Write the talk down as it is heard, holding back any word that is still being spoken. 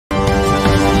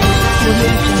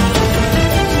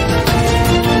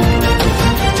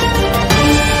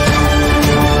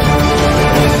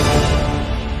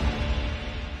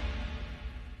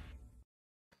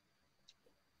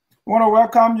want to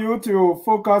welcome you to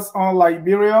Focus on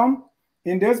Liberia.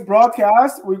 In this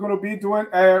broadcast, we're going to be doing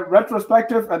a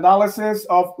retrospective analysis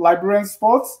of Liberian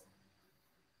sports,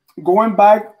 going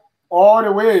back all the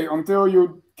way until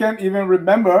you can't even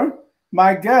remember.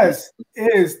 My guest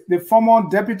is the former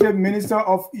Deputy Minister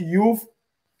of Youth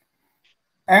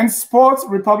and Sports,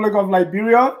 Republic of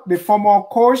Liberia, the former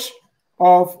coach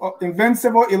of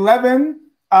Invincible 11,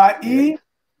 IE,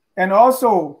 and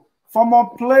also former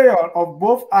player of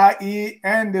both IE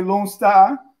and the Lone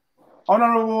Star,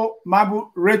 Honorable Marbue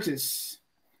Riches.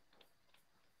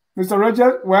 Mr.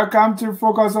 Richard, welcome to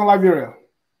Focus on Liberia.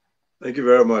 Thank you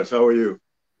very much. How are you?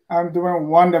 I'm doing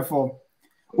wonderful.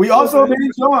 We also been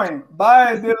joined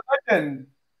by the legend,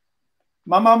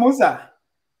 Mama Musa.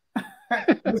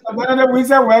 Mr. Benedict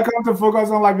Musa, welcome to Focus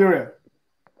on Liberia.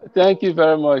 Thank you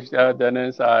very much,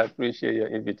 Dennis. I appreciate your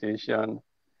invitation.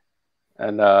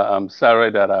 And I'm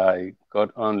sorry that I got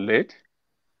on late.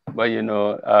 But, you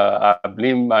know, I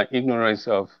blame my ignorance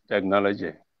of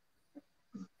technology.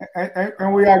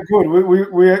 And we are good.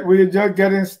 We're just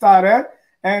getting started.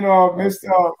 And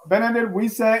Mr. Benedict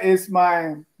Wisa is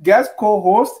my guest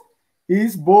co-host.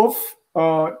 He's both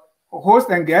host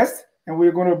and guest. And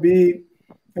we're going to be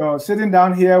sitting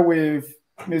down here with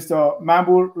Mr.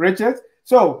 Marbue Richard.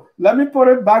 So let me put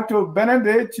it back to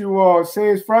Benedict to say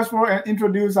his first word and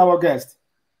introduce our guest.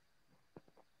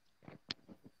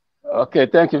 Okay,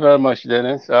 thank you very much,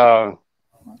 Dennis.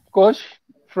 Coach,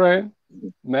 friend,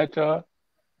 mentor.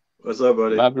 What's up,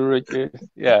 buddy? Marbue Richard.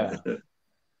 Yeah.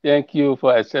 Thank you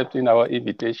for accepting our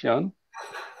invitation.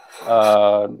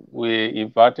 We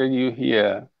invited you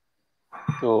here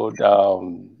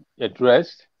to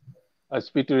address,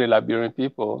 speak to the Liberian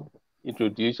people,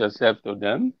 introduce yourself to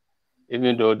them,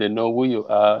 even though they know who you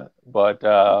are,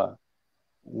 but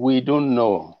we don't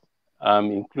know,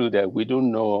 I'm included, we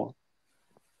don't know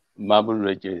Marbue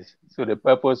Riches. So the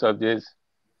purpose of this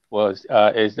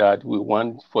is that we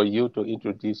want for you to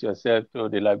introduce yourself to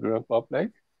the Liberian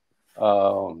public,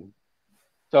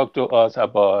 talk to us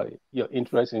about your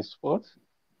interest in sports,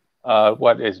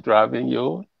 what is driving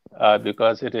you,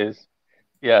 because it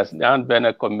has now been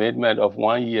a commitment of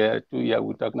 1 year, 2 years.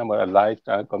 We're talking about a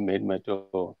lifetime commitment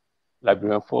to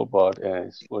Liberian football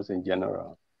and sports in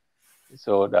general.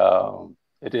 So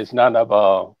it is not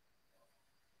about,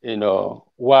 you know,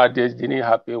 why this didn't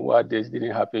happen, why this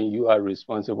didn't happen. You are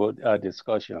responsible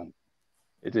discussion.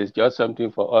 It is just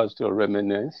something for us to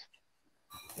reminisce,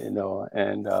 you know,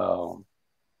 and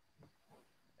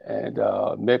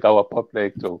make our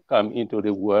public to come into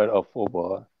the world of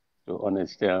football to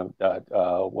understand that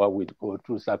what we go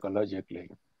through psychologically.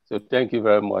 So thank you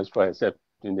very much for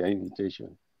accepting the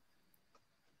invitation.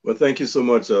 Well, thank you so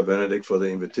much, Benedict, for the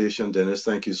invitation. Dennis,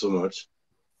 thank you so much.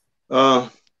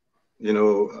 You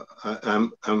know,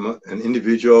 I'm an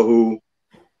individual who,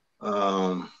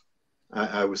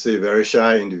 I would say, very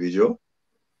shy individual.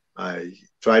 I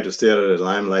try to stay out of the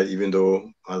limelight, even though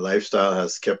my lifestyle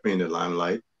has kept me in the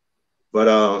limelight. But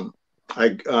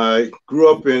I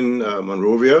grew up in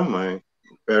Monrovia. My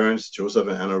parents, Joseph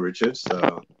and Anna Richards,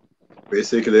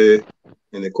 basically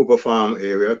in the Cooper Farm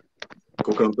area,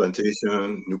 Coconut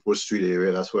Plantation, Newport Street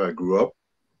area. That's where I grew up.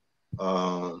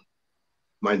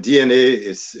 My DNA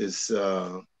is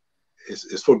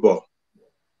football.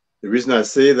 The reason I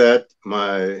say that,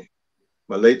 my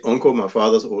late uncle, my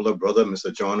father's older brother,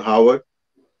 Mr. John Howard,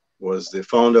 was the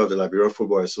founder of the Liberia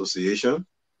Football Association.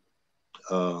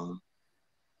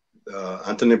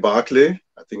 Anthony Barclay,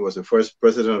 I think, was the first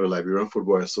president of the Liberian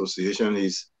Football Association.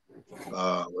 He's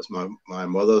was my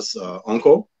mother's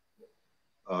uncle.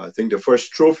 I think the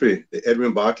first trophy, the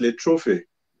Edwin Barclay Trophy,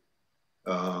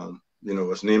 you know,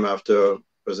 was named after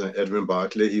President Edwin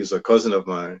Barclay. He was a cousin of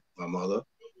my mother.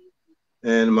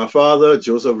 And my father,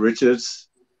 Joseph Richards,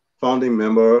 founding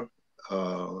member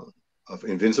of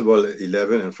Invincible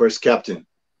 11 and first captain.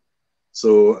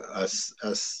 So as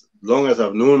long as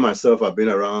I've known myself, I've been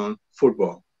around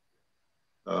football.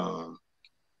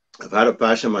 I've had a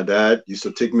passion. My dad used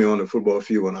to take me on the football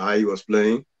field when I was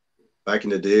playing. Back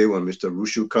in the day when Mr.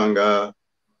 Rushu Kanga,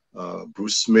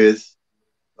 Bruce Smith,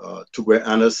 Tugwe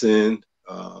Anderson,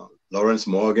 Lawrence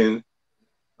Morgan,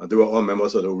 they were all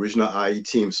members of the original IE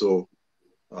team. So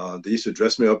they used to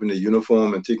dress me up in the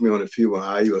uniform and take me on the field when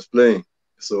IE was playing.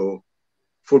 So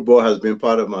football has been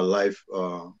part of my life,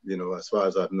 you know, as far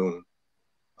as I've known.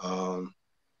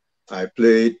 I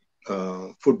played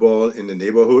football in the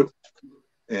neighborhood,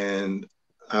 and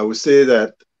I would say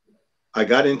that I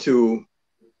got into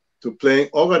playing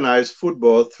organized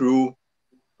football through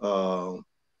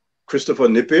Christopher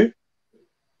Nippe,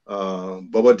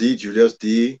 Bubba D, Julius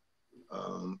D,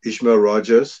 Ishmael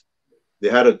Rogers, they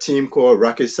had a team called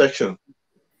Rocket Section.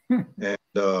 And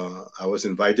I was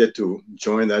invited to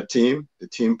join that team. The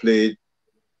team played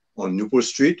on Newport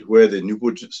Street, where the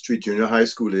Newport Street Junior High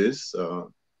School is.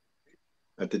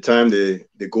 At the time, the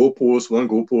goalpost, one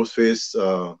goalpost faced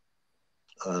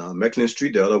Mecklin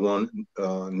Street, the other one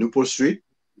Newport Street.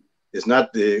 It's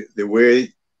not the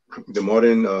way the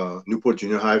modern Newport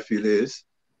Junior High field is,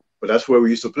 but that's where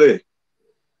we used to play.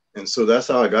 And so that's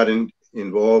how I got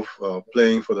involved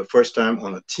playing for the first time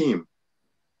on a team.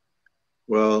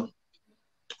 Well,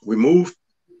 we moved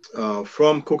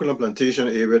from Coconut Plantation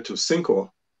area to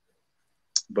Cinco,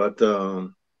 but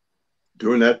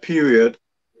during that period,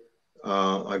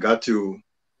 I got to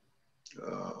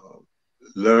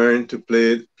learn to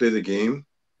play the game.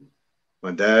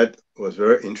 My dad was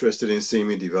very interested in seeing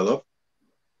me develop.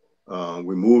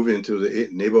 We moved into the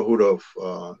neighborhood of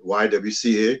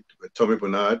YWCA with Tommy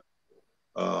Bernard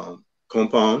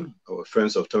compound. Our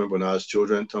friends of Tommy Bernard's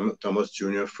children, Thomas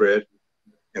Jr., Fred,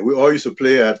 and we all used to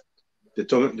play at the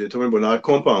Tommy Bernard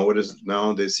compound, what is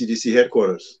now the CDC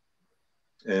headquarters.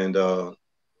 And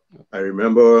I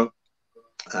remember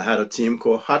I had a team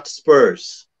called Hot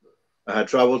Spurs. I had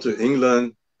traveled to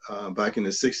England back in the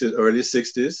 60s, early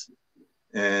 60s.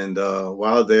 And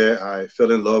while there, I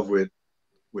fell in love with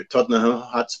Tottenham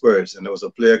Hotspurs, and there was a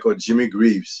player called Jimmy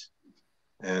Greaves.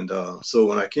 And so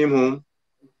when I came home,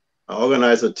 I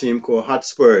organized a team called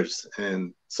Hotspurs,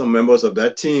 and some members of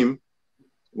that team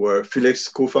were Felix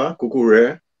Kofa,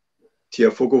 Kukure, Tia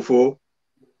Fokofo,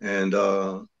 and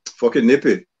Fokke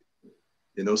Nippe.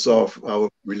 You know, so our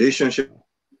relationship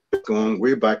going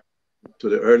way back to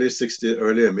the early 60s,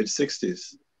 early and mid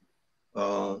 60s.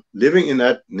 Living in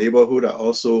that neighborhood, I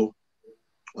also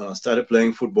started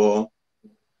playing football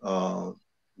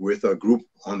with a group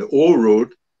on the old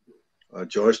road,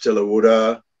 George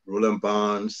Telewoda, Roland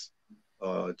Barnes,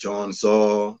 John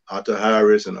Zaw, Arthur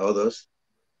Harris, and others.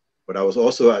 But I was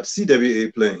also at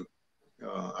CWA playing.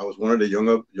 I was one of the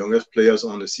youngest players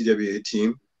on the CWA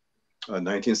team,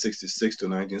 1966 to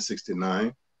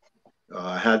 1969.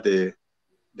 I had the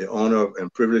honor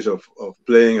and privilege of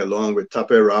playing along with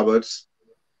Tape Roberts,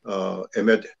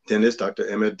 Emmett Dennis, Dr.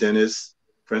 Emmett Dennis,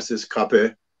 Francis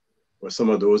Kape, were some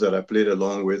of those that I played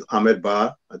along with. Ahmed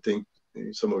Ba, I think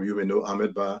some of you may know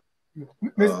Ahmed Ba.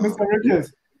 Mr.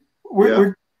 Richards,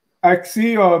 I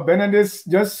see Benedict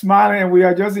just smiling, and we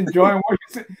are just enjoying what you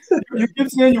say. You keep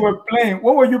saying you were playing.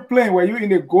 What were you playing? Were you in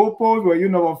the goalpost? Were you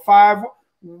number 5?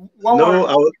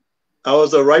 I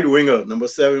was a right winger, number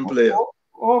 7 player.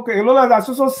 Okay, it looks like that's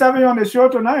also 7 on the show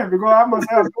tonight because I must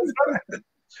have.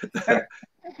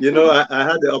 You know, I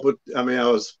had the opportunity. I mean, I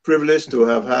was privileged to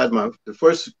have had the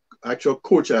first actual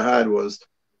coach I had was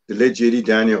the late J.D.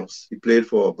 Daniels. He played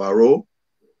for Barrow.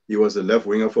 He was the left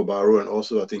winger for Barrow, and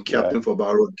also I think captain for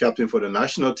Barrow, captain for the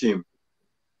national team.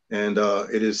 And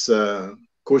it is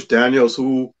Coach Daniels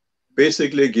who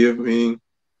basically gave me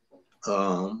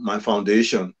my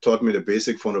foundation, taught me the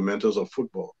basic fundamentals of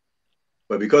football.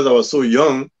 But because I was so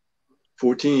young,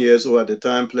 14 years old at the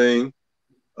time playing,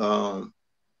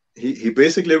 he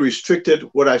basically restricted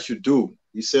what I should do.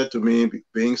 He said to me,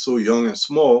 being so young and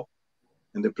small,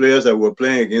 and the players that were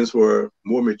playing against were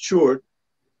more matured,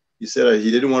 he said that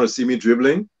he didn't want to see me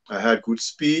dribbling. I had good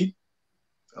speed.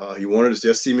 He wanted to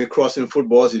just see me crossing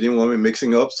footballs. He didn't want me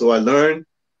mixing up. So I learned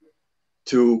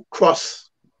to cross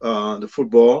the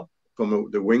football from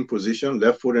the wing position,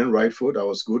 left foot and right foot. I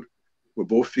was good with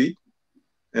both feet.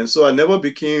 And so I never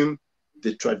became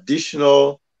the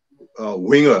traditional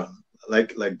winger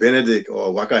like Benedict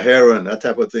or Waka Heron, that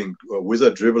type of thing, or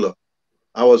wizard dribbler.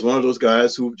 I was one of those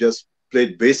guys who just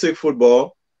played basic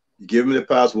football. You give me the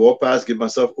pass, walk past, give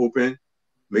myself open,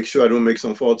 make sure I don't make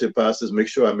some faulty passes, make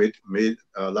sure I made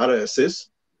a lot of assists.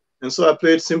 And so I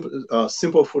played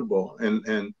simple football.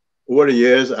 And over the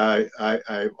years, I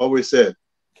always said,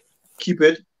 keep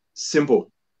it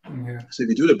simple. Yeah. So if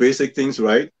you do the basic things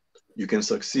right, you can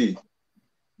succeed.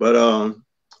 But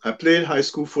I played high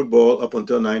school football up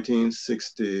until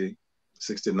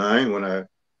 1969 when I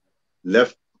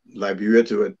left Liberia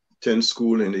to attend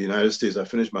school in the United States. I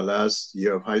finished my last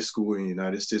year of high school in the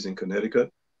United States in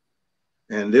Connecticut.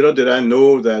 And little did I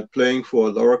know that playing for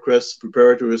Laura Crest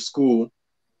Preparatory School,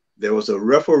 there was a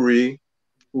referee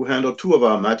who handled 2 of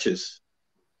our matches.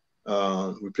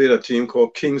 We played a team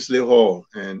called Kingsley Hall.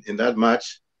 And in that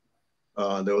match,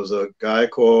 there was a guy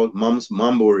called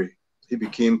Marbue. He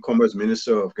became Commerce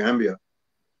Minister of Gambia.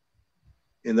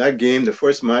 In that game, the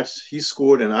first match, he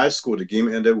scored and I scored. The game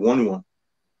ended 1-1.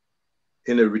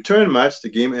 In the return match, the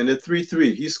game ended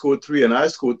 3-3. He scored 3 and I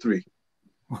scored 3.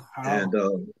 Wow. And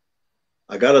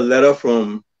I got a letter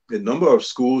from a number of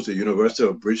schools, the University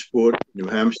of Bridgeport, New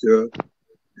Hampshire,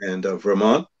 and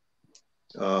Vermont.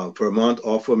 Vermont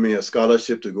offered me a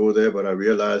scholarship to go there, but I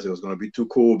realized it was going to be too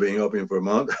cold being up in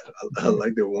Vermont. I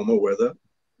like the warmer weather.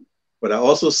 But I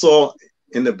also saw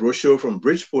in the brochure from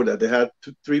Bridgeport that they had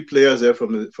three players there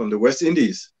from the West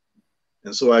Indies,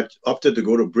 and so I opted to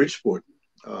go to Bridgeport.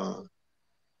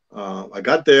 I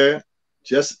got there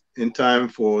just in time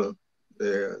for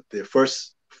the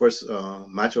first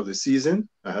match of the season.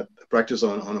 I had practice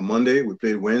on a Monday. We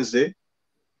played Wednesday,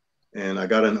 and I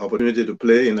got an opportunity to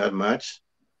play in that match.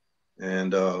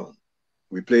 And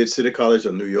we played City College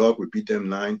of New York. We beat them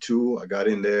 9-2. I got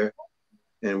in there,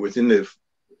 and within the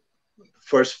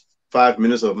first 5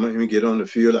 minutes of me get on the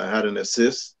field, I had an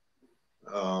assist.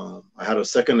 I had a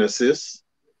second assist,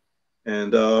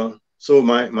 and so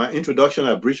my introduction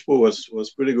at Bridgeport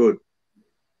was pretty good.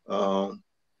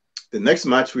 The next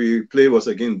match we played was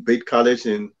against Bate College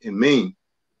in Maine,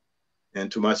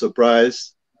 and to my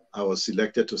surprise, I was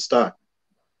selected to start,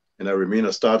 and I remained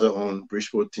a starter on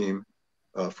Bridgeport team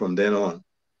from then on.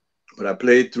 But I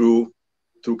played through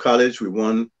college. We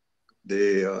won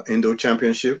the Indo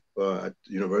Championship at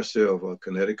the University of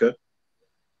Connecticut.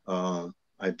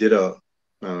 I did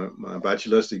my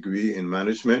bachelor's degree in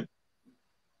management.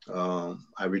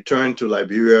 I returned to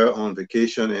Liberia on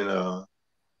vacation in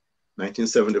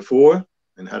 1974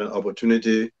 and had an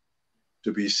opportunity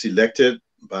to be selected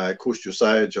by Coach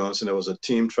Josiah Johnson. There was a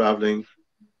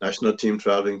national team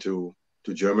traveling to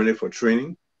Germany for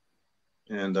training.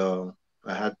 And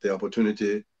I had the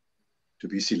opportunity to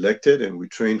be selected, and we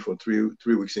trained for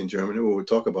three weeks in Germany. We'll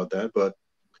talk about that. But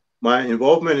my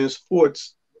involvement in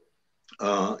sports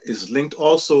is linked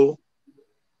also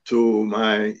to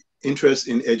my interest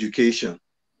in education.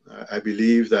 I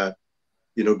believe that,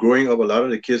 growing up, a lot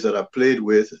of the kids that I played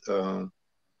with,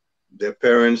 their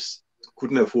parents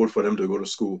couldn't afford for them to go to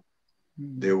school.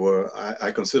 They were,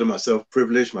 I consider myself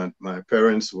privileged. My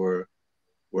parents were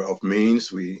of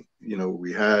means.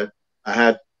 I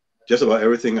had just about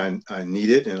everything I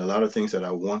needed and a lot of things that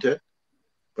I wanted.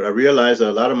 But I realized that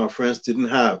a lot of my friends didn't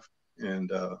have.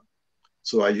 And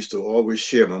so I used to always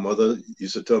share. My mother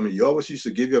used to tell me, you always used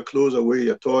to give your clothes away,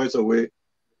 your toys away.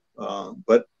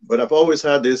 But I've always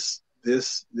had this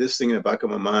thing in the back of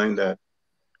my mind that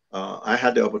I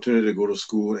had the opportunity to go to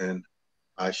school, and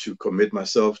I should commit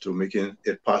myself to making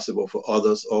it possible for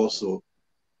others also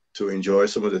to enjoy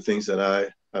some of the things that I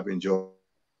have enjoyed.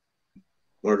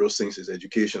 One of those things is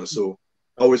education. So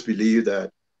I always believe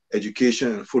that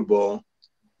education and football,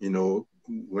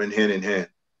 went hand in hand.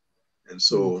 And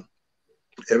so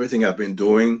everything I've been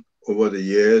doing over the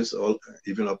years,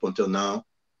 even up until now,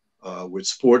 with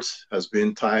sports has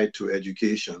been tied to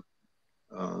education.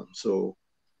 So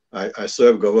I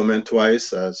served government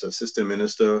twice as assistant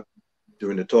minister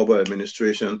during the Tauber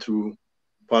administration, through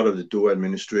part of the Doe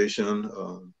administration,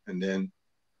 and then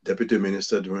deputy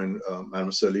minister during Madam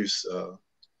Sirleaf's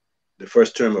the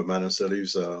first term of Madam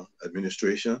Sirleaf's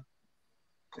administration.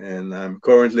 And I'm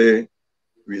currently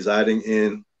residing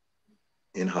in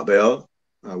Habel.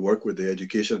 I work with the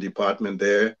education department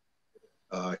there.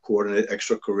 I coordinate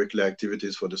extracurricular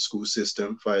activities for the school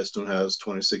system. Firestone has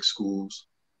 26 schools,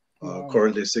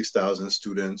 currently 6,000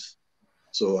 students.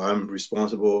 So I'm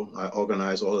responsible. I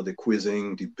organize all of the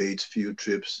quizzing, debates, field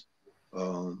trips,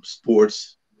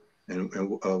 sports, and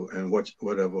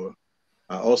whatever.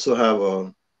 I also have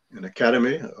an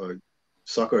academy, a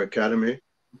soccer academy,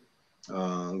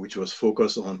 which was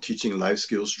focused on teaching life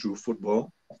skills through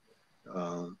football.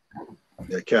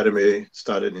 The academy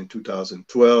started in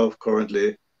 2012.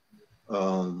 Currently,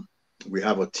 we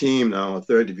have a team now, a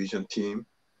third division team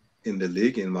in the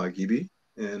league in Marbue.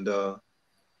 And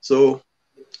so,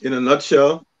 in a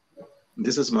nutshell,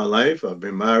 this is my life. I've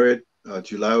been married.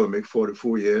 July will make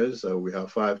 44 years. We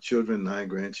have 5 children, 9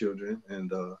 grandchildren.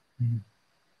 And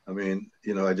I mean,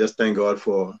 I just thank God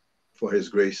for his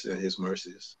grace and his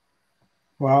mercies.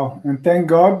 Wow. And thank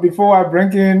God. Before I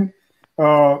bring in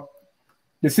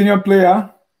the senior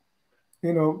player,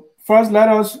 first let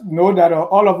us know that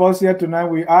all of us here tonight,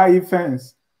 we are IE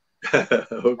fans.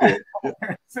 Okay.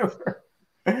 So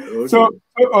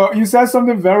you said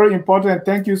something very important.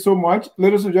 Thank you so much.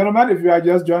 Ladies and gentlemen, if you are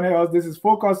just joining us, this is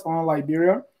Focus on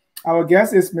Liberia. Our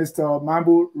guest is Mr.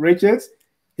 Marbue Richards.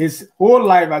 His whole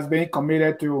life has been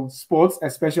committed to sports,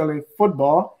 especially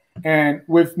football. And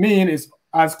with me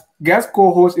as guest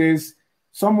co-host is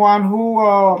someone who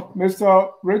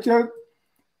Mr. Richard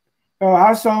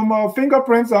has some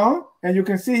fingerprints on, and you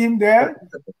can see him there.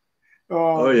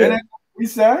 Yeah.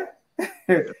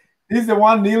 He's the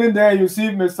one kneeling there. You see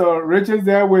Mr. Richards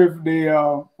there with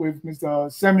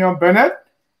Mr. Samuel Bennett.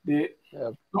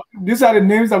 These are the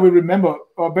names that we remember.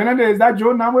 Bennett, is that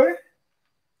Joe Nawe?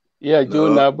 Yeah,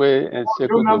 Joe No, Nabwe and Joe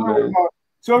Sekou Nabwe, Gomez.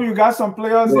 so you got some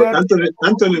players no, here.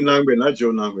 Anthony Nangbe, not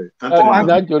Joe Nangbe. Oh, Anthony Nangbe.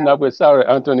 Not Joe Nabwe. Sorry,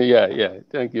 Anthony. Yeah, yeah.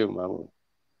 Thank you, Mamu.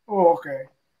 oh, okay.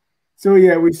 So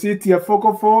yeah, we see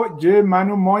Tiafokofo, J.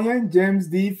 Manu Moyen, James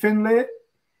D. Finlay,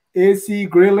 A.C.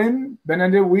 Grillin,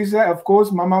 Benedict Weiser, of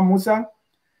course, Mama Musa.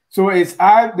 So it's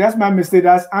that's my mistake.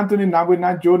 That's Anthony Nabwe,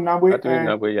 not Joe Nabwe, Anthony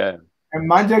Nabwe, yeah. and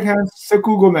Magic Hands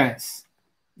Sekou Gomez.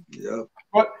 Yeah.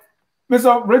 But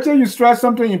Mr. Richard, you stressed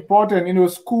something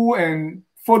important, school and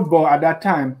football at that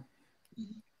time.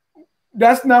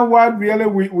 That's not what really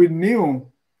we knew.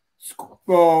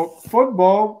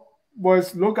 Football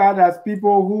was looked at as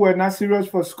people who were not serious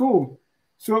for school.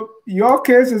 So your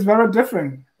case is very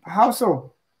different. How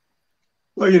so?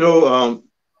 Well,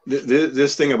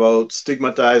 this thing about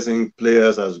stigmatizing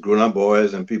players as grown-up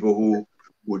boys and people who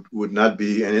would not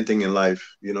be anything in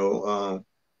life. When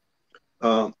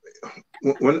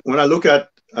I look at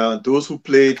those who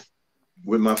played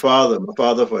with my father,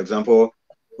 for example,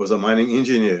 was a mining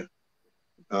engineer.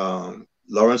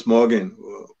 Lawrence Morgan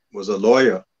was a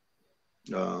lawyer.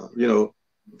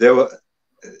 There were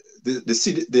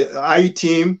the IE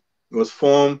team was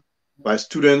formed by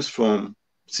students from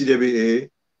CWA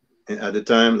and at the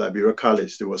time Liberia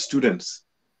College. They were students.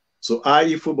 So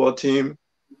IE football team,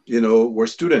 were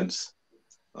students.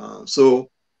 So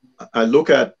I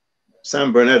look at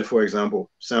Sam Burnett, for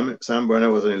example. Sam Burnett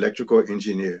was an electrical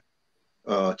engineer.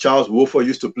 Charles Wolfer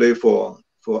used to play for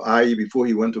IE before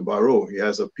he went to Barrow. He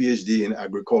has a PhD in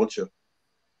agriculture.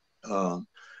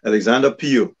 Alexander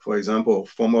Pio, for example,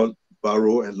 former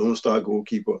Barrow and Lone Star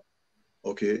goalkeeper.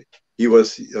 Okay, he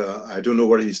was, I don't know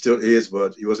what he still is,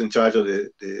 but he was in charge of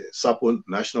the Sapo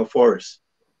National Forest.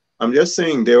 I'm just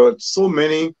saying there were so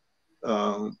many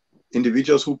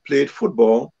individuals who played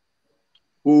football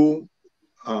who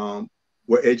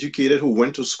were educated, who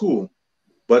went to school.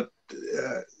 But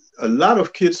a lot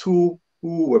of kids who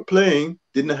were playing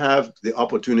didn't have the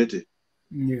opportunity.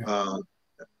 Yeah.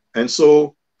 And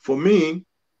so for me,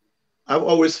 I've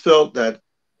always felt that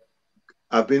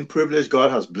I've been privileged.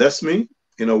 God has blessed me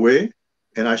in a way,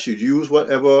 and I should use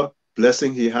whatever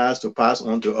blessing he has to pass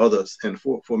on to others. And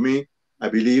for me, I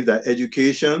believe that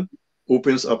education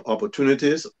opens up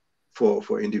opportunities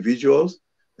for individuals,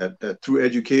 that through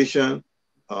education,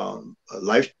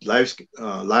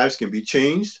 lives can be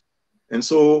changed. And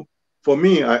so for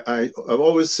me, I've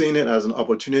always seen it as an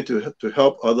opportunity to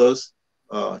help others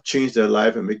change their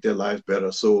life and make their lives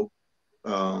better. So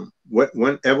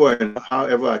whenever and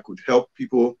however I could help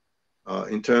people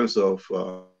in terms of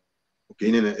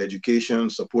gaining an education,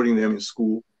 supporting them in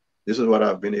school, this is what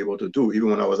I've been able to do. Even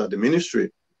when I was at the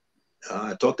ministry,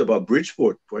 I talked about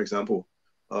Bridgeport, for example.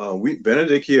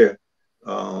 Benedict here,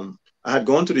 I had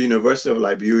gone to the University of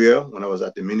Liberia when I was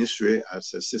at the ministry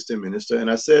as assistant minister,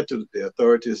 and I said to the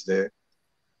authorities there,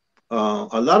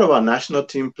 a lot of our national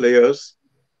team players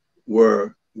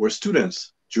were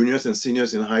students, juniors and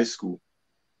seniors in high school.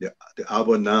 The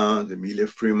Albert Nan, the Emilia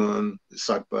Freeman, the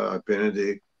Sakpa,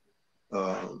 Benedict,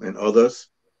 and others.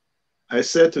 I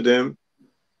said to them,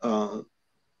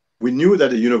 we knew that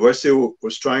the university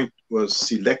was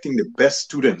selecting the best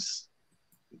students.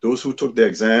 Those who took the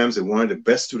exams, they wanted the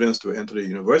best students to enter the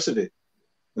university.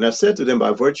 And I said to them,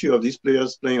 by virtue of these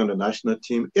players playing on the national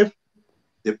team, if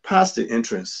they pass the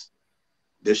entrance,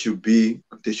 they should be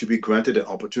granted an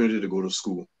opportunity to go to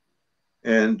school.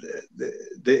 And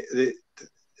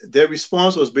their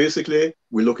response was basically,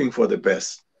 we're looking for the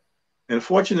best. And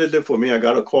fortunately for me, I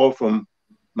got a call from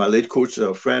my late coach,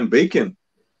 Fran Bacon,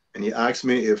 and he asked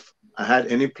me if I had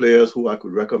any players who I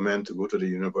could recommend to go to the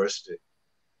university.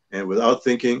 And without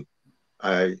thinking,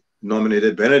 I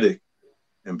nominated Benedict,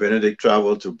 and Benedict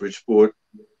traveled to Bridgeport.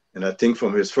 And I think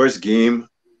from his first game,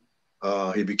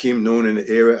 he became known in the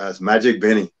area as Magic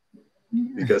Benny,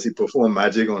 because he performed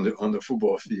magic on the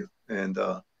football field. And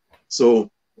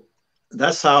so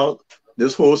that's how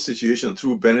this whole situation,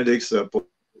 through Benedict's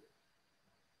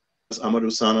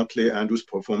Amadou Sana, Clay Andrews'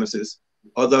 performances,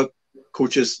 other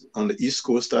coaches on the East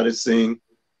Coast started seeing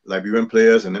Liberian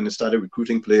players, and then they started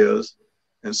recruiting players.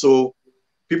 And so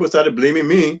people started blaming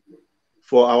me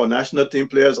for our national team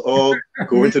players all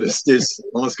going to the States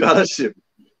on scholarship.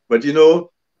 But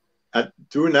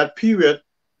during that period,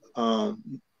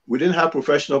 we didn't have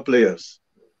professional players.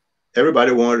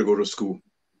 Everybody wanted to go to school.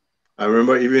 I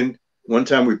remember even one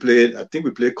time I think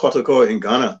we played Kotoko in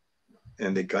Ghana,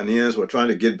 and the Ghanaians were trying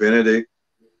to get Benedict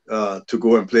to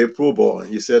go and play pro ball.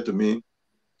 And he said to me,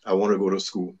 I want to go to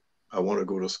school. I want to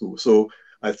go to school. So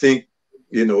I think,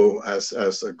 as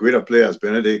a greater player as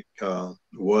Benedict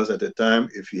was at the time,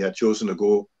 if he had chosen to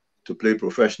go to play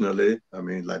professionally, I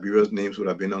mean, Liberia's names would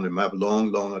have been on the map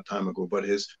long, long time ago. But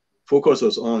his focus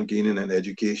was on gaining an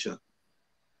education.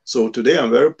 So today I'm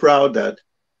very proud that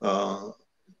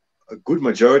a good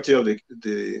majority of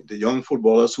the young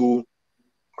footballers who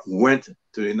went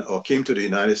to or came to the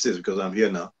United States, because I'm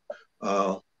here now,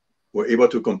 were able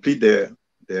to complete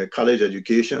their college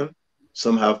education.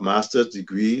 Some have master's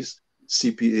degrees,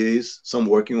 CPAs, some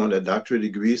working on their doctorate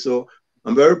degree. So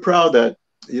I'm very proud that,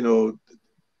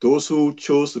 those who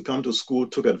chose to come to school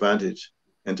took advantage.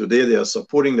 And today they are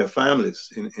supporting their families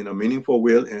in a meaningful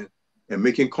way and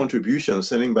making contributions,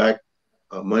 sending back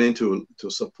money to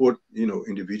support,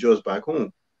 individuals back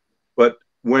home. But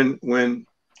when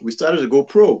we started to go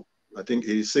pro, I think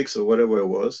 86 or whatever it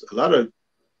was, a lot of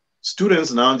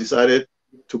students now decided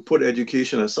to put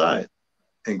education aside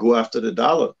and go after the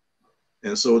dollar.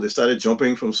 And so they started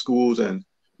jumping from schools and,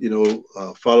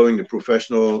 following the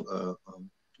professional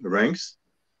ranks.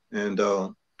 And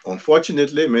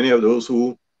unfortunately, many of those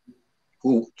who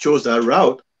chose that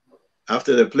route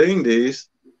after their playing days,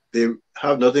 they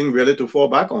have nothing really to fall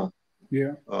back on.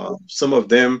 Yeah. Some of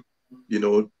them,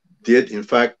 did in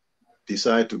fact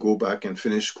decide to go back and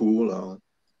finish school.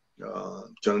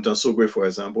 Jonathan Sogwe, for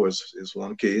example, is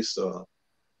one case.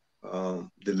 The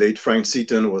late Frank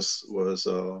Seaton was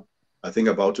I think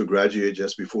about to graduate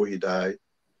just before he died.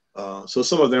 So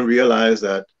some of them realized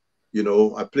that,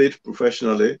 I played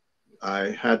professionally.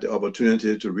 I had the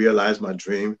opportunity to realize my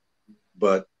dream,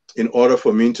 but in order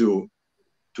for me to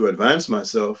advance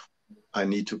myself, I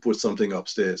need to put something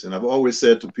upstairs. And I've always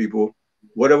said to people,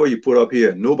 whatever you put up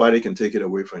here, nobody can take it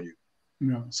away from you.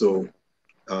 No. So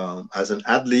as an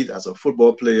athlete, as a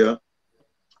football player,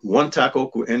 one tackle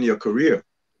could end your career.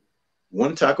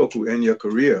 One tackle could end your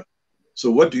career.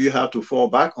 So what do you have to fall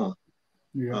back on?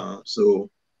 Yeah. So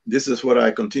this is what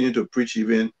I continue to preach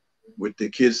even with the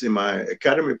kids in my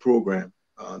academy program.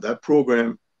 That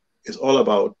program is all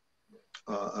about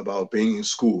being in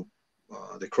school.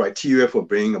 The criteria for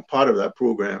being a part of that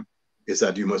program is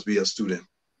that you must be a student.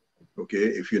 Okay,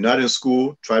 if you're not in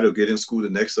school, try to get in school the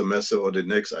next semester or the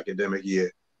next academic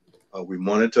year. We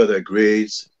monitor their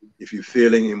grades. If you're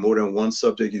failing in more than one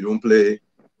subject, you don't play.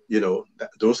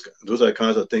 Those are the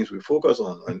kinds of things we focus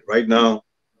on. And right now,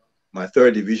 my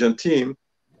third division team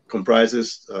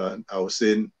comprises, I would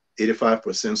say,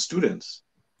 85% students.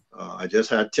 I just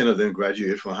had 10 of them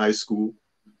graduate from high school.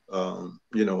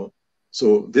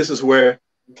 So this is where,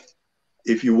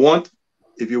 if you want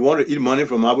to eat money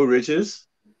from Marbue riches,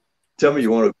 tell me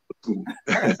you want to go to school.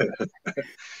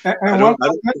 And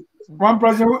one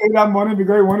person who ate that money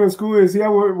because he went to school is here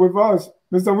with us,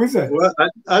 Mr. Wilson. Well,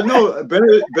 I know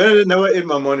Benedict never ate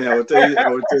my money. I will tell you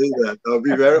that. I'll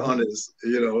be very honest.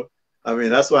 I mean,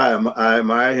 that's why I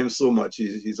admire him so much.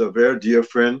 He's a very dear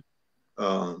friend.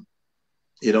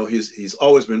 He's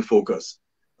always been focused.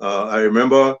 I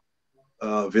remember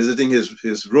visiting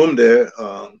his room there.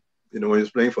 When he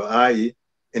was playing for IE,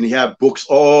 and he had books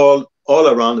all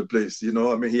around the place. I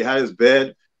mean, he had his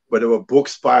bed, but there were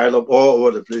books piled up all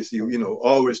over the place. He,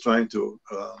 always trying to,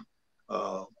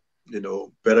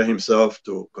 better himself,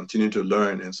 to continue to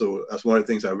learn. And so that's one of the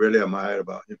things I really admire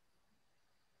about him.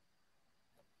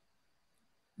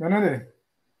 Benedict,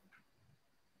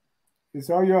 it's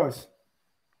all yours.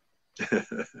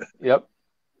 Yep.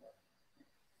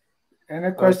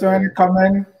 Any question, any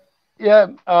comment? Yeah.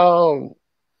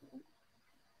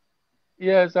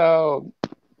 Yes.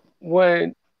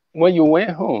 When you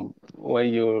went home,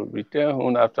 when you returned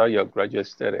home after your graduate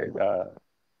study,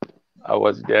 I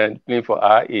was then playing for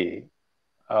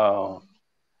RA.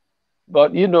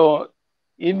 But even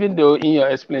though in your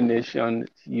explanation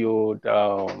you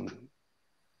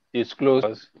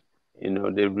disclose,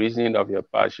 the reason of your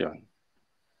passion,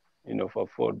 for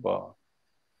football.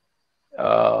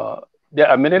 There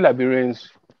are many Liberians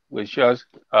with such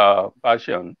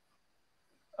passion,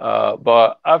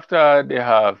 but after they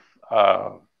have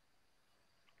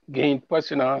gained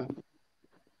personal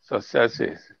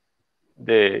successes,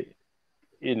 they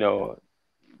do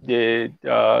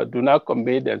not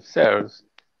commit themselves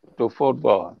to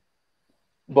football.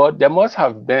 But there must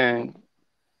have been,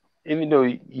 even though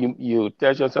you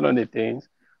touch on some of the things,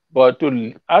 but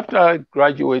after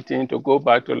graduating, to go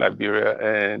back to Liberia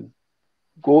and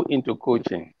go into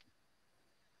coaching,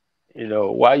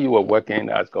 while you were working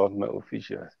as government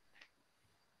officials.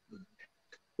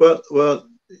 Well,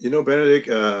 Benedict,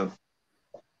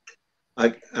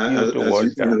 I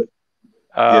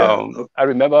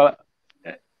remember.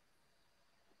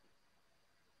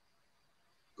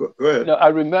 Go ahead. I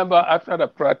remember after the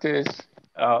practice.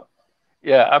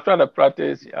 After the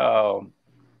practice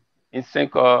in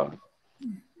Cinco,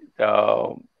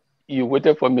 you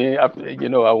waited for me. After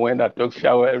I went, I took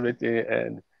shower, everything,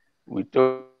 and we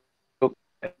took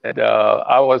And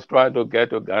I was trying to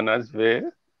get to Ghana's Way,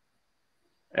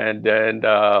 and then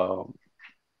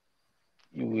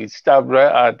we stopped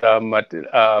right at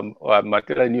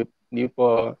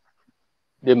Newport,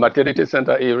 the maternity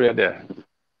center area there.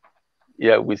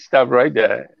 Yeah, we stopped right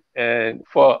there, and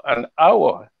for an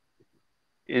hour,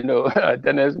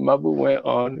 Dennis Marbue went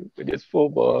on with his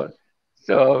football,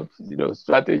 so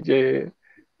strategy.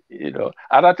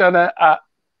 At that time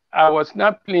I was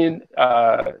not playing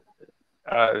uh,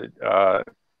 uh,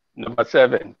 number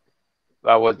 7.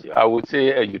 I would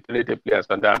say a utility player.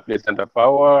 Sometimes I play center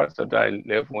power, sometimes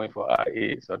left wing for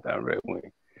IE, sometimes right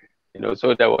wing.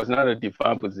 So there was not a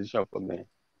defined position for me.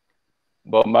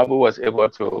 But Mabu was able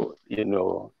to,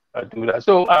 do that.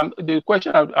 So the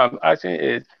question I'm asking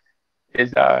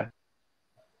is that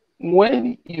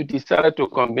when you decided to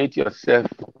commit yourself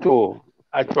to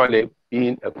actually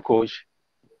being a coach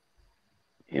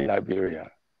in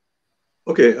Liberia?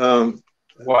 Okay.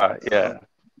 Why? Yeah.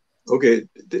 Okay.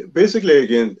 Basically,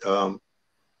 again,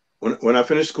 when I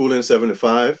finished school in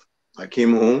 '75, I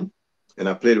came home and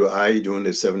I played with IE during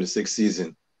the '76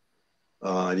 season.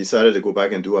 I decided to go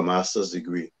back and do a master's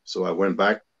degree. So I went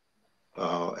back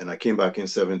and I came back in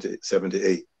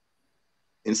 78.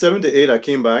 In '78, I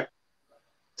came back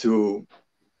to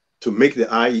make the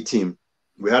IE team.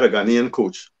 We had a Ghanaian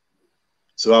coach.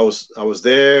 So I was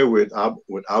there with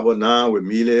Abona, with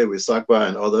Mile, with Sakba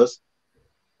and others.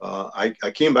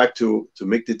 I came back to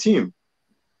make the team.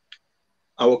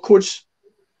 Our coach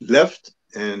left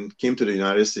and came to the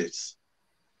United States.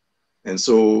 And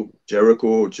so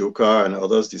Jericho, Joka, and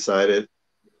others decided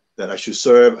that I should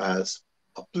serve as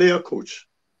a player coach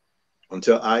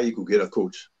until IE could get a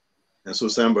coach. And so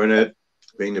Sam Burnett,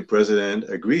 being the president,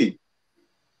 agreed.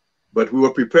 But we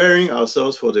were preparing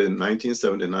ourselves for the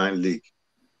 1979 league.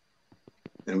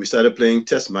 And we started playing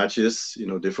test matches,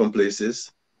 different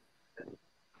places.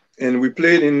 And we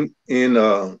played in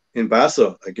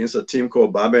Bassa against a team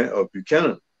called Babe of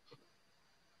Buchanan.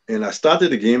 And I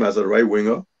started the game as a right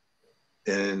winger.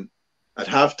 And at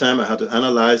halftime, I had to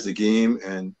analyze the game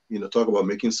and, talk about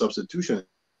making substitutions.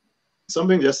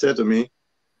 Something just said to me,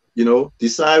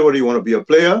 decide whether you want to be a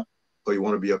player or you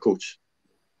want to be a coach.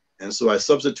 And so I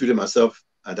substituted myself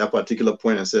at that particular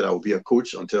point and said I will be a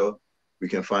coach until we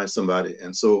can find somebody.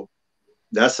 And so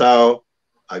that's how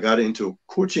I got into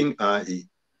coaching IE.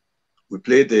 We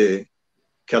played the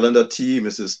calendar T.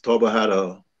 Mrs. Toba had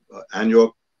an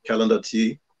annual calendar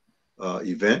T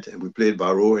event, and we played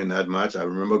Barrow in that match. I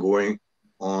remember going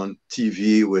on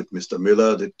TV with Mr.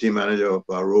 Miller, the team manager of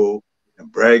Barrow,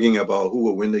 and bragging about who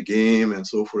will win the game and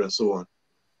so forth and so on.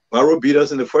 Barrow beat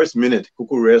us in the first minute.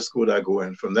 Kuku Rare scored that goal.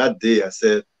 And from that day, I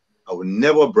said, I would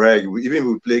never brag. Even if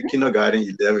we play kindergarten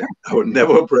 11, I would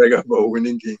never brag about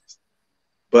winning games.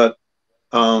 But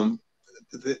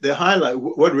the highlight,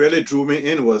 what really drew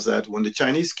me in was that when the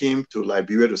Chinese came to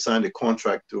Liberia to sign the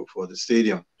contract for the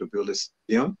stadium, to build the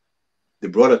stadium, they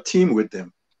brought a team with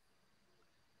them.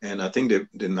 And I think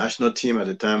the national team at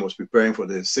the time was preparing for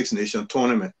the Six Nation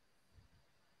tournament.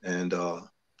 And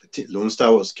Lone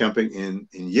Star was camping in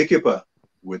Yekipa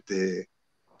with the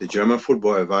German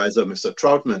football advisor, Mr.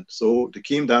 Troutman. So they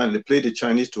came down and they played the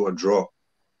Chinese to a draw.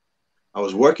 I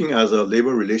was working as a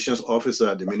labor relations officer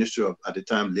at the Ministry of, at the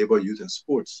time, Labor, Youth and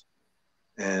Sports.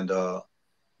 And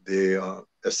the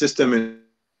assistant minister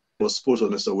was sports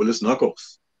was Mr. Willis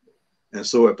Knuckles. And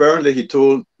so apparently he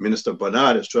told Minister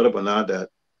Bernard, Estrada Bernard, that,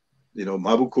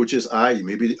 Marbue coaches IE,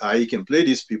 maybe IE can play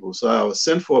these people. So I was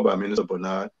sent for by Minister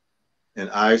Bernard and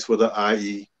asked whether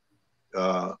IE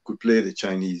could play the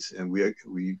Chinese. And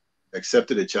we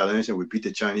accepted the challenge and we beat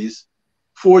the Chinese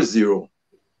 4-0.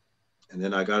 And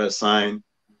then I got assigned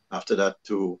after that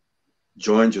to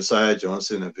join Josiah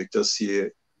Johnson and Victor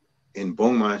Sear in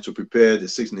Bongman to prepare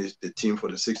the team for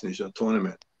the Six Nation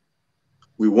tournament.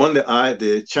 We won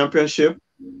the championship,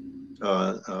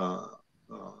 the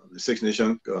Six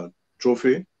Nation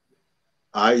trophy.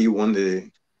 IE won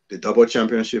the double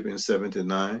championship in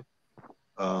 '79.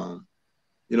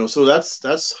 So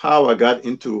that's how I got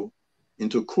into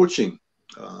coaching.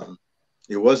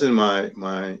 It wasn't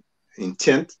my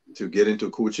intent to get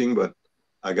into coaching, but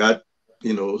I got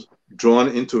drawn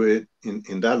into it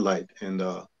in that light. And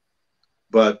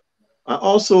but I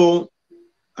also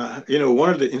one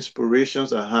of the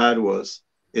inspirations I had was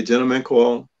a gentleman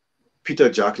called Peter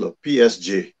Jackler,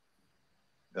 PSG.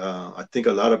 I think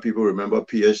a lot of people remember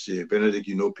PSG. Benedict,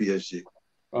 PSG.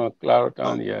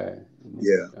 Clarendon, yeah.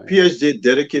 Yeah, PSG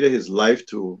dedicated his life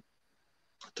to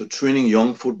training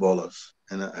young footballers,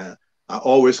 and I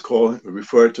always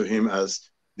refer to him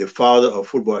as the father of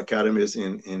football academies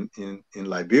in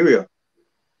Liberia.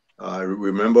 I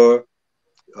remember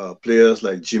players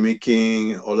like Jimmy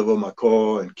King, Oliver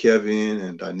McCaw, and Kevin,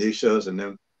 and Dynasius, and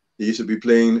then they used to be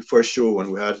playing first show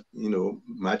when we had,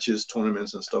 matches,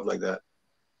 tournaments, and stuff like that.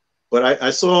 But I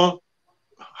saw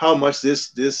how much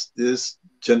this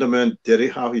gentleman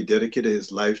how he dedicated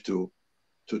his life to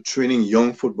training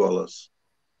young footballers,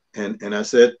 and I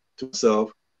said to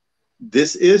myself,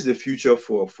 this is the future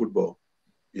for football.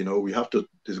 We have to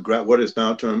describe what is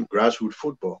now termed grassroots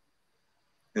football.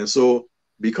 And so,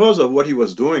 because of what he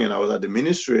was doing, and I was at the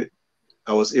ministry,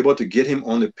 I was able to get him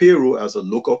on the payroll as a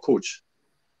local coach.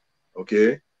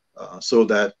 Okay, so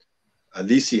that at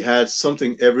least he had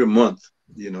something every month,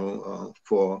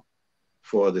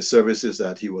 for the services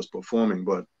that he was performing.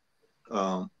 But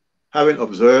having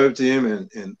observed him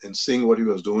and seeing what he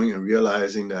was doing and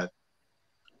realizing that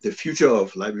the future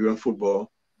of Liberian football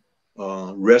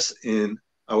rests in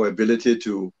our ability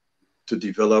to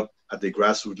develop at the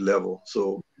grassroots level.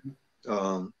 So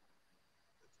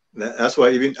that's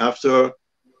why even after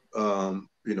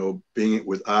being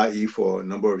with IE for a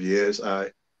number of years,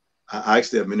 I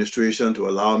asked the administration to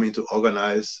allow me to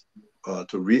organize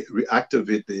to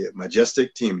reactivate the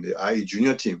Majestic team, the IE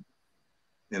junior team,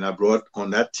 and I brought on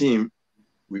that team.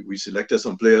 We selected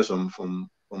some players from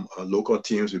local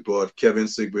teams. We brought Kevin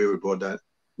Sigbe.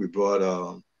 We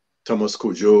brought Thomas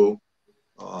Kojo.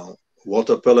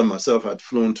 Walter Pell and myself had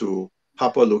flown to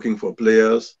Papa looking for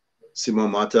players.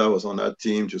 Simon Mata was on that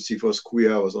team. Josephus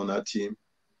Kuya was on that team.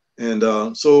 And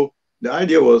so the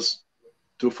idea was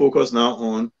to focus now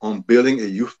on building a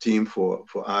youth team for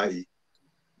IE.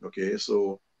 Okay,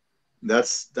 so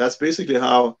that's basically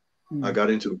how I got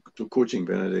into coaching,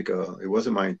 Benedict. It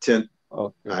wasn't my intent.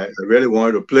 Okay. I really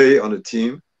wanted to play on the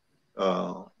team,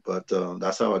 but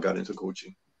that's how I got into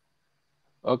coaching.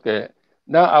 Okay.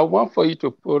 Now I want for you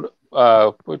to put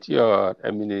your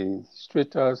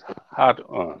administrator's hat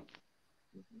on.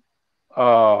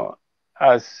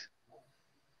 As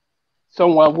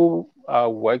someone who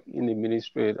worked in the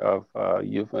Ministry of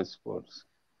Youth and Sports,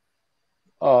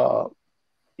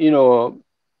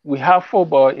 we have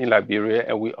football in Liberia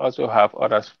and we also have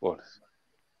other sports.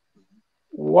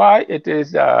 Why it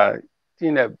is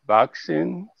thing like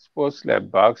boxing, sports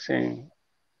like boxing,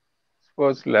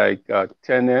 sports like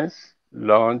tennis,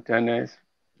 lawn tennis,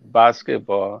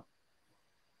 basketball,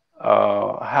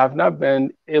 have not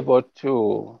been able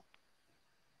to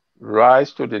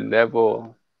rise to the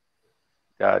level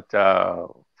that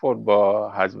football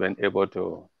has been able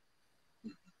to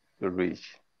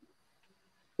reach.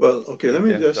 Well, okay, let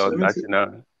me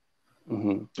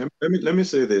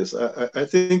say this. I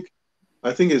think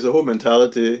it's a whole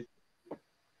mentality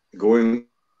going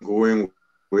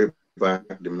way back.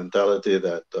 The mentality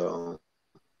that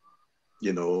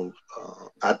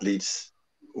athletes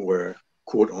were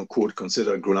quote unquote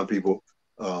considered grown-up people.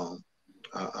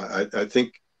 I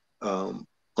think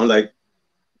unlike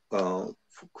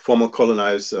former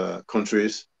colonized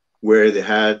countries where they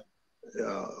had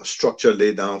a structure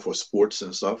laid down for sports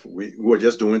and stuff, we were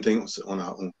just doing things on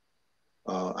our own.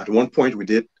 At one point, we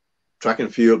did track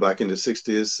and field back in the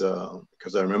 60s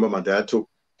because I remember my dad took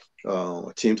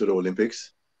a team to the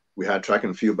Olympics. We had track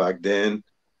and field back then.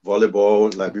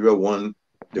 Volleyball, Liberia won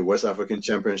the West African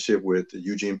Championship with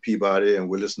Eugene Peabody and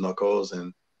Willis Knuckles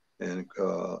and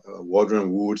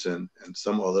Waldron Woods and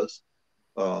some others.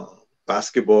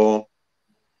 Basketball,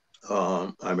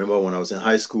 I remember when I was in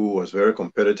high school, it was very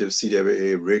competitive.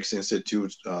 CWA, Riggs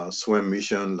Institute, Swim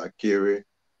Mission, Lakiri,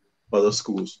 other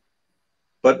schools.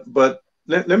 But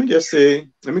let me just say,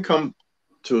 let me come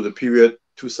to the period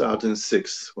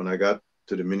 2006 when I got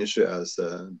to the ministry as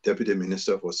Deputy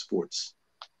Minister for Sports.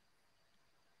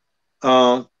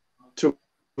 To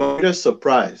my greatest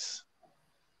surprise,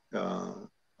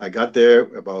 I got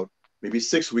there about maybe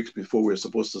 6 weeks before we were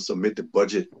supposed to submit the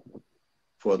budget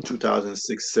for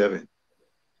 2006-07.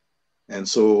 And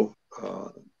so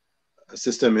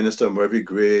Assistant Minister Marbue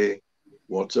Gray,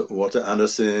 Walter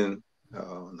Anderson,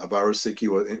 Navarro Siki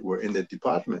were in the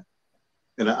department.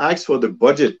 And I asked for the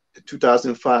budget, the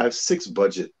 2005-06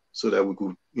 budget, so that we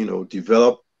could,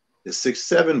 develop the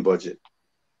 6-7 budget.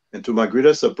 And to my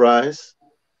greatest surprise,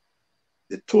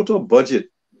 the total budget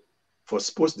for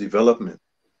sports development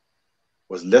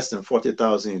was less than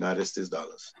 40,000 United States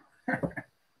dollars.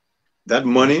 That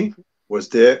money was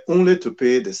there only to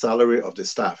pay the salary of the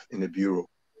staff in the bureau.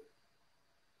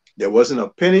 There wasn't a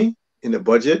penny in the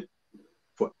budget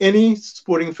for any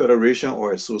sporting federation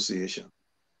or association.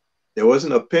 There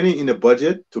wasn't a penny in the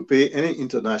budget to pay any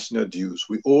international dues.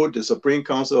 We owed the Supreme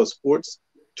Council of Sports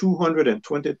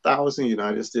 220,000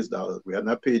 United States dollars. We had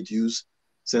not paid dues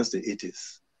since the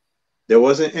 80s. There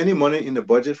wasn't any money in the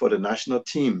budget for the national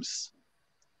teams.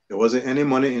 There wasn't any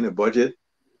money in the budget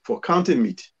for county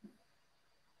meet.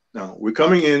 Now, we're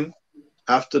coming in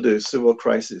after the civil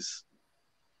crisis.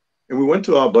 And we went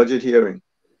to our budget hearing,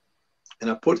 and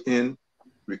I put in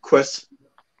requests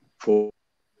for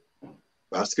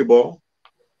basketball,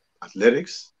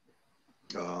 athletics,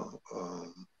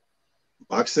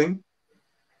 boxing,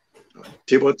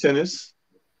 table tennis,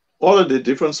 all of the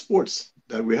different sports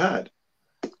that we had.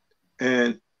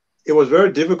 And it was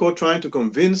very difficult trying to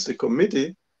convince the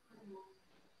committee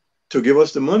to give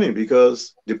us the money,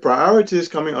 because the priorities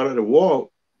coming out of the war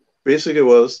basically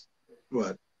was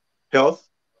what? Health,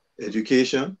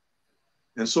 education.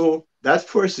 And so that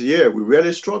first year, we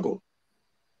really struggled.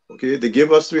 Okay, they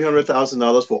gave us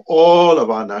 $300,000 for all of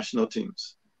our national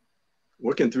teams.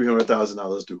 What can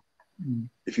 $300,000 do?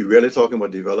 If you're really talking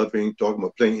about developing, talking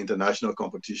about playing international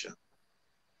competition.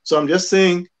 So I'm just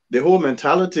saying the whole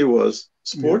mentality was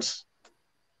sports.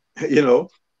 You know,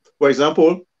 for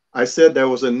example, I said there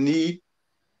was a need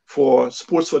for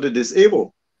sports for the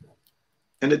disabled.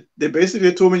 And they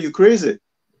basically told me, you're crazy.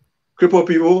 Crippled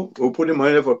people, we're putting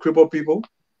money there for crippled people.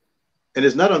 And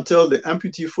it's not until the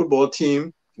amputee football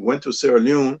team went to Sierra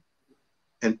Leone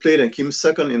and played and came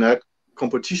second in that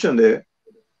competition there,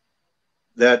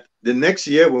 that the next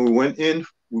year when we went in,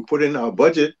 we put in our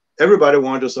budget, everybody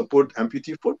wanted to support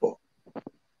amputee football.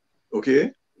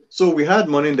 Okay? So we had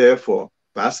money there for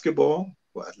basketball,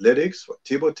 for athletics, for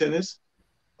table tennis.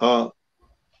 As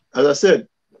I said,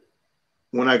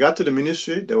 when I got to the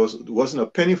ministry, there wasn't a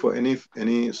penny for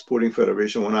any sporting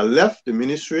federation. When I left the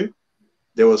ministry,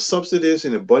 there was subsidies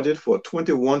in the budget for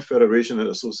 21 federations and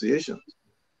associations,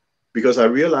 because I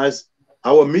realized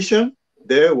our mission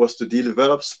there was to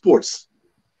develop sports,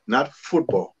 not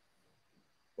football.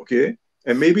 Okay?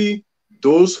 And maybe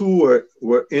those who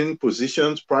were in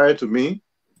positions prior to me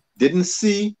didn't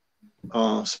see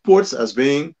sports as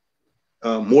being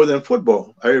more than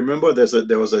football. I remember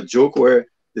there was a joke where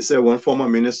they said one former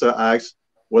minister asked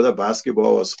whether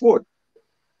basketball was sport.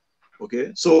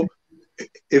 Okay? So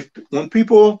when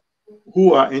people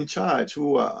who are in charge,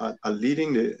 who are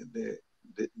leading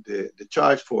the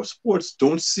charge for sports,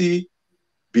 don't see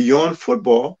beyond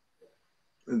football,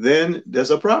 then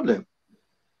there's a problem.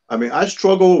 I mean, I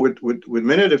struggle with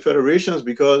many of the federations,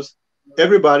 because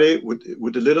everybody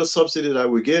with the little subsidy that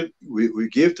we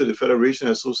give to the federation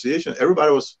association,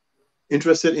 everybody was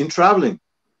interested in traveling.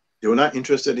 They were not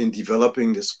interested in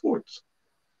developing the sports.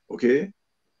 Okay,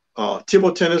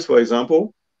 table tennis, for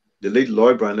example, the late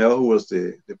Lloyd Brownell, who was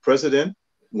the president,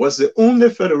 was the only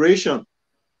federation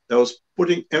that was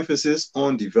putting emphasis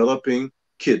on developing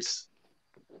kids.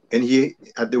 And he,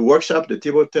 at the workshop, the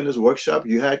table tennis workshop,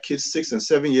 you had kids 6 and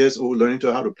 7 years old learning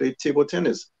how to play table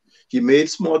tennis. He made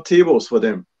small tables for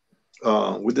them.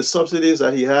 With the subsidies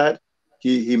that he had,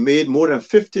 he made more than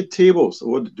 50 tables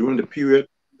during the period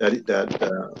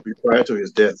that prior to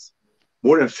his death.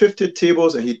 More than 50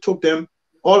 tables, and he took them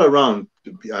all around.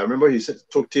 I remember he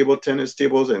took table tennis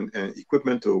tables and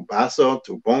equipment to Bassa,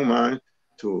 to Bongman,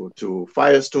 to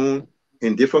Firestone,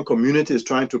 in different communities,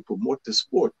 trying to promote the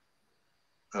sport.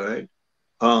 All right.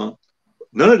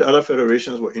 None of the other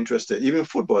federations were interested. Even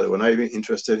football, they were not even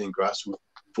interested in grassroots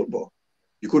football.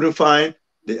 You couldn't find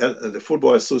the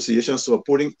football association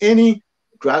supporting any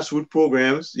grassroots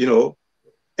programs,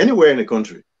 anywhere in the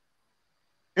country.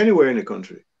 Anywhere in the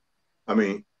country. I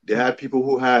mean, they had people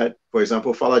who had, for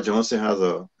example, Fowler Johnson has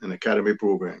an academy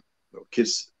program.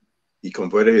 Kids, he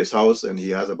converted his house, and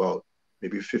he has about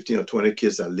maybe 15 or 20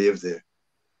 kids that live there.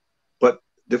 But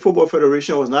the Football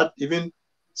Federation was not even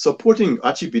supporting.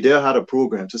 Archie Bidel had a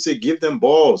program to say, give them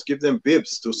balls, give them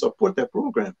bibs to support their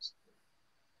programs.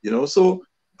 So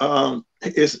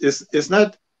it's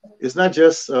not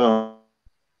just the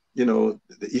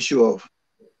issue of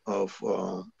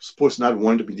sports not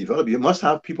wanting to be developed. You must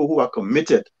have people who are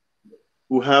committed,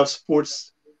 who have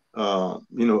sports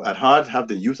at heart, have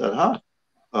the youth at heart.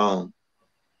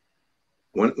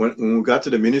 When we got to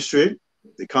the ministry,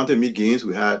 the county meet games,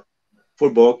 we had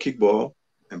football, kickball,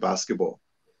 and basketball.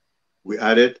 We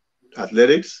added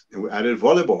athletics, and we added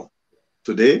volleyball.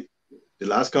 Today, the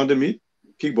last county meet,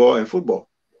 kickball and football.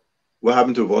 What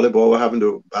happened to volleyball? What happened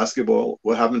to basketball?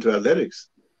 What happened to athletics?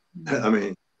 I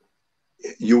mean,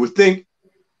 you would think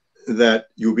that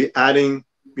you'll be adding,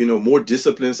 more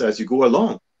disciplines as you go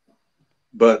along.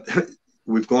 But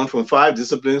we've gone from 5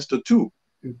 disciplines to 2.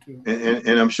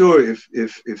 And I'm sure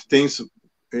if things,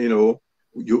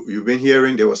 you've been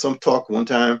hearing, there was some talk one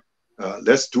time,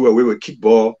 let's do away with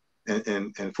kickball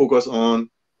and focus on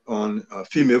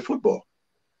female football.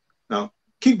 Now,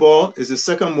 kickball is the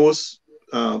second most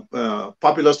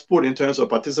popular sport in terms of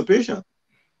participation.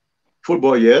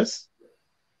 Football, yes.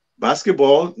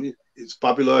 Basketball it's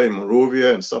popular in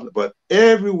Monrovia and stuff, but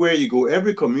everywhere you go,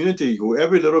 every community you go,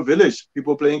 every little village,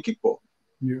 people playing kickball.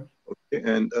 Yeah. Okay?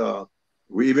 And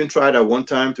we even tried at one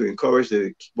time to encourage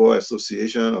the Kickball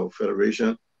Association or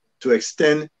Federation to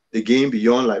extend the game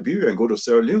beyond Liberia and go to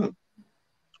Sierra Leone,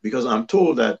 because I'm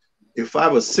told that if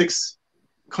 5 or 6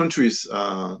 countries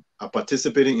are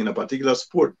participating in a particular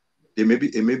sport, it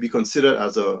may be considered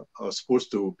as a sport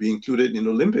to be included in the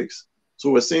Olympics.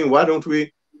 So we're saying, why don't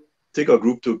we take a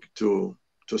group to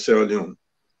Sierra Leone?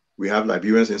 We have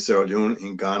Liberians in Sierra Leone,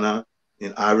 in Ghana,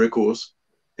 in Ivory Coast,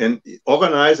 and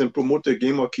organize and promote the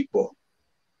game of kickball.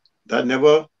 That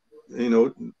never,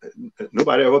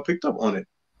 nobody ever picked up on it.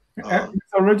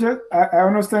 Mr. Richard, I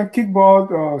understand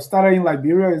kickball started in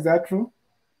Liberia. Is that true?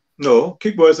 No,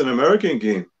 kickball is an American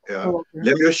game. Okay.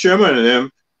 Lemuel Sherman and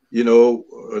them,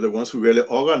 are the ones who really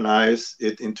organize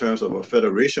it in terms of a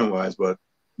federation-wise. But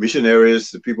missionaries,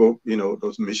 the people,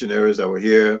 those missionaries that were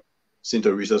here, St.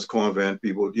 Teresa's Convent,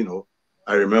 people,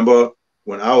 I remember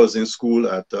when I was in school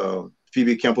at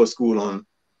Phoebe Campus School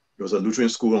it was a Lutheran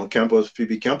school on campus,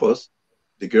 Phoebe Campus.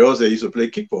 The girls, they used to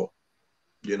play kickball.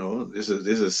 This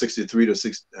is 63 to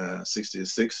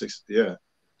 66, yeah.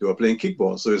 They were playing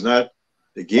kickball. So it's not,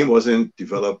 the game wasn't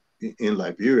developed in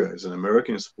Liberia. It's an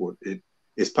American sport.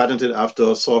 It's patented after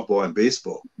softball and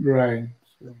baseball. Right.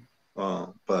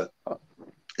 But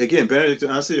again, Benedict, to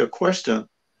answer your question,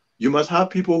 you must have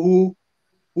people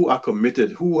who are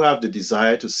committed, who have the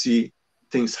desire to see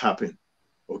things happen.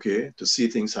 Okay, to see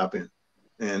things happen.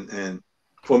 And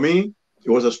for me, it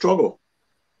was a struggle,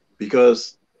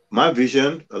 because my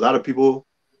vision, a lot of people,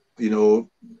 they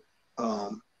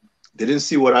didn't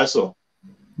see what I saw.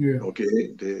 Yeah. Okay.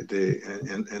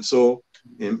 And so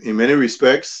in many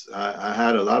respects, I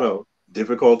had a lot of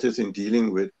difficulties in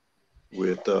dealing with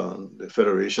the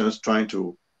federations, trying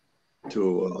to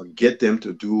get them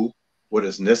to do what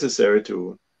is necessary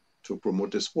to promote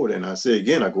the sport. And I say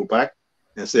again, I go back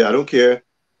and say, I don't care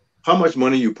how much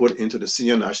money you put into the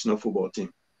senior national football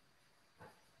team.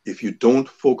 If you don't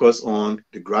focus on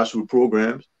the grassroots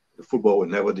programs, the football will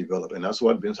never develop. And that's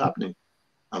what's been happening.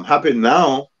 I'm happy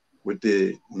now with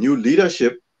the new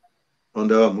leadership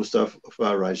under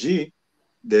Mustafa Raji,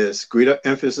 there's greater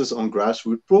emphasis on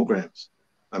grassroots programs.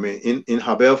 I mean, in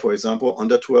Habel, for example,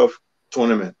 under 12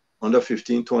 tournament, under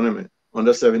 15 tournament,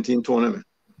 under 17 tournament,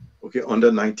 okay,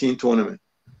 under 19 tournament.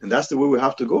 And that's the way we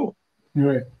have to go.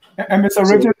 Right. And Mr.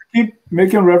 Richard, keep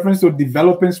making reference to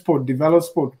developing sport, develop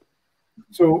sport.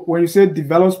 So when you say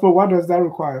develop sport, what does that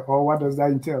require, or what does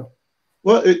that entail?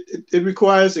 Well, it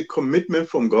requires a commitment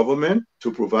from government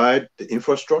to provide the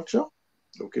infrastructure,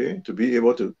 okay, to be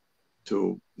able to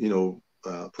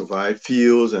provide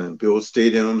fields and build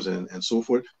stadiums and so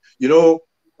forth.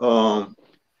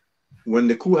 When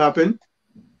the coup happened,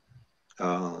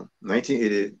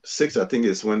 1986, I think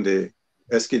is when the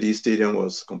SKD Stadium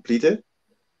was completed.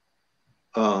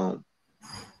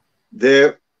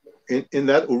 There, in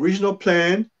that original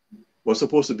plan, was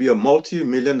supposed to be a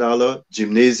multi-million-dollar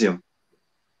gymnasium.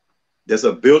 There's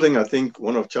a building, I think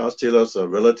one of Charles Taylor's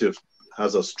relatives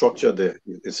has a structure there.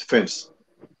 It's fenced.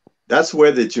 That's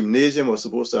where the gymnasium was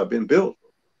supposed to have been built.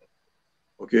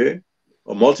 Okay,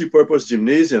 a multi-purpose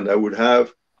gymnasium that would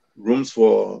have rooms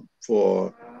for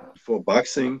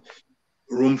boxing,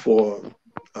 room for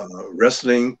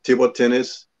wrestling, table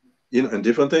tennis, and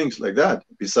different things like that,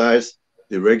 besides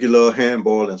the regular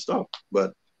handball and stuff.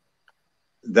 But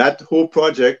that whole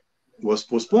project was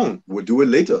postponed. We'll do it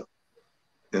later.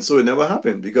 And so it never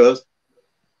happened, because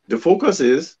the focus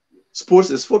is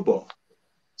sports is football.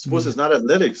 Sports is not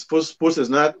athletics. Sports is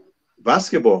not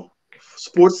basketball.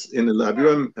 Sports in the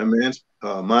Liberian man's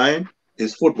mind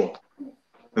is football.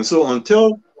 And so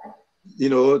until,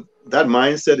 that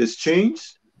mindset is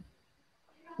changed,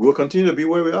 we'll continue to be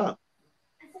where we are.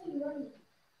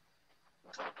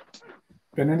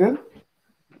 Benedict?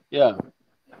 Yeah.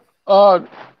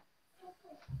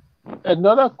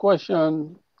 Another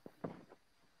question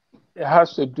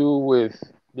has to do with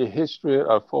the history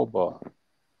of football.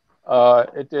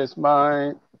 It is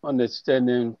my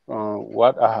understanding from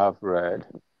what I have read.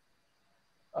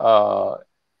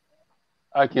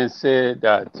 I can say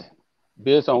that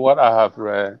based on what I have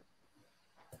read,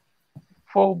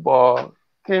 football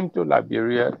came to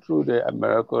Liberia through the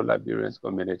Americo-Liberians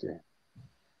community.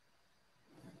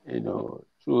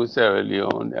 Through Sierra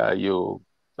Leone, you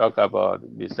talk about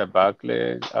Mr.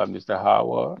 Barclay, Mr.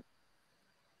 Howard.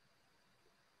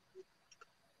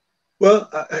 Well,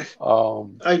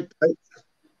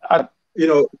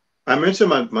 I mentioned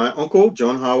my uncle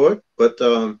John Howard, but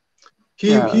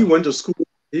he went to school.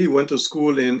 He went to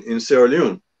school in Sierra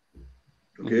Leone.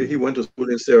 Okay, he went to school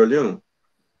in Sierra Leone,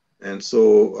 And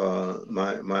so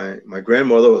my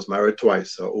grandmother was married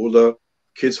twice. Her older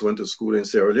kids went to school in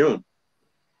Sierra Leone.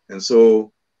 And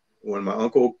so when my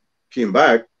uncle came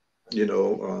back, you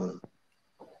know,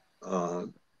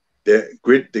 the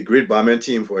great barman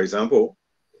team, for example,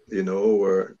 you know,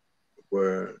 were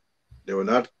they were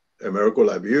not American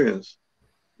Liberians,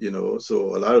 you know.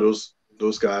 So a lot of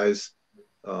those guys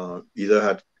either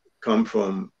had come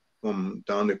from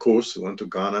down the coast, went to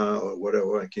Ghana or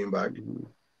whatever, and came back. Mm-hmm.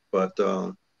 But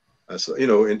as you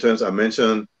know, in terms I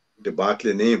mentioned the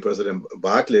Barclay name, President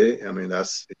Barclay. I mean,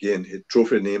 that's again his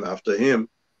trophy name after him.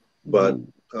 But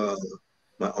Mm-hmm. uh,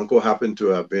 my uncle happened to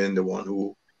have been the one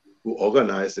who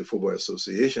organized the football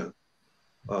association.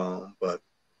 But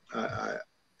I,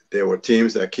 there were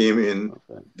teams that came in.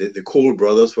 Okay. The Cole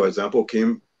brothers, for example,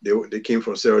 came. They came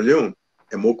from Sierra Leone,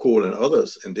 and Mo Cole and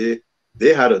others, and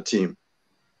they had a team.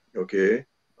 Okay,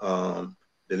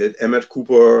 they let Emmett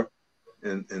Cooper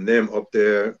and them up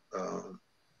there.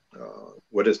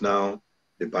 What is now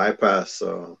the bypass,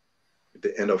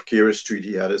 the end of Kira Street.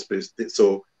 He had his place.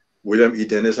 So William E.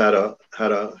 Dennis had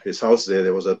his house there.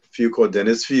 There was a field called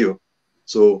Dennis Field.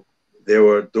 So there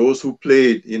were those who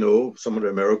played, you know, some of the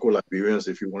American Liberians,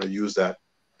 if you want to use that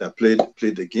played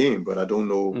the game. But I don't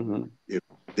know Mm-hmm. if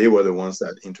they were the ones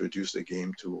that introduced the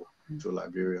game to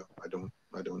Liberia. I don't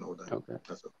know that. Okay.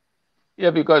 That's all. Yeah,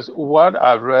 because what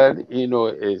I've read,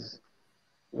 is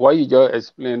what you just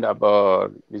explained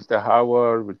about Mr.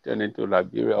 Howard returning to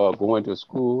Liberia or going to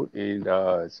school in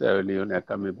Sierra Leone and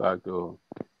coming back to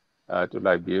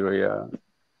Liberia.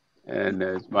 And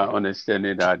it's my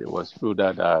understanding that it was true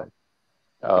that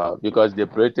because the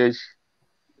British,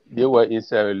 they were in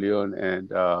Sierra Leone,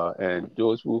 and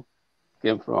those who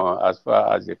came from as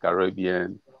far as the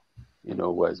Caribbean,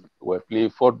 were playing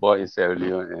football in Sierra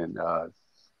Leone,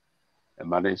 and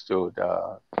managed to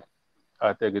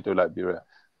take it to Liberia.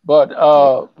 But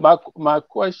Yeah.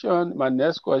 my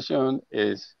next question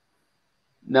is,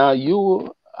 now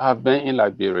you have been in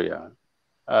Liberia,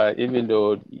 even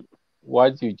though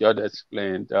what you just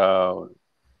explained,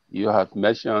 you have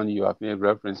made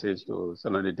references to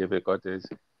some of the difficulties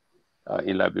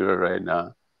in Liberia right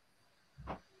now.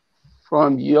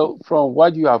 From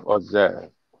what you have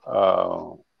observed,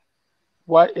 uh,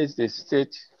 what is the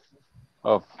state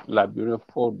of Liberian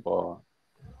football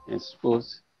and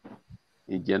sports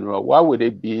in general? What would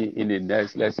it be in the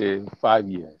next, let's say, 5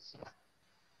 years?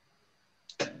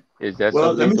 Is there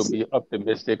Well, something to be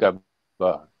optimistic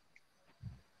about?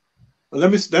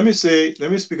 let me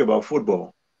speak about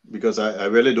football because I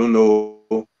really don't know.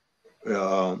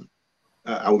 Um,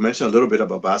 I will mention a little bit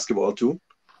about basketball too.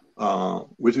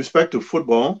 With respect to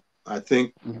football, I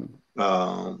think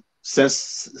Mm-hmm.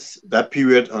 since that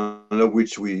period under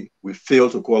which we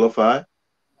failed to qualify,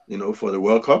 you know, for the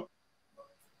World Cup,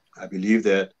 I believe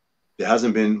that there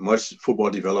hasn't been much football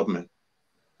development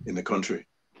in the country.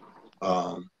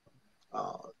 Um,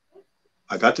 uh,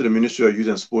 I got to the Ministry of Youth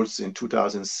and Sports in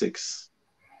 2006,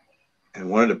 and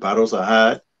one of the battles I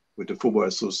had with the Football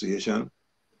Association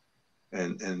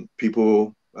and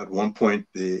people at one point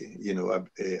they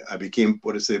I became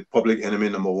what is say public enemy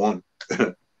number one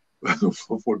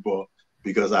for football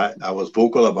because I was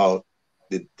vocal about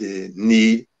the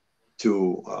need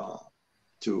to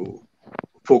to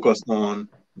focus on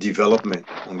development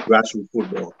on grassroots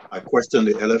football. I questioned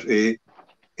the LFA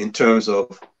in terms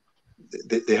of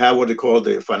they have what they call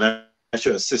the financial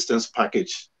assistance package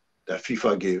that FIFA gave.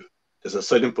 There's a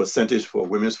certain percentage for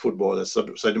women's football, there's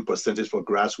a certain percentage for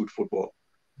grassroots football.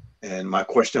 And my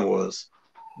question was,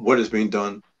 what is being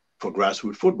done for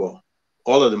grassroots football?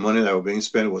 All of the money that was being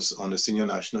spent was on the senior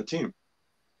national team.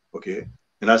 Okay.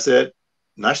 And I said,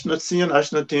 senior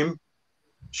national team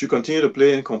should continue to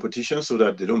play in competition so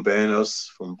that they don't ban us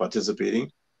from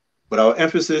participating. But our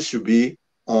emphasis should be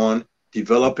on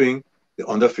developing the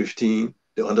under 15,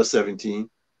 the under 17,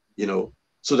 you know,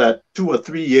 so that 2 or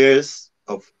 3 years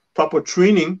of proper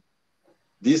training,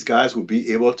 these guys will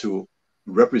be able to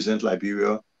represent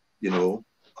Liberia, you know,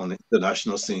 on the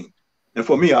international scene. And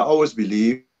for me, I always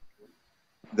believe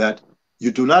that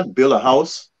you do not build a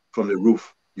house from the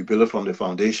roof, you build it from the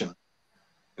foundation.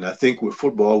 And I think with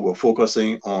football, we're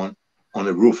focusing on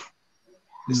the roof,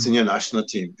 the senior national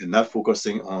team, and not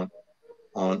focusing on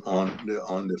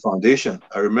the foundation.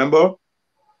 I remember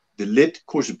the late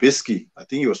coach Bisky. I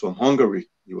think he was from Hungary.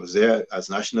 He was there as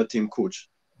national team coach.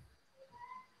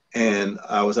 And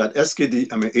I was at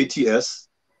ATS,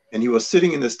 and he was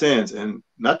sitting in the stands and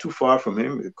not too far from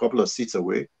him, a couple of seats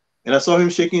away. And I saw him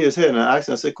shaking his head, and I asked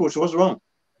him, I said, Coach, what's wrong?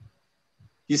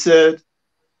 He said,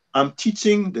 I'm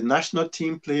teaching the national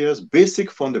team players basic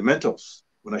fundamentals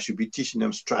when I should be teaching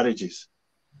them strategies.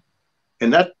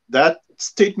 And that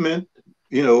statement,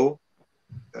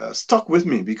 stuck with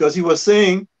me, because he was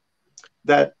saying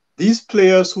that these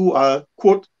players who are,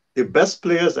 quote, the best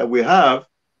players that we have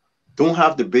don't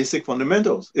have the basic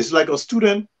fundamentals. It's like a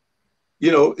student,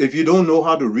 if you don't know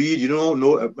how to read, you don't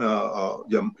know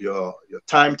your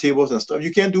timetables and stuff,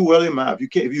 you can't do well in math. You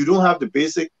can't, if you don't have the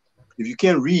basic, if you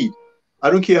can't read. I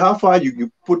don't care how far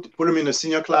you put them in a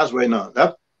senior class right now.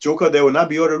 That joker there will not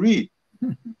be able to read.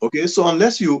 Okay, so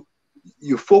unless you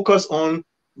focus on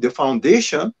the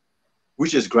foundation,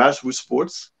 which is grassroots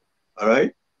sports, all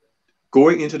right,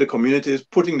 going into the communities,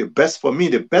 putting the best, for me,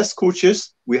 the best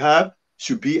coaches we have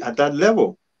should be at that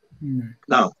level.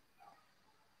 Now,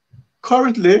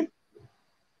 currently,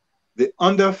 the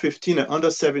under 15 and under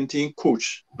 17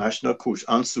 coach, national coach,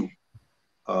 Ansu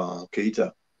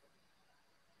Keita,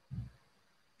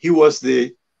 he was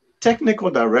the technical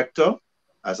director,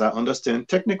 as I understand,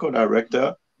 technical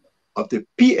director of the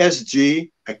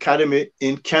PSG Academy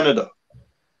in Canada.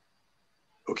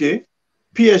 Okay?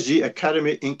 PSG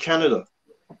Academy in Canada.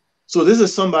 So this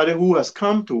is somebody who has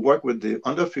come to work with the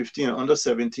under 15 and under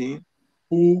 17,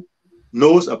 who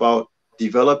knows about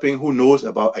developing, who knows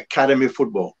about academy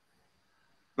football.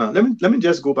 Now, let me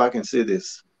just go back and say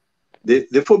this.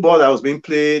 The football that was being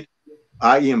played,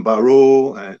 i.e. in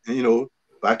Barrow, and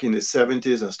back in the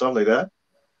 70s and stuff like that,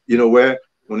 where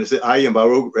when they say i.e. and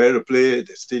Barrow ready to play,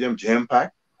 the stadium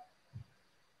jam-packed.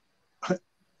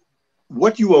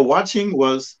 What you were watching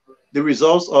was the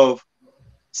results of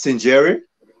Sinjeri,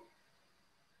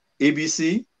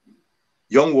 ABC,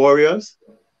 Young Warriors,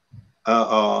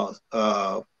 Sadewan,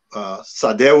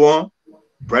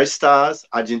 Bright Stars,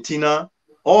 Argentina,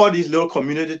 all these little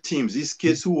community teams, these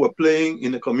kids who were playing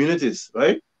in the communities,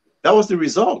 right? That was the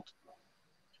result.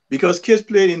 Because kids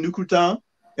played in Nukutown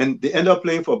and they end up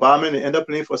playing for Barman, they end up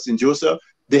playing for St. Joseph.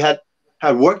 They had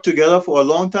worked together for a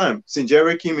long time.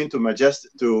 Sinjeri came into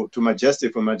Majestic, to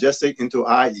Majestic, from Majestic into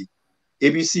IE.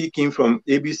 ABC came from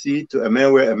ABC to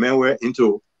Emmanuel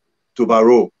into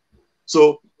Barrow.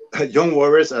 So Young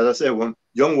Warriors, as I said, when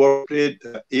Young Warriors played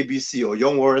ABC, or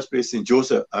Young Warriors played St.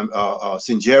 Joseph,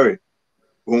 Sinjeri,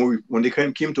 when they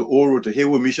came to Oro, to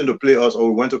Haywood Mission to play us, or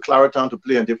we went to Claratown to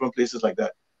play in different places like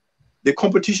that, the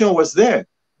competition was there.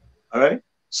 All right.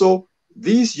 So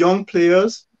these young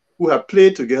players who have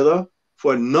played together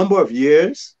for a number of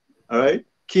years, all right,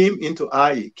 came into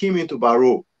IE, came into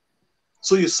Barrow.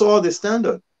 So you saw the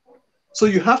standard. So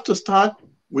you have to start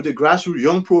with the grassroots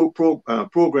young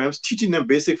programs, teaching them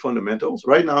basic fundamentals.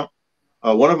 Right now,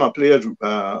 one of my players,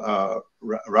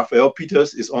 Raphael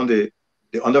Peters, is on the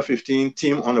under 15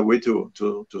 team on the way to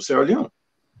Sierra Leone.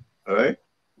 All right,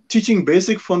 teaching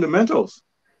basic fundamentals.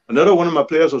 Another one of my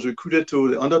players was recruited to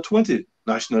the under 20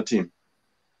 national team.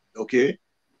 Okay,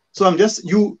 so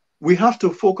we have to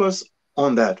focus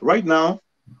on that. Right now,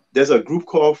 there's a group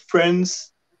called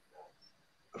Friends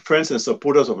and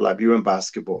Supporters of Liberian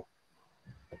Basketball.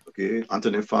 Okay,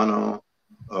 Anthony Fano,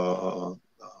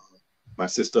 my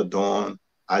sister Dawn,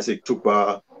 Isaac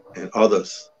Tukba, and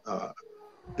others.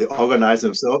 They organize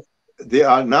themselves. They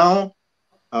are now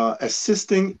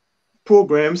assisting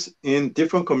programs in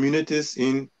different communities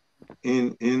in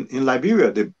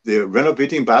Liberia. They're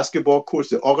renovating basketball courts.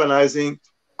 They're organizing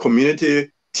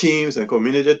community teams and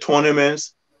community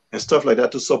tournaments and stuff like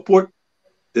that to support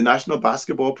the national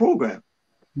basketball program.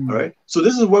 All right. So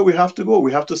this is where we have to go.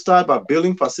 We have to start by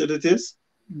building facilities,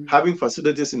 having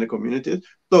facilities in the communities.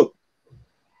 Look,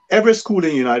 every school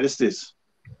in the United States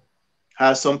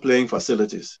has some playing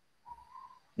facilities.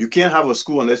 You can't have a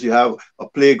school unless you have a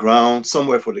playground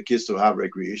somewhere for the kids to have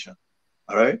recreation.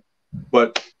 All right.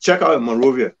 But check out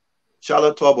Monrovia,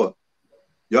 Charlotte Torbert.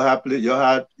 You have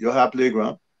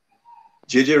playground.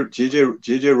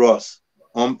 JJ Ross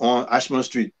on Ashman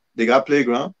Street. They got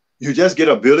playground. You just get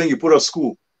a building, you put a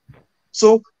school.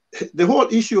 So the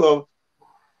whole issue of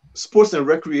sports and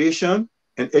recreation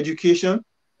and education,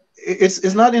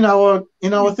 it's not in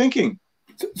our thinking.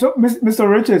 So Mr.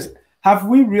 Richards, have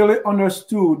we really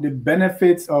understood the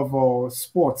benefits of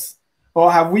sports? Or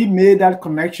have we made that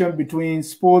connection between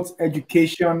sports,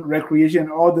 education, recreation,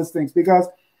 all these things? Because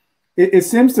it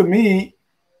seems to me,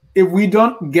 if we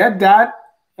don't get that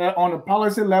on a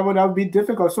policy level, that would be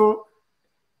difficult. So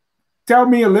tell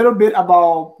me a little bit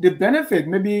about the benefit.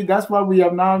 Maybe that's what we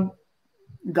have not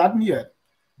gotten yet.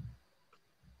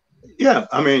 Yeah,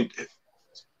 I mean,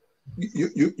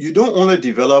 you don't only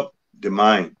develop the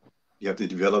mind, you have to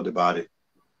develop the body.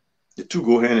 The two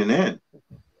go hand in hand.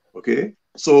 Okay,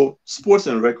 so sports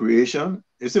and recreation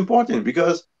is important,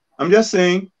 because I'm just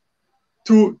saying,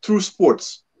 through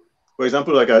sports, for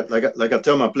example, like I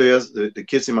tell my players, the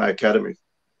kids in my academy,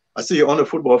 I say, you're on the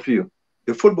football field.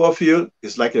 The football field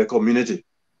is like a community.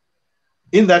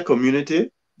 In that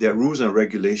community, there are rules and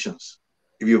regulations.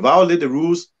 If you violate the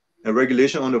rules and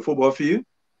regulation on the football field,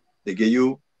 they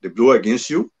blow against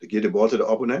you, they give the ball to the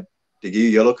opponent, they give you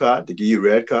yellow card, they give you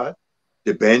red card,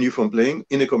 they ban you from playing.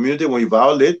 In the community, when you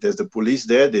violate, there's the police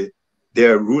there.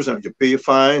 There are rules and you pay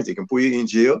fines, they can put you in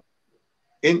jail.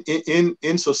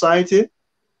 In society,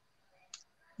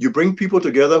 you bring people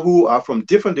together who are from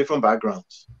different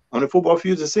backgrounds. On the football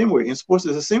field, it's the same way. In sports,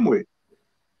 it's the same way.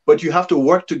 But you have to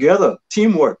work together.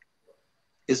 Teamwork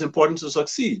is important to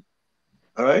succeed.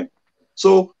 All right.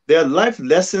 So there are life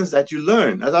lessons that you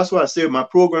learn. And that's why I say my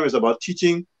program is about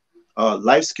teaching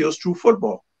life skills through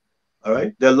football. All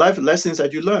right. There are life lessons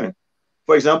that you learn.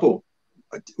 For example,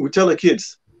 we tell the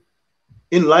kids,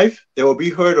 in life, there will be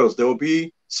hurdles. There will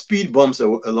be speed bumps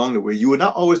along the way. You will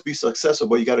not always be successful,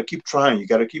 but you got to keep trying. You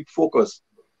got to keep focused.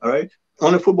 All right.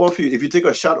 On the football field, if you take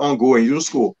a shot on goal and you don't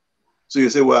score, so you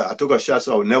say, well, I took a shot,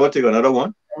 so I will never take another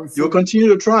one. You'll continue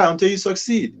to try until you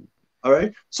succeed. All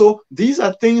right. So these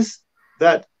are things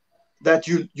that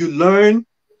you learn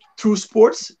through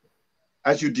sports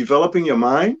as you're developing your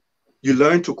mind. You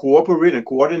learn to cooperate and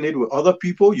coordinate with other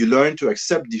people. You learn to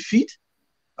accept defeat.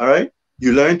 All right.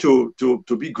 You learn to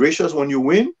be gracious when you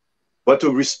win, but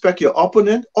to respect your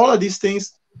opponent. All of these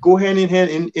things go hand in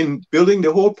hand in building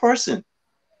the whole person.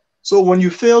 So when you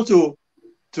fail to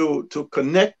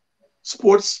connect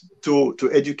sports to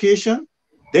education,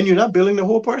 then you're not building the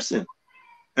whole person.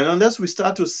 And unless we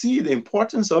start to see the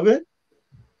importance of it,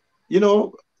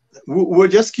 we'll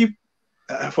just keep.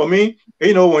 For me,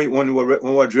 when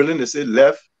we're drilling, they say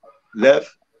left,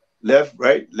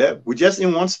 right, left. We're just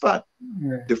in one spot.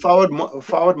 Yeah. The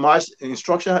forward march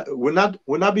instruction will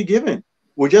not be given.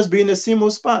 We'll just be in the same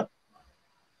old spot.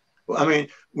 I mean,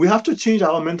 we have to change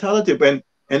our mentality.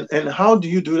 And how do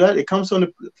you do that? It comes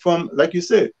from like you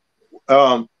said,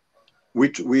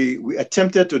 we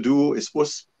attempted to do a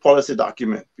sports policy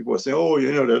document. People are saying, oh,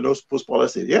 there's no sports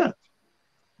policy. Yeah,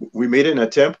 we made an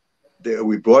attempt.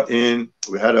 We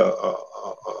had a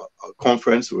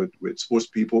conference with sports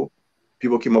people.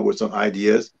 People came up with some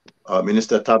ideas.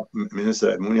 Minister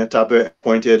Munia Tape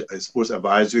appointed a sports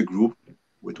advisory group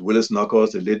with Willis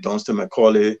Knuckles, the late Dunstan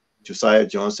Macaulay, Josiah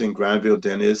Johnson, Granville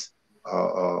Dennis,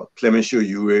 Clemencio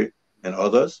Ure, and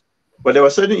others. But there were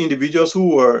certain individuals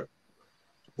who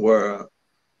were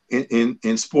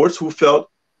in sports who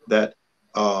felt that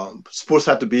sports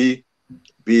had to be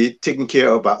taken care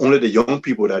of by only the young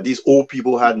people, that these old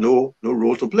people had no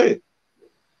role to play.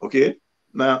 Okay.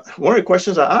 Now, one of the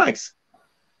questions I asked,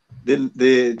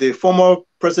 the former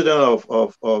president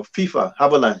of FIFA,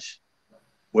 Havelange,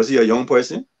 was he a young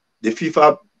person? The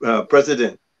FIFA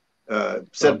president,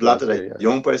 Sepp Blatter, a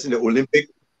young person, the Olympic,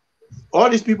 all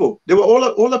these people, they were all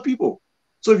older people.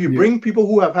 So if you bring people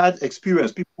who have had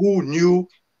experience, people who knew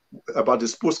about the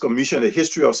sports commission, the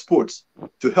history of sports,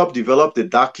 to help develop the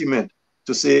document,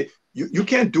 to say, you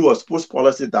can't do a sports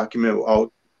policy document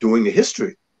without doing the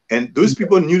history. And those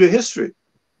people knew the history.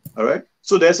 All right.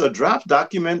 So there's a draft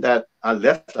document that I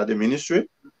left at the ministry,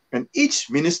 and each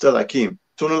minister that came,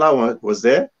 Tonola was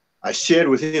there. I shared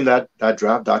with him that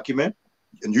draft document.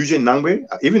 And Eugene Nangbe,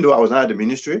 even though I was not at the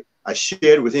ministry, I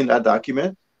shared with him that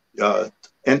document.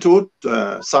 Ento,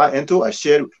 I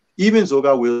shared, even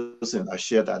Zoga Wilson, I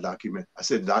shared that document. I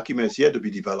said, the document is here to be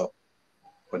developed,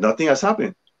 but nothing has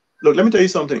happened. Look, let me tell you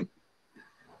something.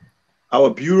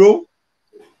 Our bureau,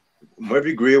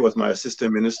 Murphy Gray was my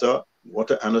assistant minister.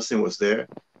 Walter Anderson was there.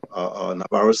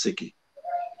 Navarro Seki.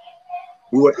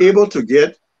 We were able to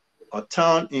get a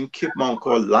town in Cape Mount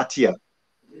called Latia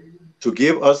to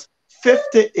give us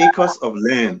 50 acres of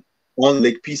land on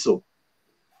Lake Piso.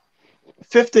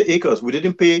 50 acres. We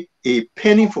didn't pay a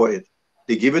penny for it.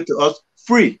 They gave it to us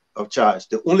free of charge.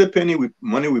 The only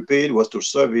money we paid was to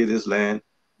survey this land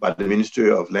by the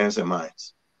Ministry of Lands and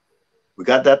Mines. We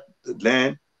got that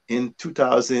land in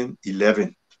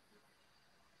 2011.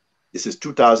 This is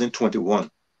 2021.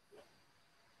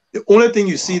 The only thing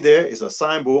you see there is a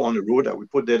signboard on the road that we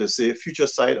put there to say future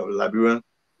site of the Liberian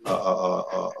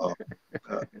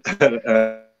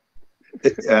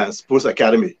Sports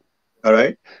Academy. All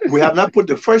right. We have not put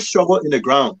the first shovel in the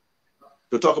ground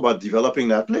to talk about developing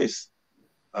that place.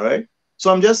 All right.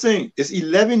 So I'm just saying it's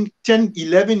 11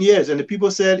 years. And the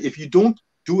people said, if you don't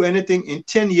do anything in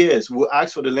 10 years, we'll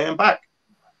ask for the land back.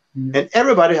 And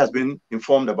everybody has been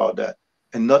informed about that.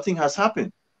 And nothing has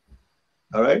happened.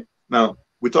 All right. Now,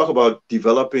 we talk about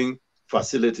developing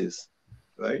facilities,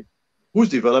 right? Who's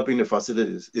developing the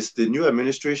facilities? It's the new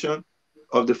administration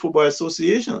of the Football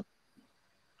Association.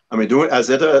 I mean, during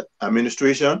Azeta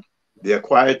administration, they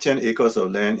acquired 10 acres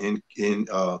of land in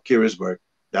Carisburg.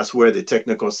 That's where the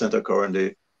technical center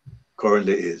currently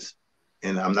is.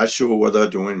 And I'm not sure whether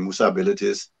during Musa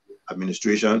Ability's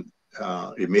administration,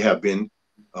 it may have been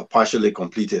partially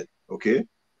completed. Okay,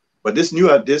 but this new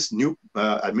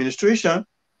administration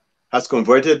has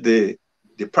converted the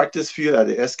practice field at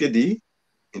the SKD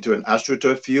into an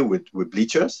AstroTurf field with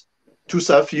bleachers.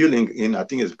 Tusa Field in I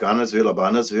think it's Garnersville or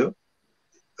Barnersville,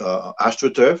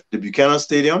 AstroTurf. The Buchanan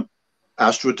Stadium,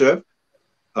 AstroTurf.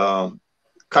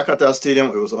 Kakata Stadium,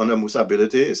 it was under Musa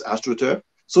Ability, is AstroTurf.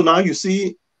 So now you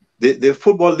see the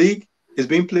football league is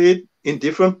being played in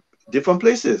different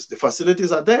places. The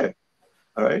facilities are there.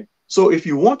 All right. So if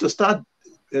you want to start,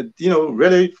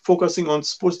 really focusing on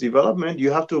sports development,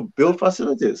 you have to build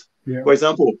facilities. Yeah. For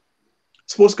example,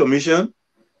 Sports Commission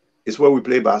is where we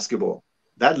play basketball.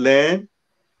 That land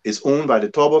is owned by the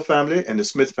Tauber family and the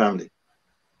Smith family.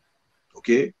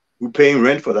 Okay. We're paying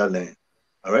rent for that land.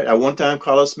 All right. At one time,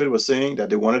 Carlos Smith was saying that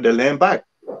they wanted their land back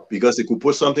because they could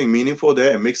put something meaningful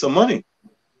there and make some money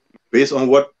based on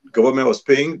what government was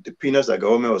paying, the peanuts that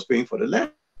government was paying for the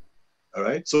land. All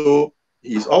right. So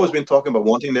he's always been talking about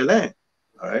wanting their land.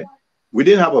 All right. We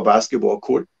didn't have a basketball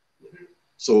court.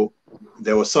 So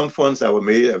there were some funds that were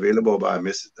made available by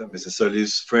Mrs.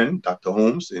 Surley's friend, Dr.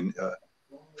 Holmes, in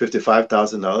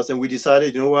 $55,000. And we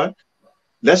decided, you know what?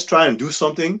 Let's try and do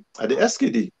something at the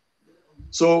SKD.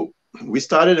 So we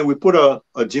started and we put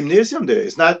a gymnasium there.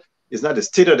 It's not a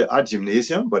state-of-the-art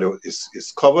gymnasium, but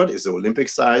it's covered. It's the Olympic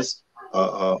size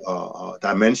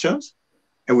dimensions.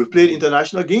 And we played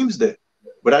international games there.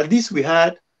 But at least we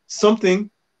had something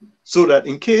so that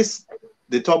in case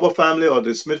the Tauber family or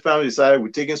the Smith family decided we're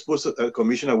taking sports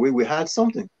commission away, we had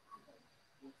something.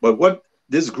 But what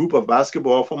this group of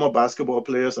former basketball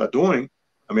players are doing,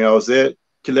 I mean, I was there,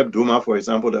 Caleb Duma, for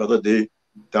example, the other day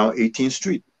down 18th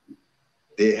Street.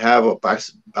 They have a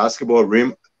basketball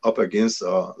rim up against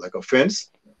like a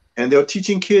fence, and they're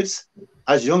teaching kids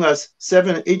as young as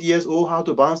 7 and 8 years old how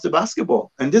to bounce the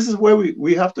basketball. And this is where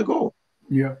we have to go.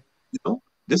 Yeah.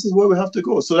 This is where we have to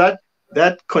go. So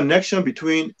that connection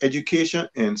between education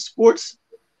and sports,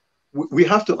 we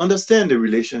have to understand the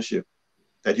relationship,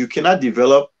 that you cannot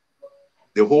develop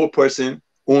the whole person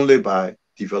only by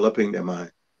developing their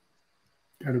mind.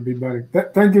 That'll be better.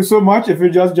 Thank you so much. If you're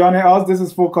just joining us, this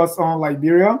is Focus on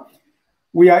Liberia.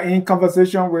 We are in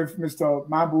conversation with Mr.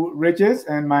 Marbue Riches,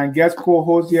 and my guest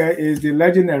co-host here is the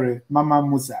legendary Mama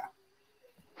Musa.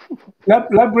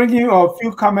 Let's bring you a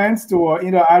few comments to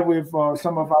interact with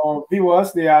some of our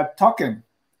viewers. They are talking.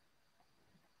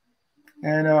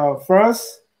 And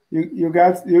first, you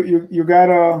got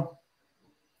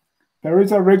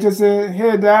Teresa Riches say,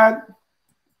 "Hey, Dad,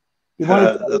 you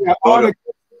want to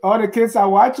all the kids are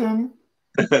watching."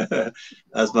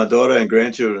 That's my daughter and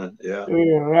grandchildren. Yeah.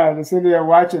 Yeah, right. They say they are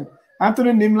watching.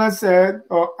 Anthony Nimler said,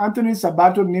 or Anthony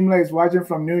Sabato Nimler is watching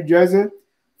from New Jersey.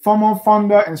 Former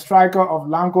founder and striker of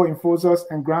Lanco Enforcers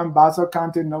and Grand Bassa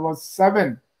County, number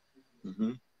 7.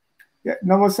 Mm-hmm. Yeah,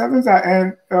 number 7s are,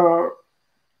 and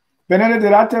Benedict,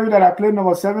 did I tell you that I played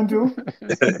number 7 too?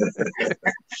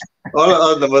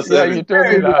 All number 7. Yeah, you told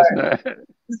me last night.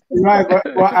 Right,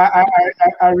 but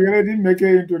I really didn't make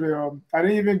it into the. I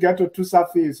didn't even get to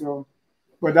Tusafi, so,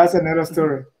 but that's another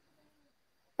story.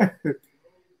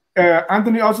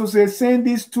 Anthony also says, saying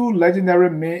these two legendary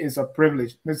men is a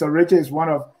privilege. Mr. Richard is one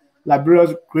of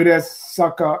Liberia's greatest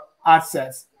soccer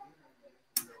assets.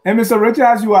 And Mr. Richard,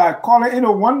 as you are calling,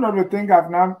 one of the things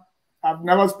I've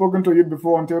never spoken to you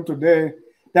before until today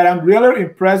that I'm really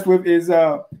impressed with is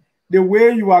the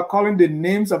way you are calling the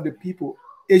names of the people.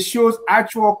 It shows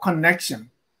actual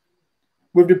connection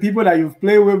with the people that you've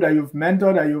played with, that you've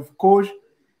mentored, that you've coached.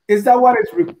 Is that what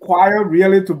is required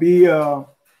really to be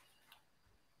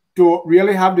to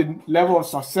really have the level of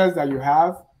success that you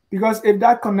have? Because if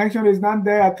that connection is not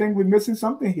there, I think we're missing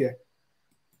something here.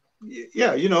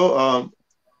 Yeah,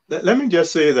 let me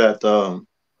just say that,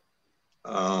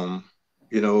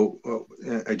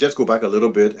 I just go back a little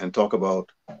bit and talk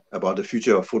about the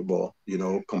future of football.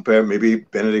 Compare, maybe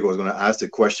Benedict was going to ask the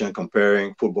question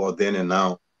comparing football then and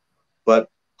now, but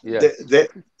yes.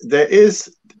 there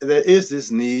is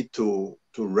this need to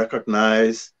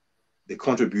recognize the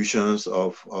contributions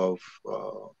of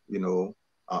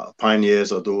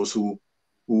pioneers, or those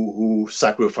who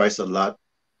sacrifice a lot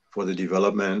for the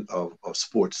development of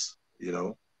sports.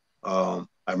 I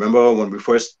remember when we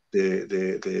first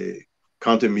the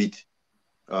county meet,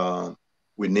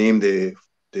 we named the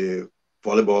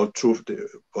volleyball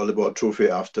trophy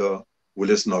after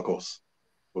Willis Knuckles,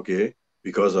 okay,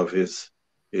 because of his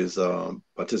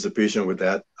participation with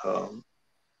that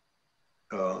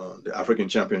the African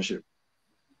Championship.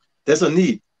 There's a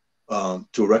need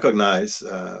to recognize,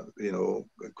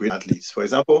 great athletes. For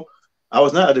example, I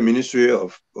was not at the Ministry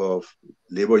of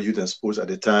Labor, Youth and Sports at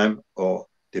the time, or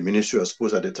the Ministry of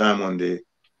Sports at the time when they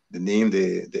named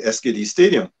the SKD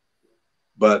Stadium.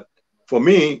 But for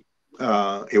me,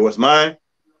 it was my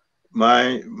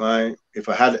if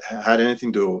I had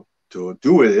anything to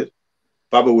do with it,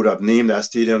 probably would have named that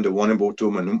stadium the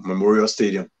Wanimboto Memorial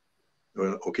Stadium.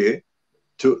 Okay,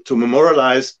 to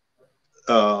memorialize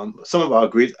some of our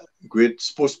great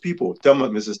sports people.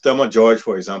 Mrs. Thelma George,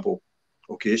 for example.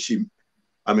 Okay, she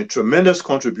tremendous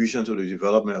contribution to the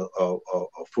development of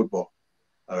football.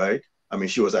 All right. I mean,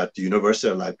 she was at the University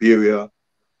of Liberia.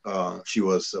 She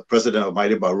was president of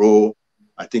Mighty Barrow.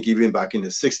 I think even back in the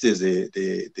 60s,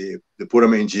 they put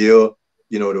them in jail.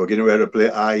 They were getting ready to play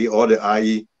IE. All the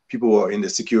IE people were in the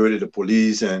security, the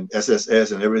police and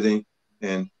SSS and everything.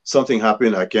 And something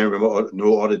happened. I can't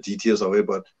know all the details of it,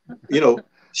 but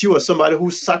she was somebody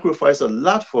who sacrificed a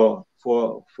lot for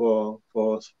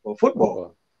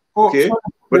football. Okay,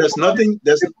 but there's nothing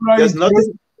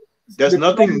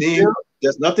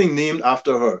named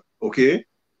after her. Okay,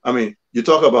 I mean, you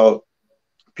talk about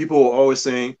people are always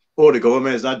saying, "Oh, the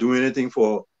government is not doing anything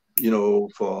for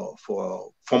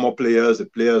former players. The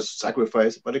players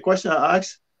sacrifice." But the question I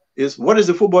ask is, what is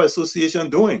the Football Association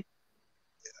doing?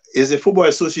 Is the Football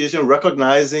Association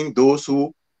recognizing those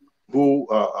who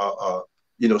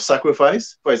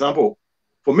sacrifice? For example,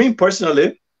 for me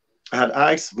personally, I had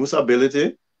asked Musa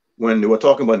Bility when they were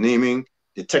talking about naming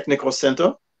the technical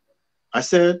center. I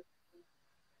said,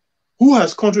 who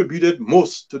has contributed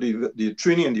most to the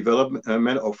training and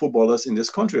development of footballers in this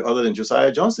country other than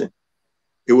Josiah Johnson?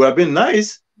 It would have been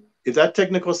nice if that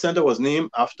technical center was named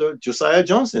after Josiah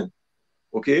Johnson,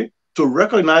 okay, to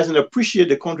recognize and appreciate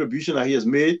the contribution that he has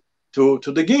made to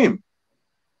the game.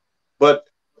 But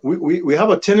we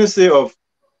have a tendency of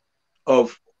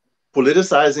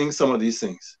politicizing some of these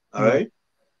things, all right?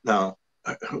 Now,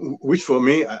 which for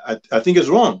me, I think is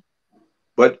wrong.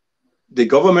 But the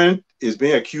government is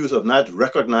being accused of not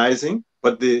recognizing,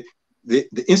 but the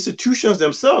institutions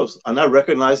themselves are not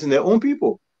recognizing their own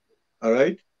people. All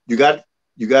right. You got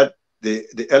the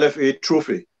LFA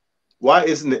trophy. Why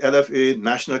isn't the LFA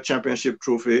National Championship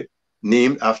trophy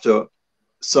named after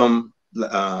some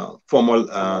former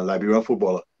Liberian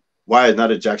footballer? Why is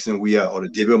not a Jackson Weah or the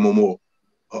David Momo?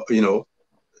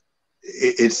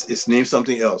 It's named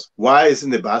something else. Why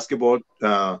isn't the basketball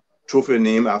trophy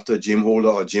named after Jim Holder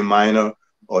or Jim Minor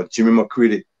or Jimmy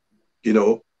McCready?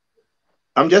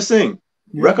 I'm just saying,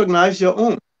 recognize your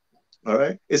own. All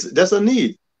right, that's a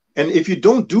need. And if you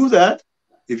don't do that,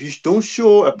 if you don't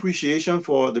show appreciation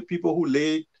for the people who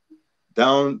laid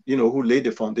down, who laid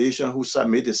the foundation, who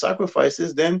made the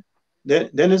sacrifices, then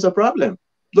it's a problem.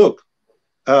 Look,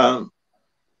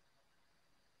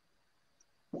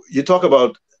 you talk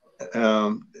about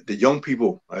the young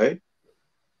people, right?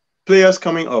 Players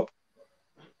coming up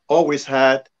always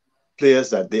had players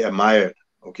that they admired.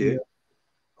 Okay,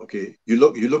 okay. You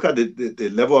look at the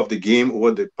level of the game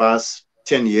over the past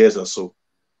 10 years or so,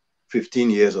 15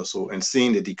 years or so, and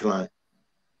seeing the decline.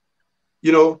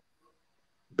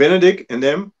 Benedict and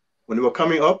them, when they were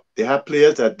coming up, they had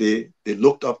players that they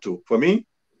looked up to. For me,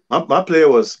 my player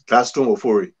was Gladstone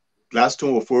Ofori.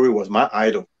 Gladstone Ofori was my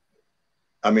idol.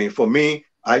 I mean, for me,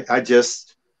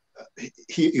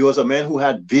 he was a man who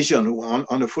had vision. Who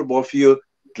on the football field,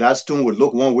 Gladstone would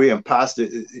look one way and pass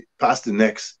the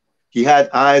next. He had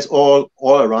eyes all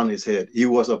around his head. He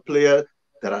was a player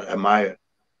that I admired.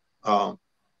 I'm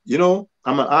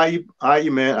an IE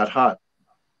man at heart,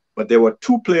 but there were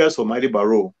two players for Mighty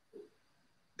Barrow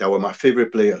that were my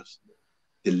favorite players.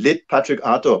 The late Patrick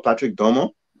Arthur or Patrick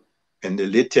Domo and the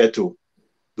late Teto.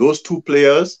 Those two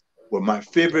players were my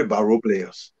favorite Barrow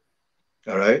players.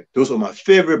 All right. Those were my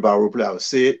favorite Barrow players. I would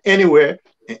say it anywhere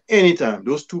and anytime.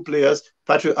 Those two players,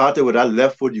 Patrick Arthur with that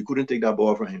left foot, you couldn't take that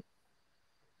ball from him.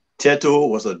 Teto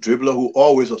was a dribbler who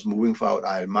always was moving forward.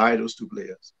 I admire those two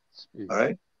players. All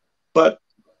right. But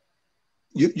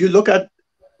you look at,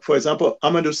 for example,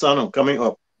 Amadou Sano coming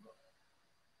up.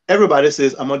 Everybody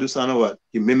says Amadou Sano what?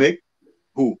 He mimicked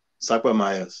who? Sakwa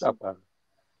Myers.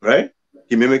 Right?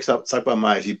 He mimicked Sakwa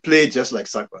Myers. He played just like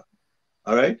Sakwa.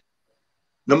 All right?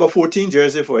 Number 14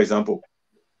 jersey, for example.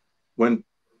 When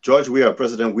George Weah,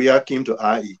 President Weah, came to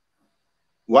IE,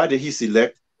 why did he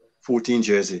select 14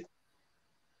 jersey?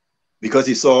 Because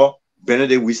he saw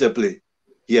Benedict Wise play.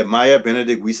 He admired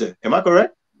Benedict Wise. Am I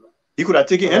correct? He could have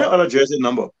taken any other jersey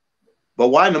number. But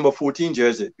why number 14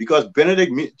 jersey? Because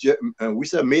Benedict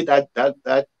Wise made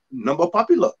that number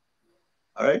popular.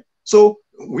 All right. So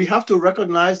we have to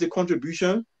recognize the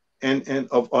contribution and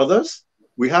of others.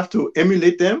 We have to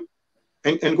emulate them.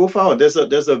 and go forward. There's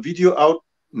a video out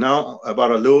now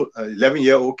about a little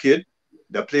 11-year-old kid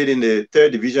that played in the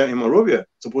 3rd division in Monrovia.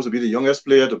 Supposed to be the youngest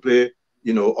player to play,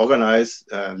 organized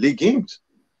league games.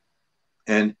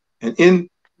 And in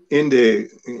the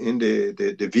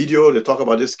video, they talk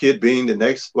about this kid being the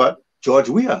next George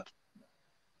Weah.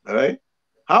 All right,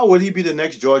 how will he be the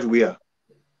next George Weah?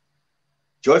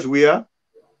 George Weah,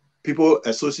 people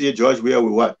associate George Weah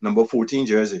with what? Number 14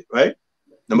 jersey, right?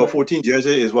 Number 14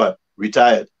 jersey is what?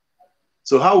 Retired.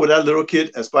 So how would that little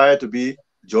kid aspire to be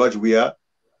George Weah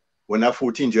when that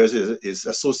 14 jersey is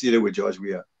associated with George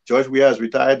Weah? George Weah has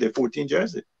retired the 14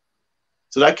 jersey.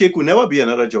 So that kid could never be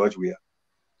another George Weah.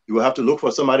 You will have to look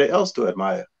for somebody else to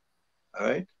admire. All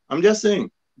right. I'm just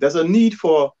saying there's a need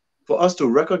for us to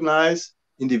recognize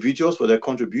individuals for their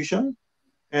contribution.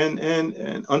 And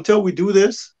until we do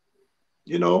this,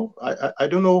 I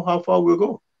don't know how far we'll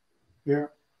go. Yeah.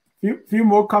 Few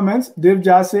more comments. Dave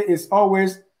Jassy, it's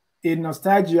always a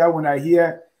nostalgia when I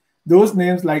hear those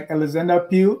names like Alexander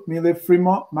Peel, Millie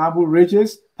Fremont, Marbue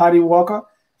Riches, Patty Walker.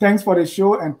 Thanks for the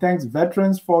show, and thanks,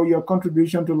 veterans, for your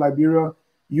contribution to Liberia.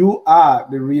 You are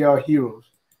the real heroes.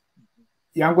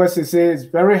 Yangwe Sese is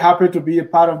very happy to be a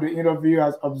part of the interview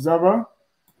as observer.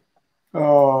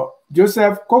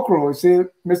 Joseph Kokro says,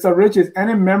 Mr. Rich, is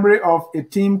any memory of a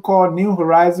team called New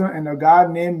Horizon and a guy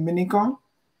named Minicon?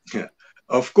 Yeah,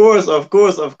 of course.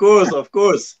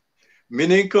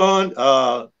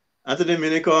 Minicon, Anthony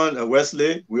Minicon,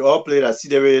 Wesley, we all played at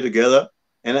CWA together.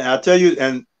 And I'll tell you,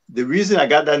 and the reason I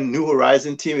got that New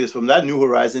Horizon team is from that New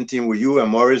Horizon team with you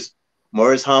and Morris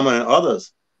Harmon and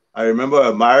others. I remember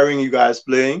admiring you guys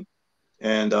playing.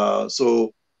 And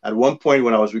so at one point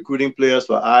when I was recruiting players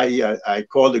for IE, I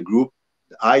called the group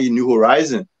the IE New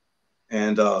Horizon.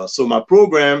 And so my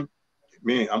program,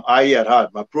 I'm IE at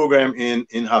heart. My program in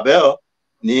Habel,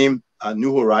 named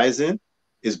New Horizon,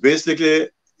 is basically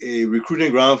a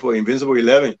recruiting ground for Invincible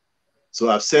 11.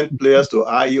 So I've sent players to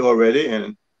IE already.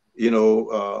 And,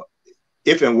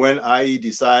 if and when IE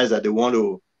decides that they want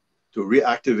to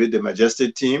reactivate the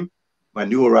Majestic team, my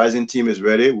New Horizon team is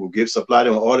ready. We'll supply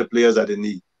them all the players that they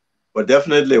need. But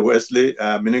definitely, Wesley,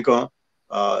 Minicon,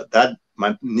 that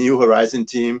my New Horizon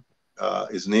team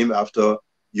is named after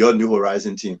your New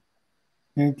Horizon team.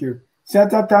 Thank you.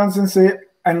 Santa Townsend said,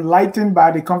 enlightened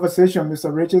by the conversation,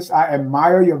 Mr. Richards, I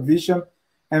admire your vision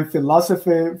and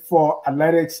philosophy for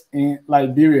athletics in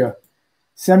Liberia.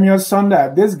 Samuel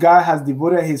Sonda, this guy has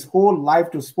devoted his whole life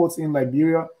to sports in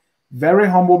Liberia. Very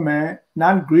humble man,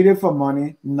 not greedy for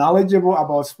money, knowledgeable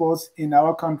about sports in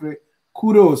our country.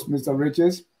 Kudos, Mr.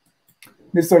 Richards.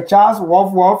 Mr. Charles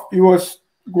Wolf, he was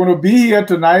going to be here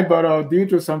tonight, but due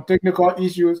to some technical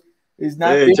issues, he's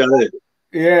not. Hey, Charlie.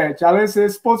 Yeah, Charlie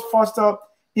says sports foster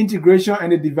integration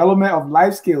and the development of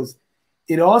life skills.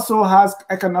 It also has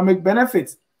economic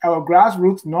benefits. Our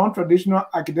grassroots, non-traditional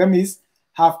academies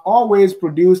have always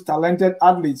produced talented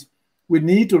athletes. We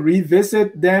need to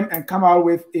revisit them and come out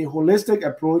with a holistic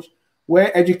approach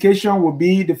where education will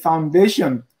be the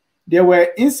foundation. There were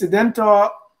incidental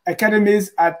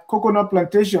academies at Coconut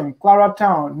Plantation, Clara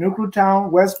Town, Nukru Town,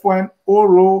 West Point,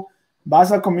 Oro,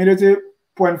 Bassa Community,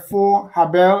 Point 4,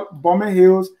 Habel, Bomber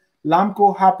Hills,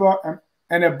 Lamco, Harper,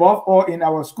 and above all in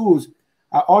our schools.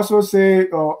 I also say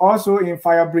also in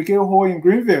Fire Brigade Hall in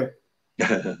Greenville.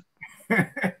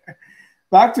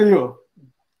 Back to you,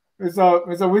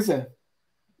 Mr. Wilson.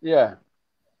 Yeah.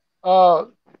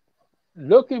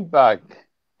 Looking back,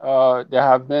 there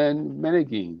have been many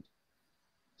games.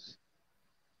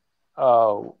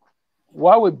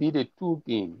 What would be the two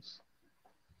games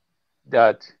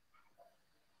that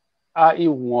IE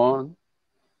won?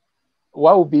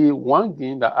 What would be one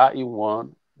game that IE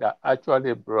won that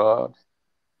actually brought,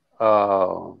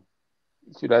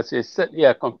 should I say,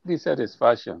 complete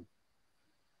satisfaction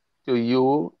to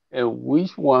you, and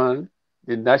which one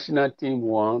the national team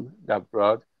won that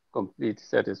brought complete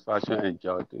satisfaction and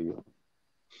joy to you?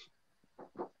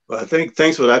 Well,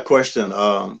 thanks for that question.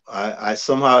 I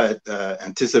somehow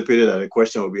anticipated that a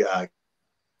question would be asked.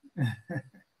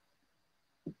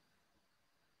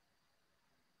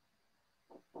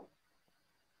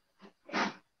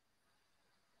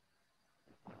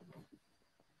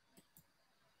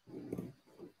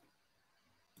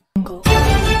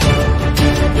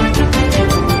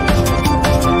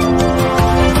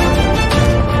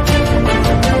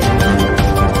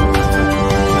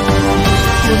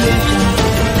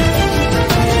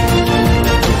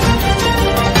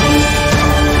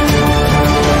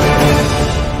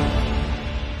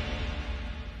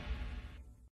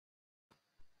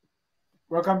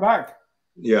 Welcome back.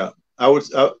 Yeah, I would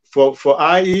for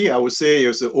IE, I would say it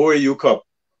was the OAU Cup.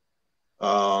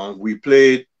 We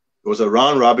played it was a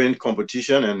round robin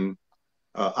competition, and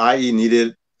IE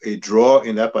needed a draw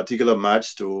in that particular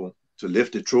match to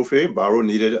lift the trophy. Barrow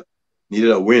needed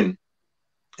a win,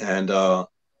 and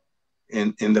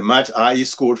in the match, IE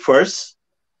scored first,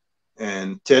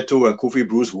 and Teto and Kofi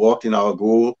Bruce walked in our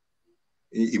goal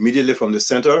immediately from the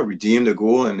center, redeemed the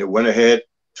goal, and they went ahead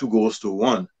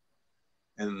 2-1.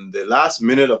 And the last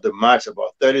minute of the match,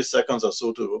 about 30 seconds or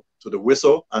so to the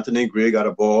whistle, Anthony Gray got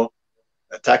a ball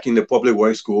attacking the public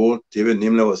works goal. David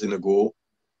Nimler was in the goal.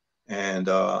 And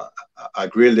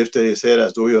Gray lifted his head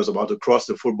as though he was about to cross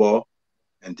the football.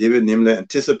 And David Nimler,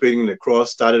 anticipating the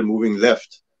cross, started moving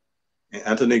left. And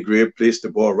Anthony Gray placed the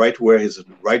ball right where his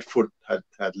right foot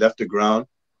had left the ground.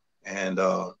 And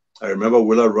I remember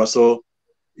Willard Russell,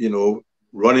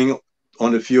 running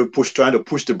on the field, trying to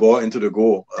push the ball into the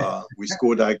goal. We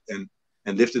scored that and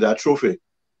lifted that trophy.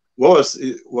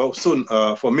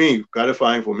 For me,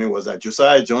 gratifying for me was that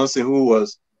Josiah Johnson, who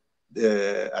was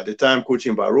at the time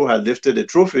coaching Barrow, had lifted the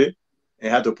trophy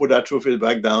and had to put that trophy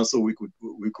back down so he could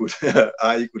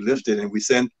lift it. And we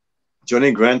sent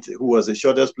Johnny Grant, who was the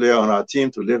shortest player on our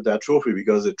team, to lift that trophy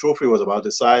because the trophy was about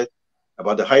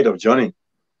the height of Johnny.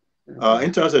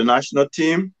 In terms of the national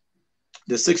team,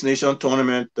 the Six Nation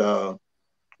tournament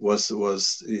was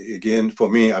again, for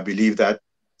me, I believe that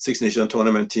Six Nation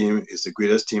tournament team is the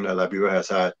greatest team that Liberia has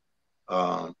had.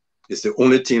 It's the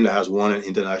only team that has won an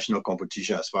international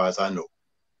competition as far as I know.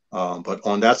 But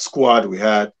on that squad, we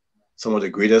had some of the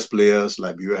greatest players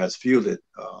Liberia has fielded.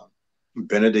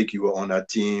 Benedict, you were on that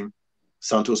team.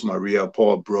 Santos Maria,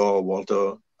 Paul Braw,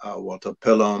 Walter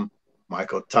Pelham,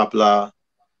 Michael Tapla,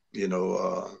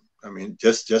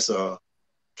 just a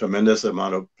tremendous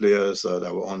amount of players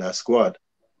that were on that squad.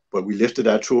 But we lifted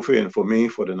that trophy, and for me,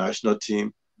 for the national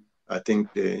team, I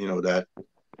think that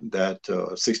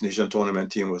Six Nation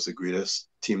tournament team was the greatest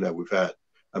team that we've had.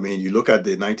 I mean, you look at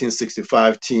the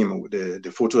 1965 team,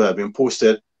 the photo had been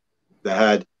posted that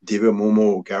had David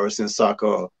Momo, Garrison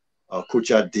Saka,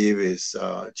 Kucha Davis,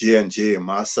 J&J,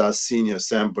 Massa Senior,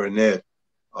 Sam Burnett,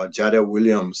 Jada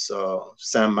Williams,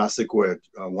 Sam Massaquet,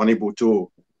 Wani Boto,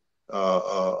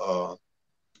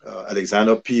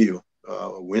 Alexander Peel,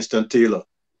 Winston Taylor.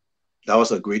 That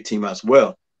was a great team as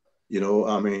well.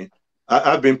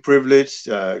 I've been privileged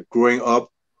growing up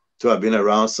to have been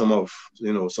around some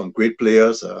great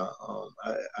players.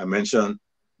 I mentioned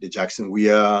the Jackson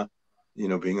Weir,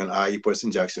 being an IE person,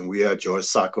 Jackson Weir, George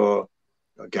Saka,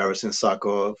 Garrison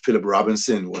Saka, Philip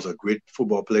Robinson was a great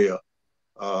football player.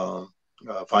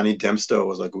 Fanny Dempster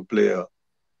was a good player.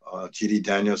 G.D.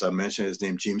 Daniels, I mentioned his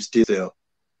name, James Tisdale,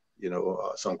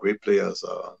 some great players.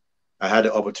 I had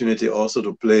the opportunity also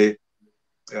to play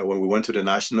when we went to the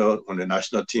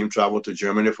national team traveled to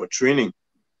Germany for training.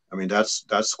 I mean, that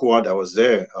squad that was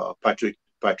there, Patrick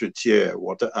Thier,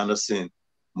 Walter Anderson,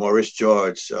 Maurice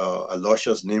George,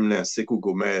 Aloysius Nimler, Sekou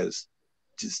Gomez,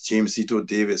 James Ito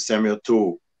Davis, Samuel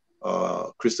Toe,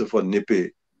 Christopher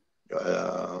Nippe,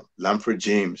 Lamfred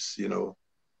James,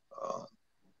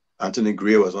 Anthony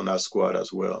Gray was on that squad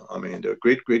as well. I mean, they're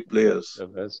great players.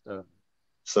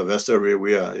 Sylvester Ray,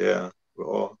 yeah. We're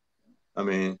all, I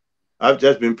mean, I've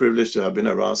just been privileged to have been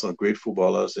around some great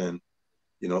footballers, and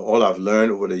all I've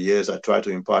learned over the years, I try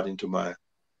to impart into my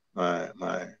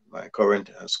current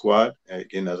squad. And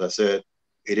again, as I said,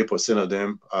 80% of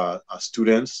them are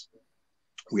students.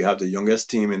 We have the youngest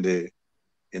team in the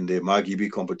Margibi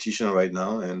competition right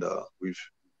now, and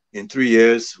in 3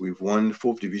 years we've won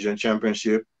 4th division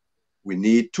championship. We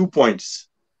need 2 points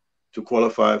to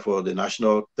qualify for the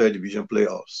national 3rd division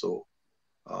playoffs. So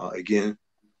again,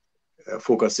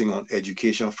 focusing on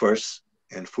education first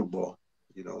and football,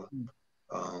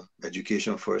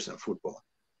 education first and football.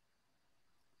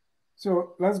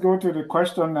 So let's go to the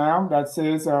question now that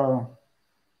says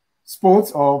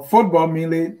sports or football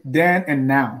mainly then and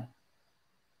now.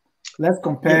 Let's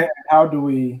compare. How do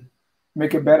we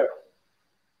make it better?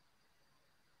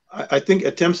 I think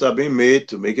attempts are being made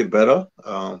to make it better.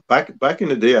 Back in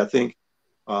the day, I think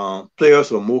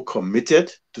players were more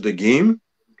committed to the game.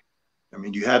 I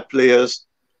mean, you had players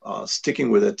sticking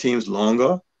with their teams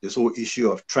longer. This whole issue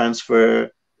of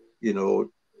transfer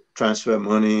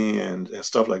money and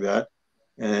stuff like that.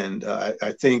 And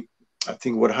I think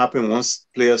what happened once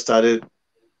players started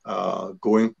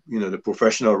going, the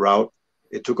professional route,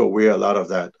 it took away a lot of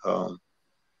that.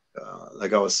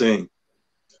 Like I was saying,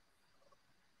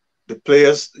 the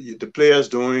players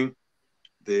during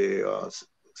the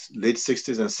late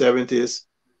 60s and 70s,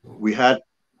 we had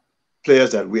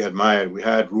players that we admired. We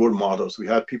had role models. We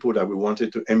had people that we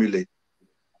wanted to emulate.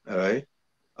 All right.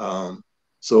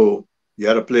 So you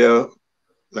had a player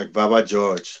like Baba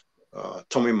George,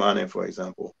 Tommy Manning, for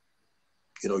example.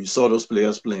 You saw those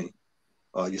players playing.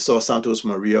 You saw Santos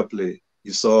Maria play.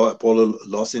 You saw Apollo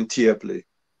Lawson-Tier play.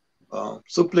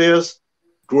 So players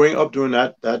growing up during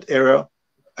that era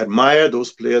admired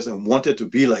those players and wanted to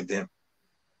be like them.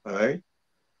 All right.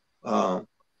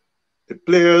 The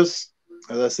players,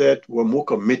 as I said, were more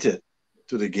committed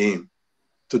to the game.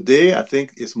 Today, I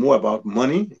think it's more about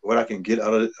money, what I can get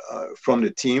out of from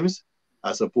the teams,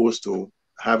 as opposed to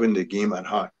having the game at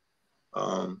heart.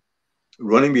 Um,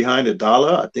 Running behind the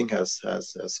dollar, I think has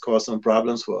caused some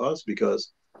problems for us,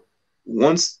 because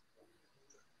once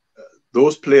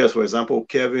those players, for example,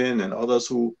 Kevin and others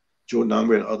Joe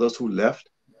Nambe and others who left,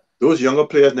 those younger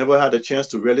players never had a chance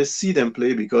to really see them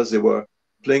play because they were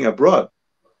playing abroad.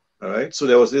 All right, so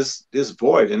there was this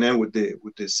void, and then with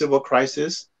the civil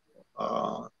crisis,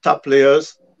 top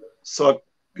players sought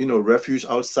refuge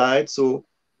outside. So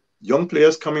young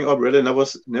players coming up really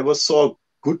never saw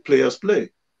good players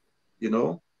play. You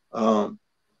know, um,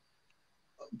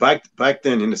 back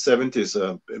then in the 70s,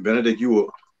 Benedict, you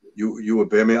were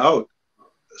bear me out.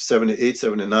 78,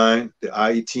 79,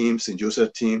 the IE team, St.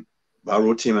 Joseph team,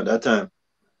 Barrow team at that time.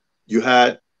 You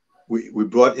had we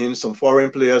brought in some foreign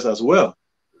players as well.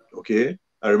 Okay,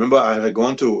 I remember I had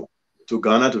gone to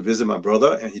Ghana to visit my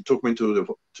brother, and he took me to the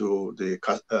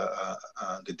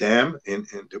dam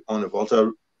on the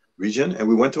Volta region, and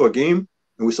we went to a game,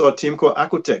 and we saw a team called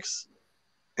Acotex,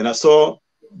 and I saw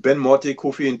Ben Morty,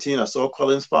 Kofi and Teen, I saw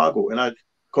Collins Fargo, and I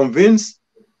convinced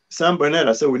Sam Burnett.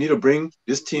 I said, we need to bring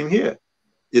this team here.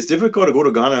 It's difficult to go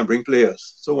to Ghana and bring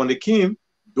players. So when they came,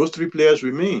 those three players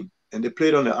remained, and they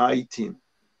played on the IE team.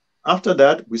 After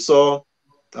that, we saw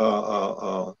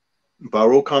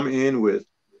Barrow come in with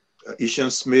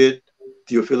Ishan Smith,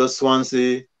 Theophilus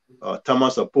Swansea,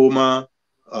 Thomas Apoma,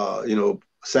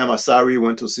 Sam Asari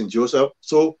went to St. Joseph.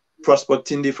 So Prosper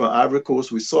Tindi from Ivory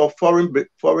Coast, we saw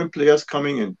foreign players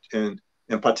coming and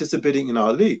participating in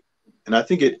our league. And I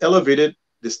think it elevated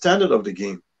the standard of the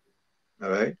game. All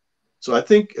right. So I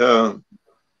think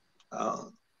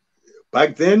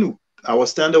back then our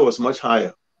standard was much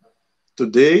higher.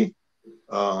 Today,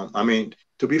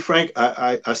 to be frank,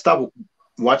 I stopped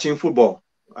watching football.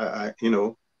 I'd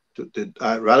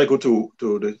rather go to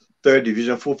the third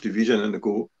division, fourth division, than to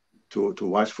go to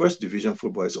watch first division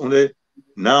football. It's only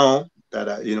now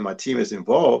that my team is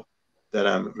involved that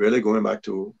I'm really going back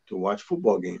to watch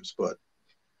football games. But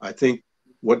I think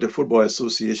what the Football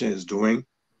Association is doing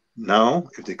now,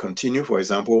 if they continue, for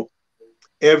example,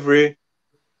 every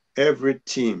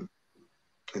team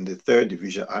in the third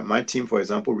division, my team, for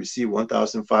example, received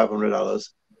 $1,500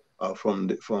 from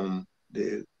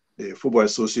the Football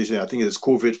Association. I think it's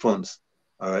COVID funds.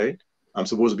 All right, we're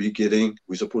supposed to be getting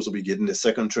the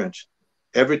second tranche.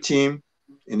 Every team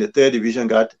in the third division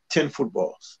got 10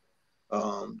 footballs.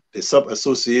 The sub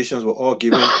associations were all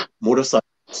given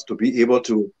motorcycles to be able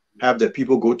to have their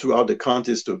people go throughout the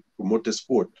counties to promote the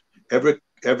sport.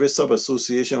 Every sub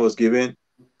association was given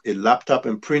a laptop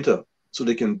and printer so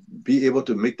they can be able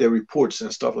to make their reports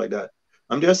and stuff like that.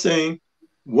 I'm just saying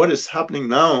what is happening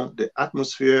now, the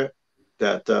atmosphere,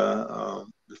 that the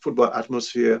football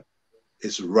atmosphere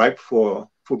is ripe for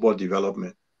football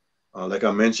development. Like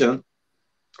I mentioned,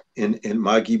 in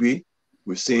Margibi,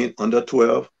 we've seen under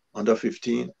 12, under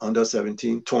 15, under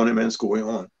 17 tournaments going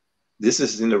on. This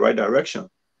is in the right direction.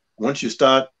 Once you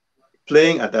start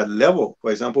playing at that level,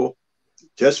 for example,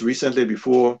 just recently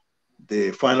before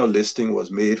the final listing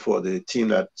was made for the team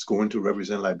that's going to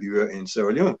represent Liberia in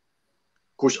Sierra Leone,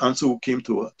 Coach Ansu came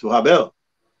to Habel,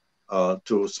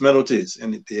 to Smelotes,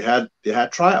 and they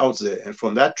had tryouts there. And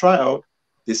from that tryout,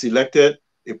 they selected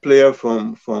a player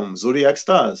from Zodiac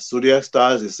Stars. Zodiac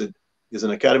Stars is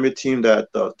an academy team that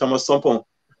Thomas Sompong,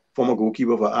 former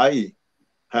goalkeeper for IE,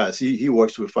 has. He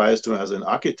works with Firestone as an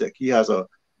architect. He has a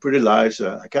pretty large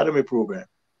academy program.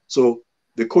 So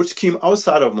the coach came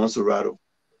outside of Monserrato,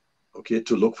 okay,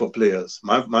 to look for players.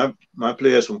 My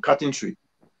players from Cotton Tree.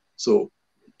 So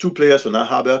 2 players from that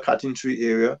Habel Cotton Tree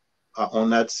area are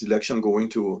on that selection going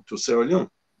to Sierra Leone.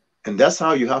 And that's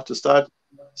how you have to start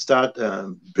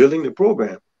building the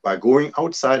program, by going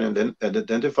outside and then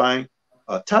identifying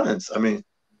talents. I mean,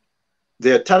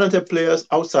 there are talented players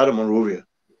outside of Monrovia.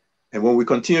 And when we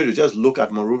continue to just look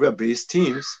at Monrovia-based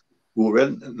teams, we will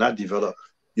really not develop.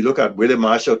 You look at Willie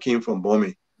Marshall came from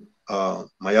Bomi,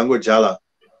 Mayango Jala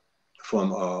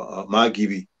from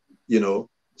Margibi,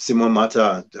 Simon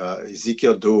Mata,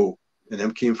 Ezekiel Doe, and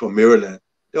them came from Maryland.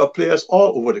 There are players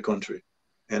all over the country.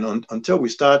 And until we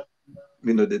start,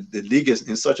 the league is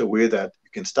in such a way that you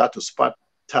can start to spot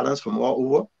talents from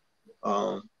all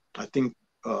over, I think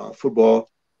football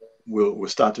will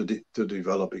start to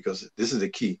develop, because this is the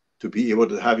key, to be able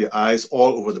to have your eyes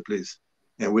all over the place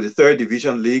And with the third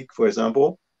division league, for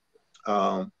example,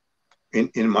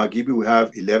 in Marbue, we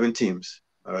have 11 teams.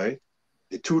 All right.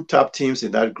 The two top teams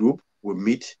in that group will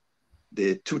meet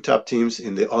the two top teams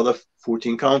in the other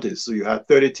 14 counties. So you have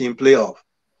 30-team playoff.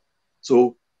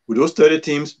 So with those 30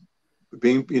 teams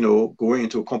being, going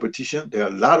into a competition, there are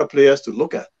a lot of players to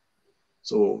look at.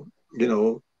 So,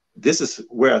 this is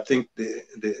where I think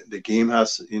the game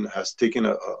has taken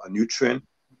a new trend.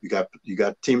 You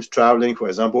got teams traveling, for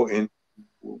example, in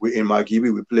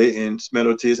Marbue, we play in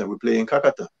Smelotis and we play in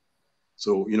Kakata.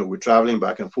 So, we're traveling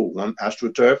back and forth, one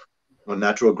AstroTurf, one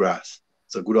natural grass.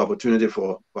 It's a good opportunity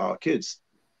for our kids.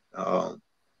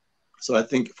 So I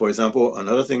think, for example,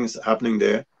 another thing is happening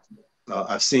there.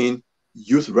 I've seen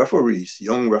youth referees,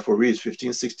 young referees,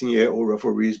 15, 16-year-old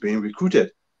referees being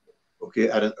recruited, okay,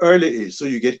 at an early age. So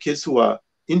you get kids who are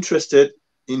interested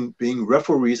in being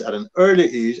referees at an early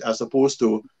age, as opposed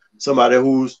to somebody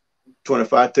who's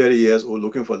 25, 30 years old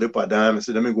looking for lip dime and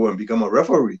say, let me go and become a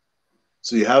referee.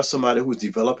 So you have somebody who's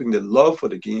developing the love for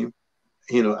the game,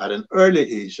 at an early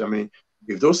age. I mean,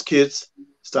 if those kids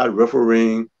start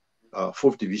refereeing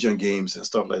fourth division games and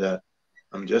stuff like that,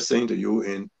 I'm just saying to you,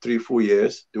 in 3-4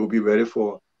 years, they will be ready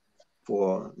for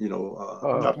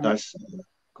top-notch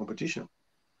competition.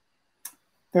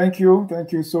 Thank you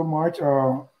so much.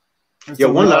 Yeah,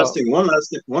 one last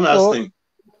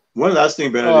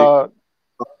thing, Benedict.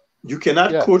 You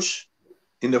cannot coach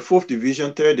in the fourth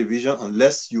division, third division,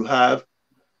 unless you have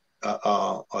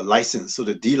a license. So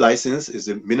the D license is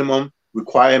the minimum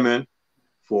requirement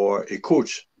for a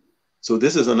coach. So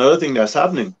this is another thing that's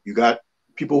happening. You got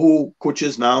people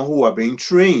coaches now who are being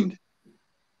trained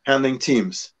handling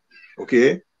teams,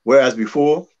 okay? Whereas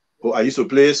before, I used to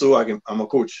play, so I'm a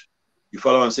coach. You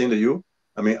follow what I'm saying to you?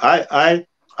 I mean, I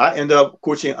ended up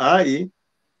coaching IE,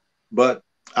 but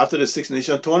after the Six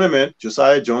Nation tournament,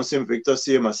 Josiah Johnson, Victor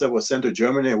C, and myself were sent to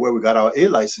Germany, where we got our A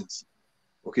license.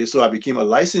 Okay, so I became a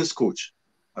licensed coach.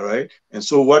 All right. And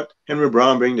so what Henry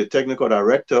Brown, being the technical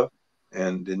director,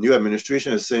 and the new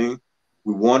administration is saying,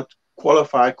 we want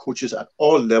qualified coaches at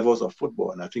all levels of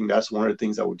football. And I think that's one of the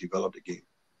things that will develop the game.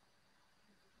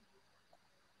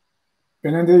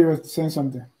 Benende, you were saying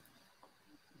something.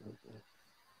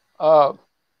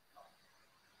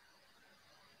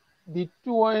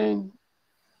 Between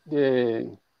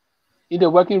in the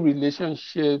working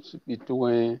relationships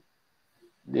between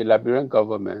the Liberian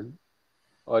government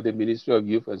or the Ministry of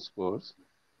Youth and Sports,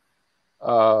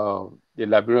 the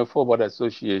Liberian Football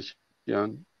Association,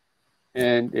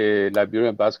 and the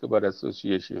Liberian Basketball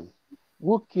Association,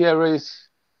 who carries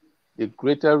the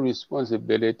greater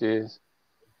responsibilities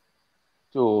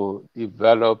to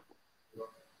develop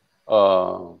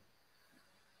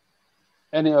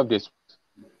any of this?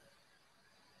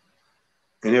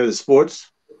 Any of the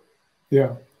sports?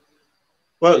 Yeah.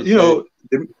 Well,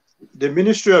 the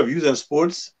Ministry of Youth and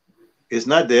Sports is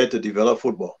not there to develop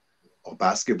football or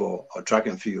basketball or track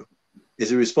and field. It's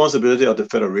the responsibility of the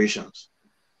federations.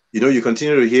 You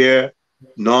continue to hear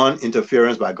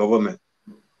non-interference by government.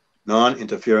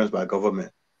 Non-interference by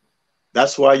government.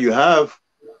 That's why you have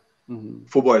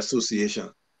football association.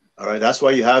 All right. That's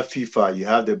why you have FIFA. You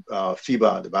have the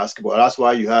FIBA, the basketball. That's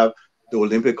why you have the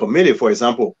Olympic Committee, for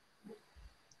example.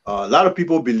 A lot of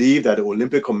people believe that the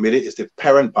Olympic Committee is the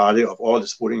parent body of all the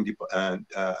sporting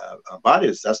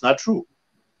bodies. That's not true.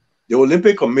 The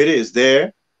Olympic Committee is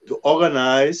there to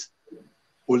organize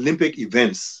Olympic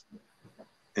events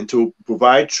and to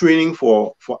provide training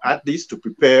for athletes to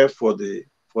prepare for the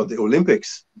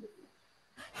Olympics.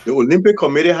 The Olympic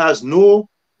Committee has no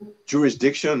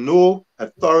jurisdiction, no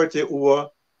authority over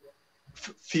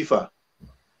FIFA,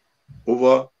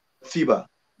 over FIBA.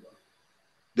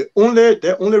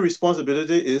 Their only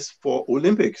responsibility is for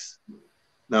Olympics.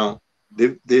 Now,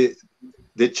 the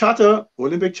charter,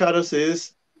 Olympic charter,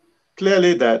 says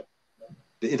clearly that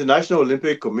the International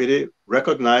Olympic Committee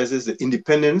recognizes the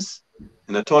independence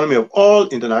and autonomy of all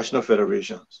international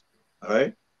federations. All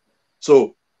right.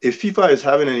 So if FIFA is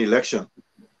having an election,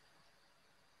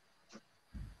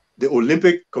 the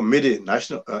Olympic Committee,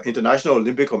 International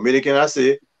Olympic Committee cannot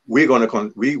say,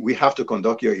 we have to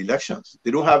conduct your elections.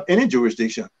 They don't have any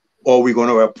jurisdiction. Or we're going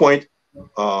to appoint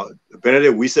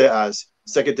Benedict Wise as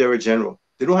Secretary General.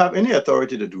 They don't have any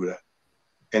authority to do that.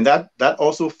 And that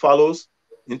also follows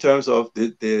in terms of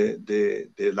the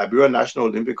Liberian National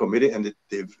Olympic Committee and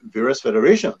the various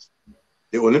federations.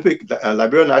 The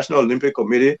Liberian National Olympic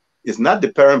Committee is not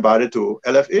the parent body to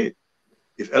LFA.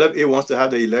 If LFA wants to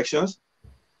have the elections,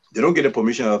 they don't get the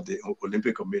permission of the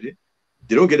Olympic Committee.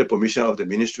 They don't get the permission of the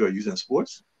Ministry of Youth and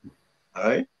Sports. All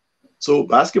right. So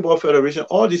Basketball Federation,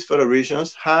 all these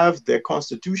federations have their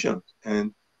constitutions.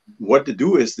 And what they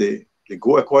do is they They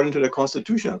go according to the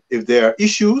Constitution. If there are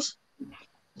issues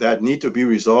that need to be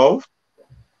resolved,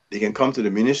 they can come to the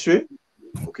ministry.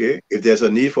 Okay. If there's a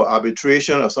need for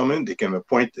arbitration or something, they can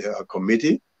appoint a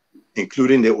committee,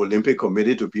 including the Olympic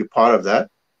Committee, to be part of that.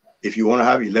 If you want to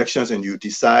have elections and you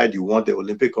decide you want the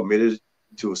Olympic Committee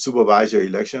to supervise your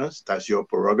elections, that's your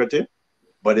prerogative.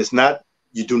 But it's not,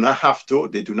 you do not have to,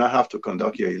 they do not have to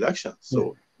conduct your elections.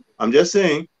 So I'm just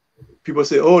saying, people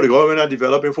say, oh, the government are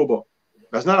developing football.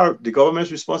 That's not the government's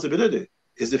responsibility.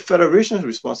 It's the federation's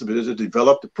responsibility to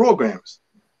develop the programs.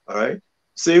 All right.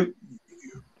 Say,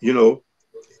 you know,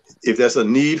 if there's a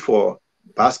need for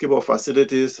basketball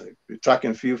facilities, track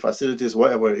and field facilities,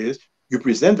 whatever it is, you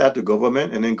present that to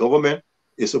government, and then government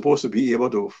is supposed to be able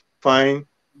to find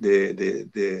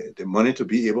the money to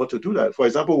be able to do that. For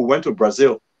example, we went to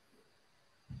Brazil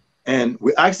and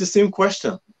we asked the same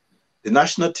question. The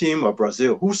national team of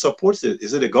Brazil, who supports it?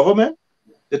 Is it the government?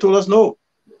 They told us no.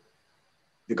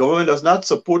 The government does not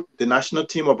support the national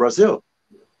team of Brazil.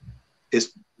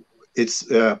 It's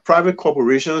private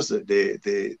corporations.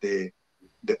 The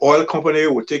oil company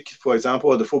would take, for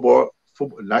example, the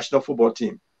national football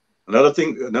team.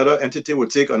 Another entity would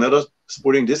take another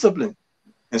sporting discipline.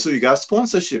 And so you got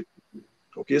sponsorship.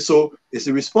 Okay, so it's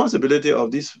the responsibility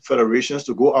of these federations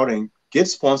to go out and get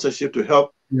sponsorship to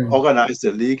help organize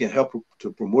the league and help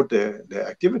to promote their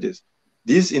activities.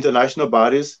 These international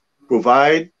bodies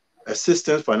provide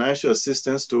assistance, financial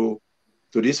assistance to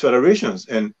these federations.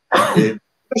 And the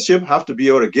leadership have to be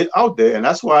able to get out there. And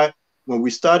that's why when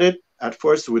we started at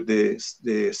first with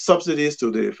the subsidies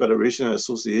to the federation and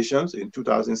associations in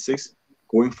 2006,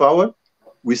 going forward,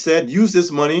 we said, use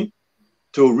this money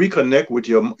to reconnect with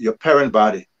your parent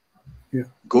body.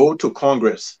 Go to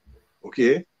Congress,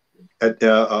 okay?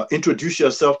 Introduce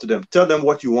yourself to them. Tell them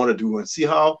what you want to do and see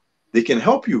how they can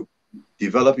help you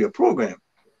develop your program.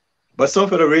 But some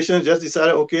federations just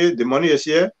decided, okay, the money is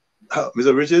here.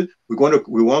 Mr. Richard, we want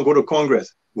to go to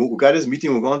Congress. We got this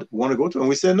meeting we want to go to, and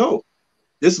we said no.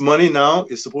 This money now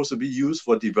is supposed to be used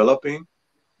for developing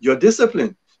your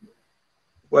discipline.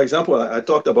 For example, I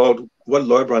talked about what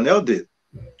Lloyd Brownell did.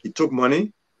 He took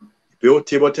money, built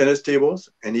table tennis tables,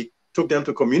 and he took them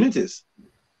to communities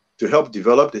to help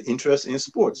develop the interest in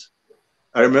sports.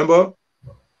 I remember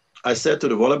I said to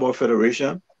the Volleyball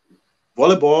Federation,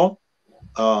 volleyball,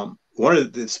 one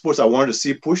of the sports I wanted to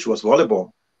see pushed was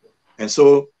volleyball. And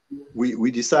so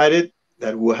we decided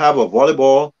that we'll have a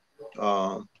volleyball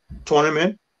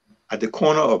tournament at the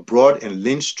corner of Broad and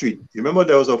Lynch Street. You remember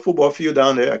there was a football field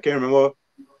down there? I can't remember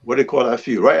what they call that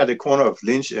field, right at the corner of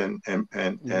Lynch and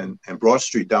Broad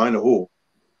Street down in the hole.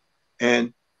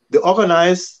 And they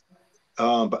organized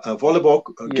volleyball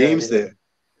games there.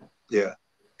 Yeah.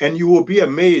 And you will be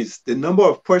amazed the number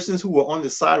of persons who were on the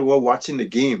sidewalk watching the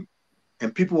game.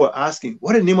 And people were asking,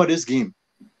 what is the name of this game?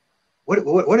 What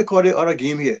they call the other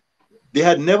game here? They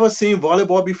had never seen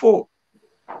volleyball before.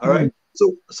 All right.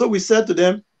 So we said to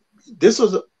them, this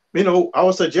was,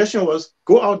 our suggestion was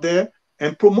go out there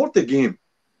and promote the game.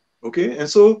 Okay. And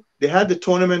so they had the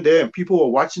tournament there and people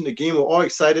were watching the game, were all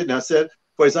excited. And I said,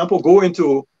 for example, go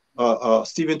into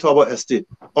Stephen Tauber Estate,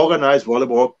 organize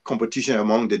volleyball competition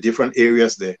among the different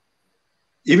areas there.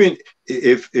 Even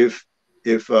if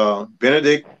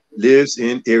Benedict lives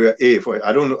in area A,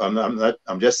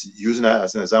 I'm just using that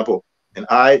as an example, and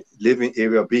I live in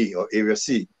area B or area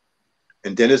C,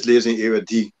 and Dennis lives in area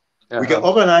D. We can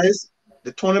organize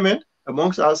the tournament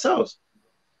amongst ourselves,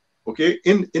 okay,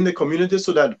 in the community,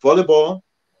 so that volleyball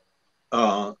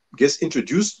gets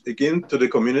introduced again to the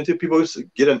community. People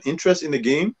get an interest in the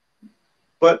game.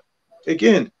 But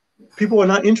again, people were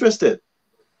not interested.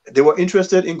 They were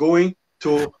interested in going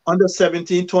to under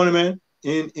 17 tournament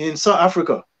in South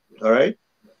Africa. All right.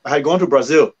 I had gone to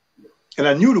Brazil and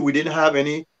I knew that we didn't have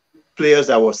any players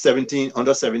that were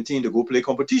under 17 to go play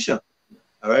competition.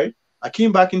 All right. I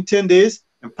came back in 10 days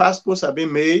and passports have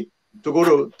been made to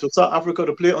go to South Africa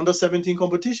to play under 17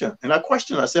 competition. And I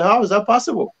questioned, I said, how is that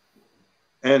possible?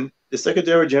 And the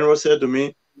Secretary General said to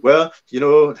me, well,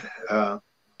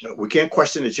 we can't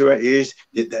question the children's age,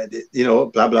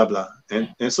 blah, blah, blah.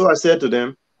 And so I said to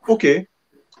them, okay,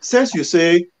 since you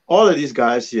say all of these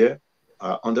guys here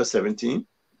are under 17,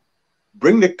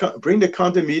 bring the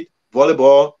county meet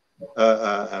volleyball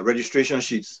registration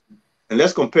sheets. And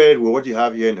let's compare it with what you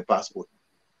have here in the passport.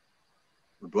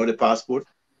 We brought the passport.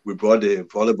 We brought the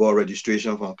volleyball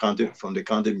registration from the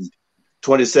county meet.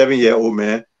 27-year-old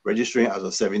man registering as a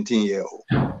 17-year-old.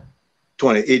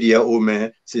 28-year-old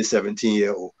man says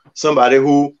 17-year-old. Somebody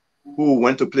who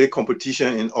went to play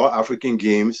competition in all African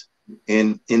games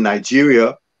in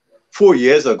Nigeria 4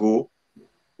 years ago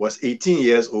was 18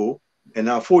 years old, and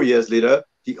now 4 years later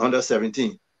he under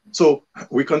 17. So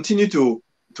we continue to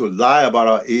lie about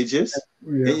our ages.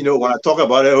 Yeah. And, you know, when I talk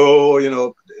about it, oh, you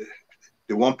know,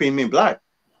 they won't paint me black.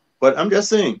 But I'm just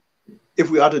saying, if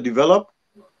we are to develop,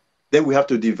 then we have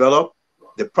to develop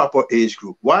the proper age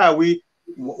group. Why are we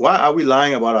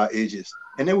lying about our ages?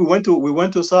 And then we went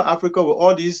to South Africa with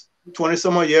all these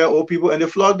 20-some-year-old people, and they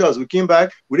flogged us. We came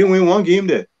back, we didn't win one game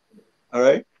there. All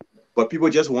right. But people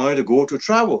just wanted to go to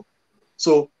travel.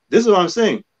 So this is what I'm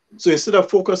saying. So instead of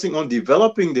focusing on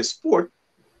developing the sport,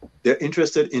 they're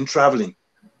interested in traveling.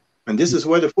 And this is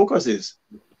where the focus is,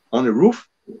 on the roof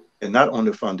and not on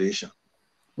the foundation.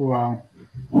 Wow.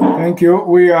 Thank you.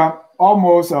 We are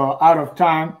almost out of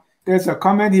time. There's a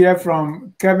comment here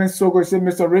from Kevin Soko. Said,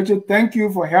 Mr. Richard, thank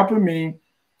you for helping me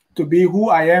to be who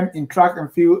I am in track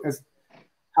and field as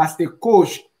a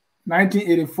coach.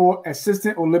 1984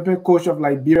 assistant Olympic coach of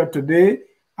Liberia. Today,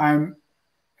 I'm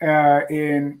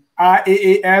in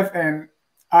IAAF and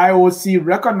IOC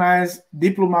recognized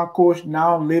diploma coach,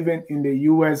 now living in the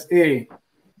USA.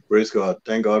 Praise God.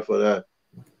 Thank God for that.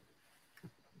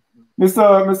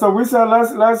 Mr.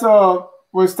 Wisa,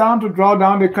 it's time to draw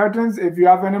down the curtains. If you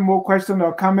have any more questions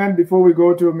or comment before we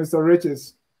go to Mr.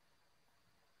 Riches.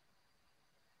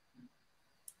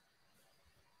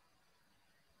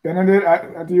 Benedict,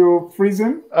 are you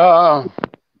freezing? Okay,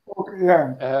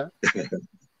 yeah.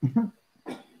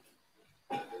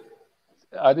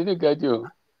 I didn't get you.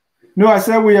 No, I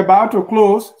said we're about to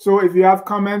close. So if you have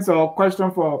comments or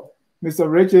questions for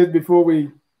Mr. Richards before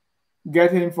we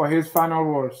get him for his final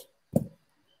words.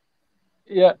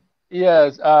 Yeah.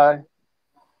 Yes.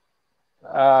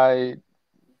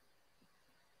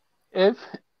 If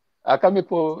I can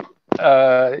put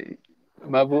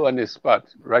Marbue on the spot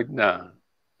right now.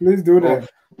 Please do that.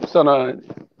 Some of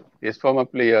his former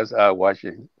players are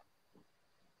watching.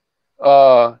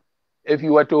 If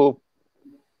you were to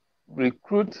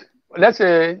recruit, let's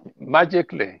say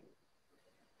magically,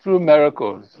 through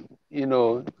miracles, you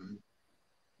know,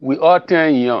 we all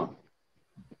turn young.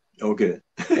 Okay.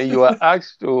 And you are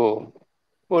asked to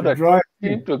put a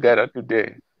team together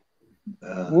today.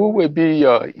 Who will be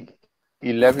your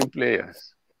 11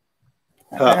 players?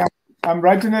 I'm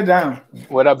writing it down.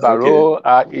 Whether Barrow,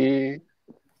 R.E.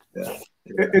 Yeah.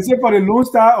 Is it for the Lone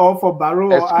Star or for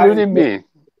Barrow? Excluding me.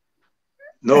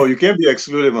 No, you can't be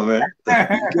excluded, my man.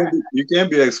 You can't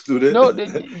be excluded. No,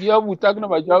 we're talking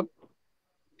about job.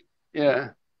 Yeah.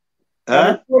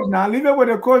 Huh? Now leave it with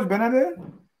the coach, Benedict.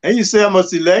 And you say I must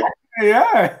select?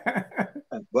 Yeah.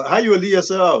 But how you will lead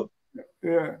yourself?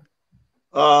 Yeah.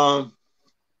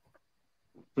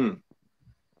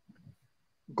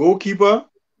 Goalkeeper.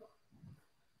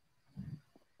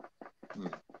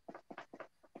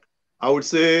 I would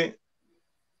say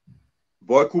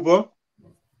Boy Cooper.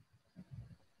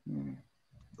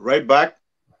 Right back,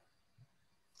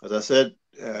 as I said,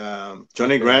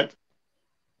 Johnny Grant.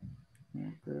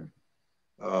 Okay.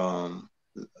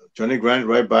 Johnny Grant,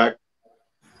 right back.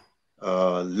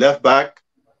 Left back,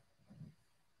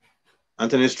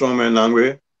 Anthony Strongman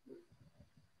Langway.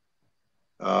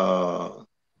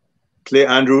 Clay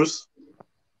Andrews.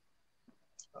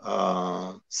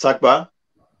 Sakba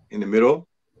in the middle.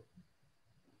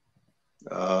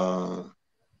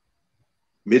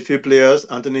 Midfield players,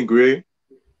 Anthony Gray.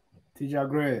 Tija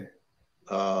Gray.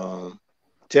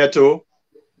 Teto.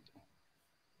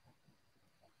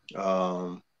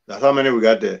 That's how many we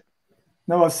got there.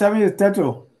 No, 7 is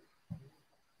Teto.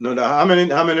 No, how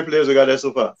many players we got there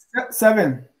so far?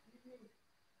 7.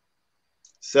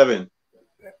 7.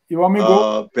 You want me to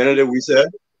go? Benedict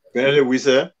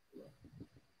Wise.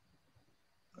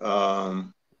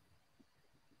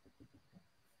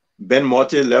 Ben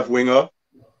Morty, left winger.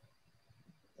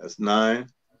 That's 9.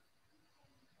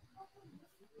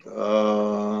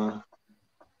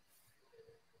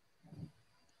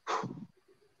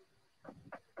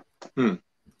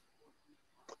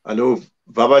 I know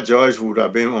Baba George would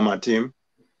have been on my team.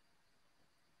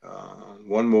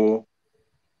 One more.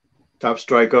 Top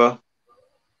striker.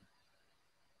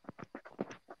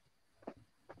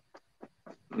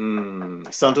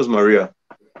 Santos Maria.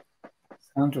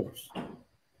 Santos.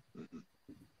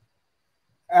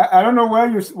 I don't know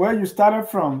where you started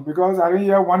from because I didn't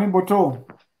hear Wani Boto.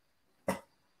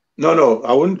 No,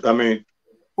 I wouldn't. I mean,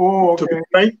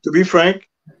 okay. To be frank,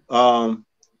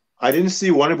 I didn't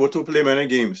see Wani Boto play many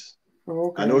games.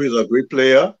 Okay. I know he's a great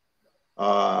player.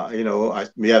 You know, I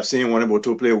may have seen Wani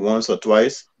Boto play once or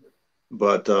twice,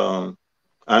 but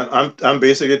I'm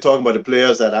basically talking about the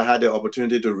players that I had the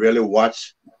opportunity to really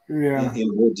watch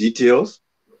in more details.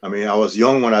 I mean, I was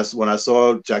young when I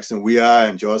saw Jackson Weir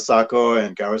and George Sacco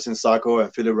and Garrison Sacco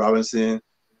and Philip Robinson,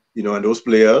 you know, and those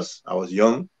players. I was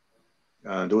young.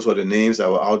 Those were the names that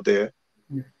were out there.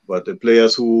 But the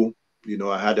players who,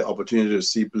 I had the opportunity to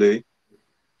see play,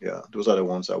 yeah, those are the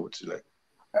ones I would select.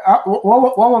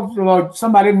 What was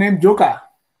somebody named Joker?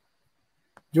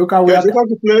 Joker, yeah, Joker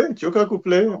could play. Joker could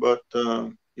play, but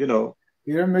he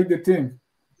didn't make the team.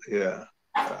 Yeah,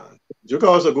 Joker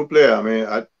was a good player. I mean,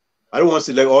 I don't want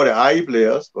to select all the IE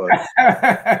players, but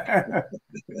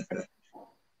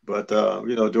but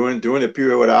during the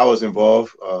period where I was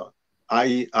involved,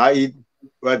 IE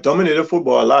dominated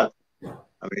football a lot.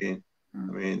 I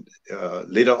mean,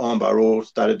 later on, Barrow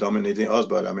started dominating us,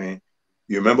 but I mean,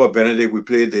 you remember Benedict? We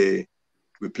played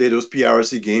those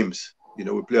PRC games. We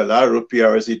played a lot of those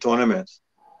PRC tournaments.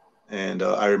 And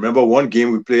I remember one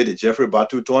game we played the Jeffrey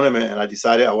Batu tournament, and I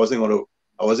decided I wasn't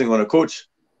gonna coach.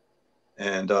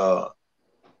 And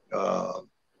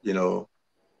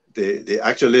they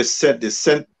actually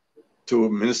sent to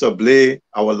Minister Blay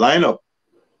our lineup.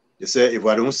 They said if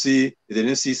they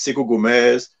didn't see Sekou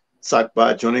Gomez,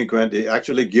 Sakba, Johnny Grant, they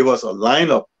actually give us a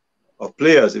lineup of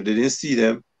players. If they didn't see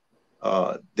them,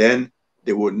 then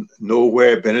they would know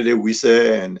where Benedict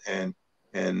Wisse and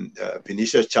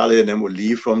Vinicius Charlie and them would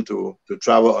leave from to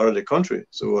travel out of the country.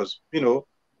 So it was,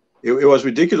 it was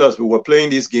ridiculous. We were playing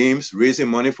these games, raising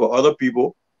money for other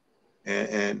people.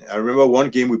 And I remember one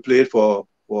game we played for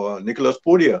Nicholas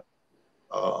Podia.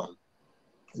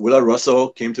 Willa Russell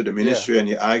came to the ministry and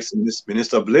he asked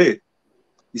Minister Blade.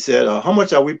 He said, "How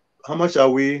much are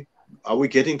we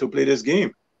getting to play this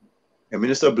game?" And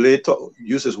Minister Blade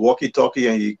used his walkie-talkie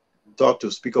and he talked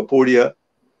to Speaker Podia.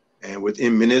 And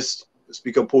within minutes, the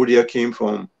Speaker Podia came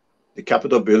from the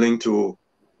Capitol building to,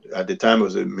 at the time, it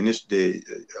was the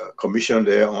commission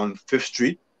there on 5th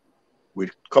Street with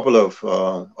a couple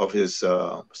of his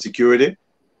security,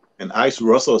 and asked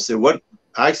Russell, said,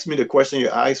 asked me the question you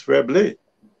asked Fred Blade.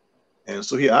 And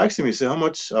so he asked him, he said, "How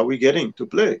much are we getting to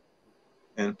play?"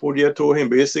 And Podia told him,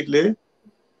 basically,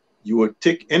 "You will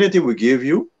take anything we give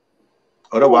you,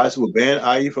 otherwise we'll ban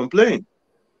IE from playing."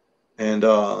 And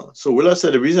so Willa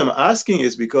said, the reason I'm asking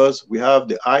is because we have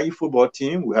the IE football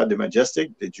team, we have the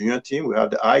Majestic, the junior team, we have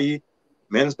the IE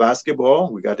men's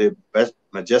basketball, we got the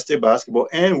Majestic basketball,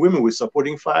 and women. We're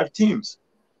supporting 5 teams.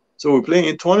 So we're playing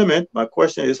in tournament. My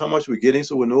question is how much we're getting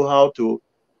so we know how to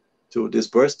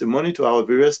disperse the money to our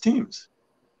various teams.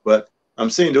 But I'm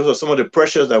saying those are some of the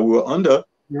pressures that we were under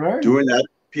during that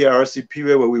PRC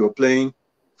period where we were playing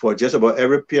for just about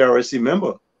every PRC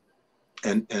member.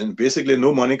 And basically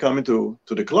no money coming to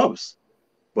the clubs.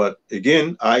 But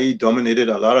again, IE dominated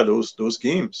a lot of those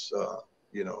games.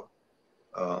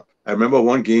 I remember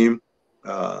one game,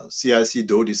 CIC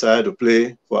Doe decided to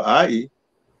play for IE.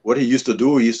 What he used to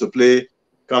do, he used to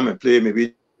come and play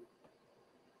maybe.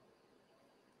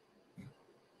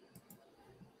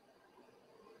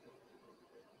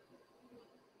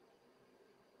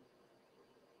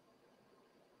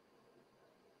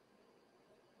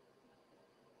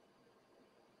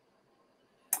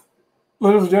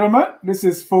 Ladies and gentlemen, this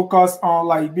is Focus on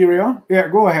Liberia. Yeah,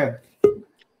 go ahead.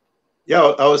 Yeah,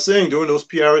 I was saying during those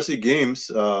PRC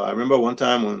games, I remember one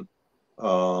time when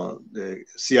the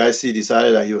CIC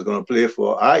decided that he was going to play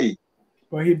for IE.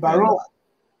 But he Barrow.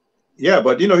 Yeah,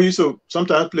 but he used to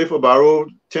sometimes play for Barrow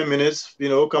 10 minutes,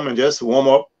 come and just warm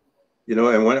up,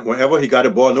 and whenever he got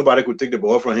the ball, nobody could take the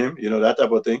ball from him, that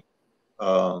type of thing.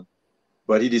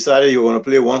 But he decided he was going to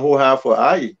play one whole half for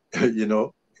IE,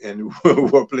 and we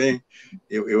were playing.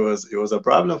 It was a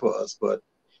problem for us. But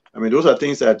I mean, those are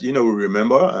things that we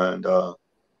remember, and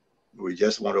we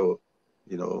just want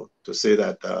to say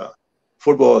that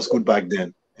football was good back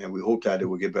then, and we hope that it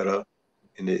will get better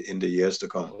in the years to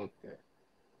come. Okay.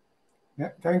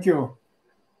 Yeah, thank you,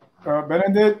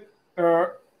 Benedict.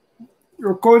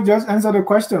 Your coach just answered the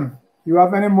question. You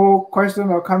have any more question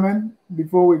or comment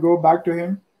before we go back to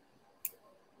him?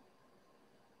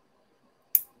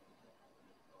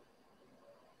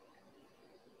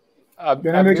 I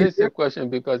missed the question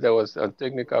because there was a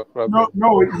technical problem.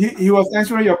 No, he was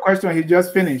answering your question. He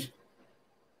just finished.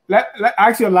 Let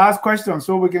ask your last question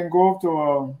so we can go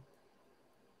to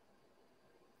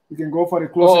we can go for the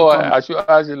closing. Oh, I should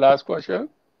ask the last question?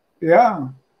 Yeah.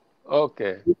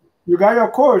 Okay. You got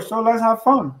your coach, so let's have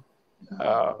fun.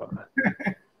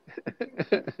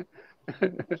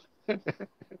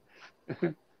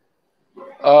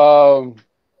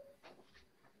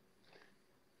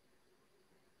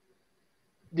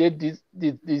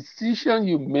 The decision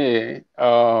you made,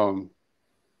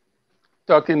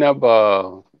 talking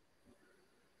about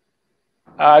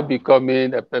I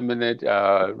becoming a permanent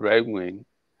right wing,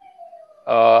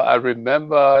 I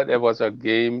remember there was a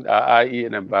game IE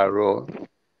and Barrow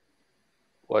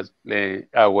were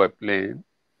playing,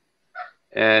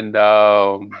 and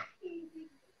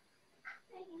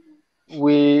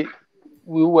we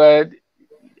were.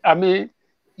 I mean,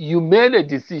 you made a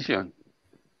decision.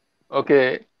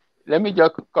 Okay, let me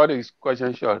just cut this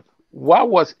question short. What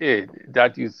was it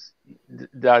that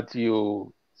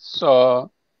you saw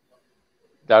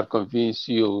that convinced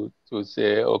you to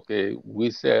say, okay,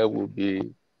 Wissel will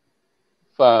be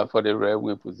far for the right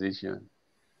wing position?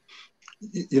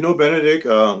 You know, Benedict,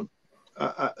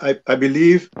 I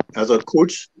believe as a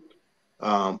coach,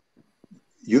 um,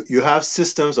 you have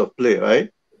systems of play, right?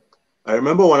 I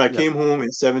remember when I Yeah. came home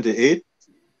in '78,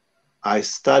 I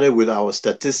started with our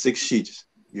statistics sheet.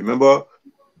 You remember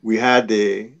we had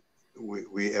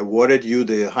we awarded you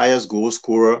the highest goal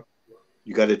scorer.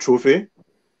 You got a trophy.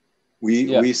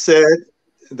 Yeah. We said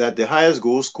that the highest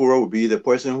goal scorer would be the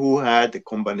person who had the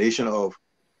combination of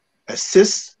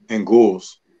assists and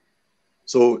goals.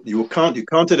 So you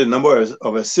counted the number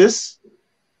of assists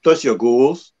plus your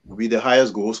goals will be the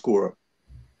highest goal scorer.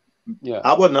 Yeah.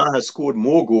 Albert now has scored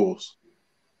more goals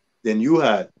than you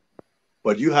had,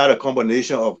 but you had a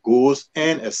combination of goals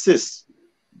and assists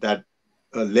that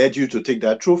led you to take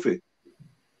that trophy.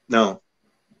 Now,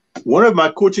 one of my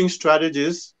coaching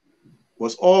strategies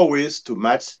was always to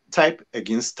match type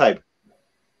against type.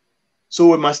 So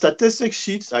with my statistics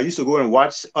sheets, I used to go and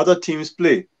watch other teams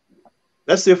play.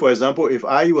 Let's say, for example, if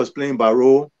I was playing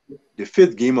Barrow, the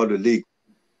fifth game of the league,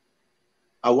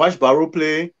 I watched Barrow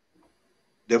play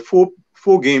the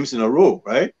four games in a row,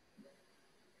 right?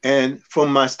 And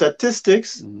from my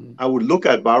statistics, Mm-hmm. I would look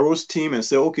at Barrow's team and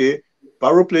say, okay,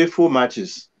 Barrow played 4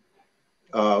 matches.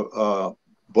 Bokubo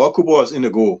was in the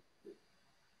goal.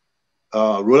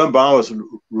 Roland Brown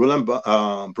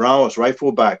was right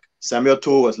full back. Samuel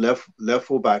Toe was left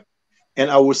full back, and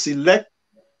I would select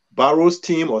Barrow's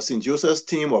team or St. Joseph's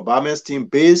team or Barman's team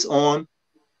based on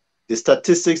the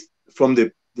statistics from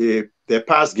their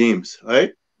past games,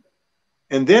 right?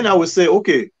 And then I would say,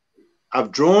 okay,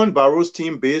 I've drawn Barrow's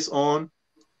team based on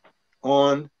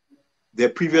their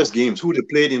previous games, who they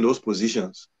played in those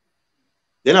positions.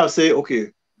 Then I'll say,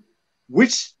 okay,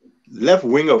 which left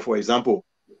winger, for example,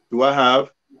 do I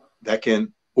have that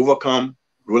can overcome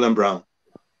Roland Brown?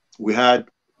 We had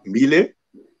Mile,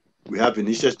 we have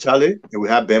Vinicius Charlie, and we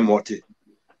have Ben Morty.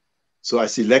 So I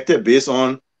selected based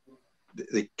on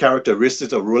the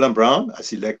characteristics of Roland Brown. I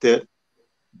selected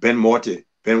Ben Morty.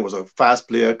 Ben was a fast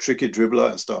player, tricky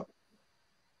dribbler, and stuff.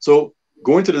 So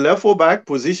going to the left full back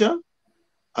position,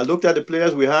 I looked at the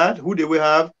players we had. Who did we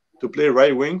have to play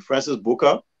right wing? Francis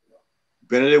Booker,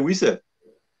 Benedict Wisse.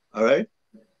 All right.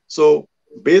 So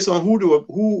based on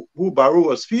who Barrow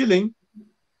was feeling,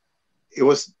 it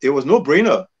was no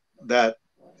brainer that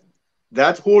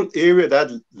that whole area,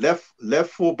 that left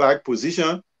full back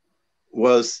position,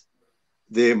 was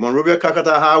the Monrovia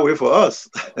Kakata Highway for us.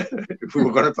 If we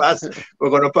were going to pass, we're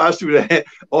going to pass through there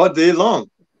all day long.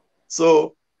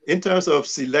 So in terms of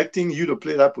selecting you to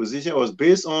play that position, it was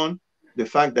based on the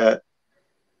fact that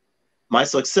my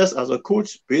success as a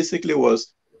coach basically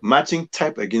was matching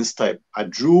type against type. I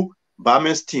drew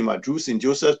Barman's team, I drew St.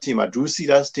 Joseph's team, I drew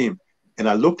Cedar's team, and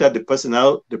I looked at the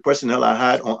personnel I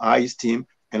had on IE's team,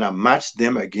 and I matched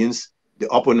them against the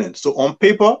opponent. So on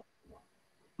paper,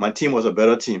 my team was a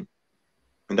better team.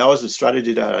 And that was the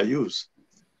strategy that I used.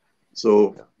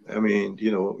 So, I mean,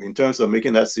 you know, in terms of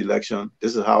making that selection,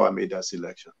 this is how I made that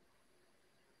selection.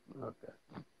 Okay.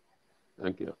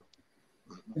 Thank you.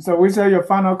 So we say your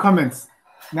final comments.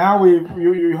 Now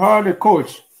you heard the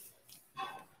coach.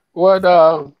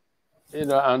 Well,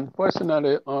 I'm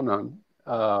personally honored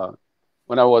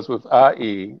when I was with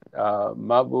RE,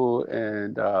 Marbue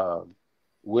and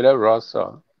Willa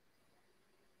Russell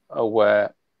were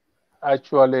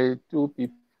actually two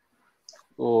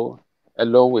people,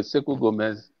 along with Sekou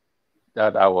Gomez,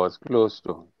 that I was close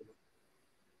to.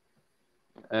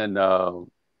 And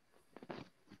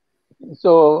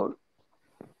so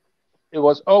it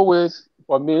was always,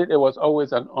 for me, it was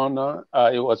always an honor.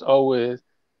 It was always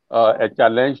a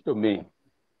challenge to me,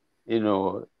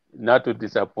 not to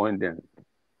disappoint them.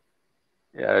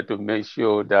 To make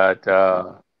sure that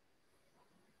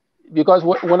because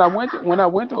when I went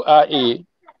to RA,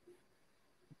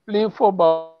 playing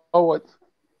football was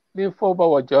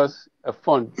just a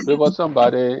fun. Favor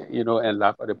somebody, and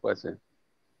laugh at the person.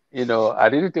 I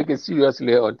didn't take it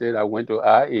seriously until I went to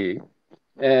RA,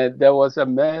 and there was a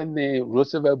man named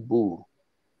Roosevelt Boo.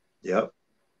 Yep.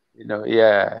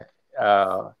 Yeah.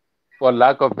 Uh, for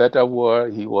lack of better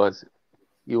word, he was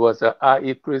a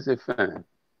RA crazy fan.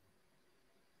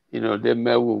 They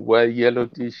met with wear yellow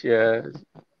t-shirts,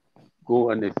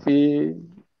 go on the field,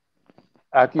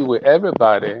 argue with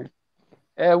everybody.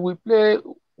 And we played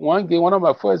one game, one of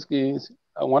my first games.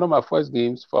 one of my first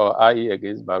games for IE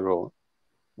against Barrow,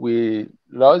 we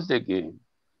lost the game,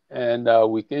 and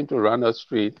we came to Ronald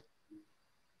Street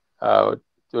to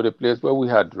the place where we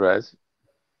had dressed,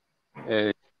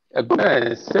 and a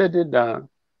guy sat it down,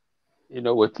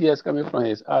 with tears coming from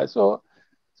his eyes. So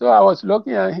I was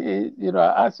looking at him,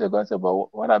 I asked him, I said,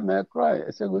 but what am I crying?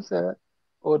 I said,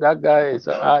 oh, that guy is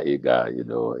an IE guy,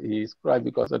 he's crying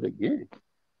because of the game.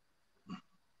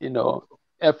 And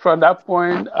from that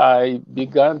point, I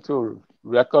began to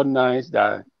recognize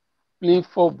that playing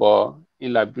football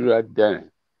in Liberia then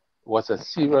was a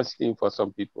serious thing for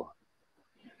some people.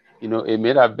 It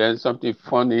may have been something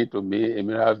funny to me. It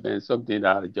may have been something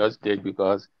that I just did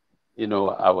because,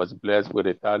 I was blessed with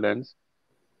the talents.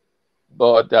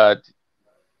 But that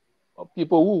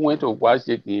people who went to watch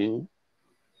the game,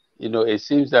 it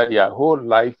seems that their whole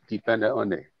life depended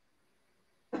on it.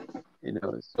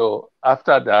 So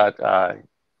after that, I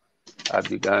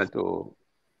began to,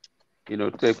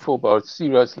 take football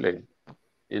seriously,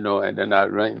 and then I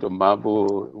ran into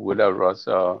Marbue, Willa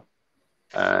Russell,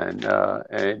 and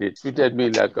they treated me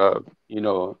like a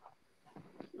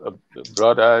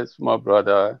brother, small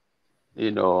brother.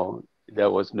 There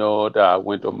was no that I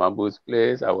went to Marbue's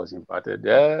place. I was invited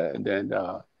there, and then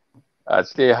I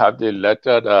still have the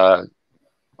letter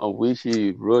on which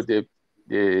he wrote the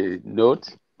note.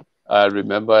 I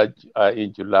remember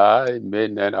in July, May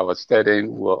 9, I was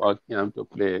studying. We were on camp to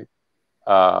play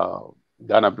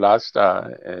Ghana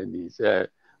Blaster, and he said,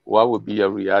 "What would be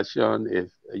your reaction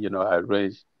if I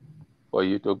arranged for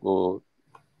you to go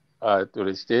to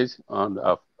the States on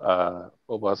a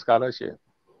football scholarship?"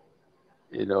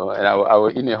 And I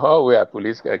was in the hallway at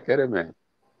Police Academy.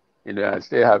 I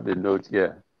still have the note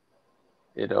here.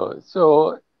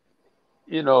 So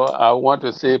I want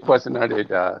to say personally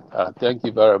that thank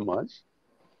you very much.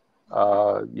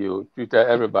 You treated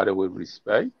everybody with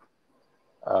respect.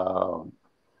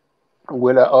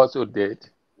 Willa also did.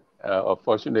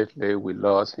 Unfortunately, we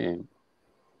lost him.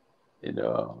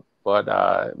 But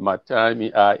my time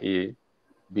in IE,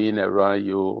 being around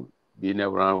you, being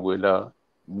around Willa,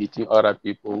 meeting other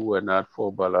people who were not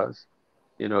footballers,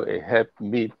 it helped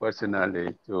me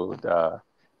personally to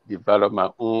develop my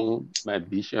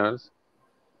ambitions,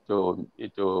 to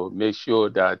make sure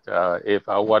that if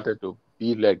I wanted to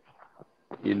be like,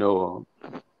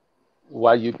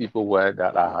 what you people were,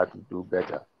 that I had to do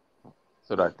better.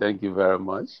 So that thank you very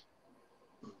much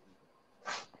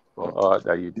for all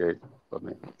that you did for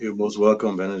me. You're most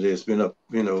welcome, Benedict. It's been a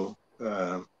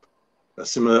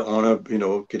similar honor,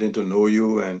 getting to know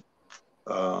you and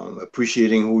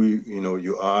appreciating who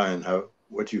you are and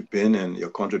what you've been and your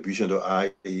contribution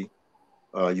to IE.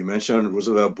 You mentioned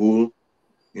Roosevelt Bull,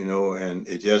 and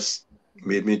it just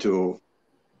made me to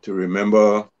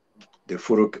remember the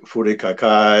Fure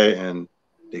Kakai and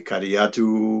the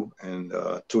Kadiatu and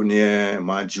Tunier,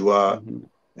 Manjua,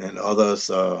 and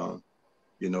others,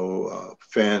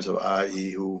 fans of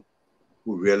IE who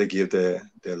really give their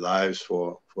lives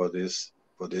for this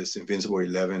Invincible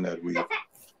 11 that we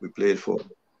played for.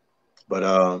 But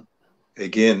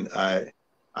again, I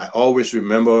always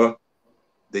remember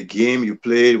the game you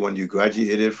played when you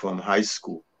graduated from high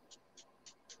school.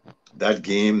 That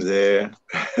game there.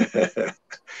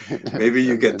 Maybe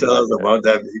you can tell us about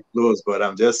that close, but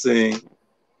I'm just saying,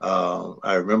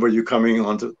 I remember you coming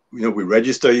onto, we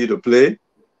registered you to play,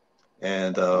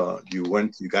 and you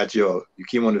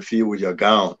came on the field with your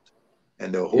gown,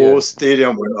 and the whole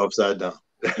stadium went upside down.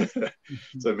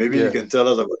 So maybe you can tell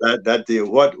us about that day.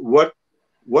 What was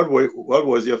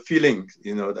your feelings?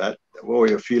 What were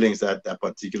your feelings that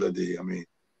particular day? I mean,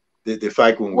 the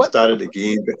fact when we started the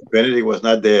game, Benedict was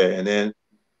not there, and then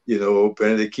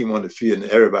Benedict came on the field,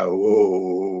 and everybody,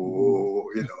 whoa,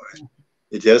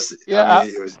 it just, I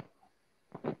mean, it was.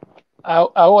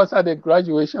 I was at a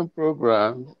graduation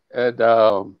program, and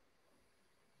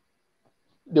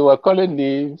they were calling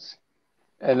names,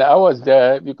 and I was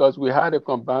there because we had a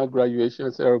combined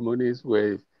graduation ceremonies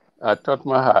with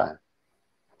Totmaha.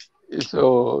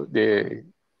 So they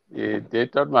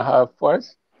Totmaha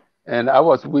first, and I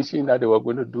was wishing that they were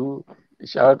going to do the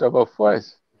shout out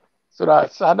first. So I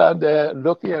sat out there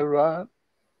looking around,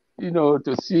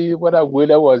 to see whether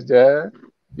Willa was there,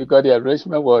 because the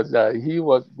arrangement was that he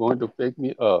was going to pick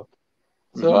me up.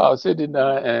 So I was sitting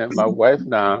there, and my wife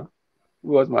now, who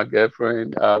was my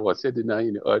girlfriend, was sitting there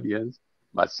in the audience.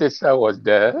 My sister was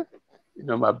there,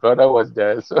 my brother was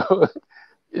there. So,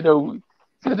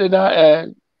 sitting there,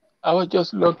 and I was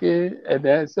just looking, and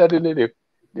then suddenly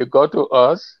they got to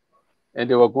us, and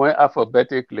they were going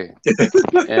alphabetically.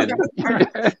 And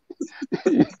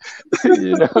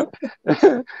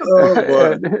Oh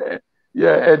boy.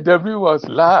 and W was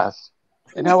last.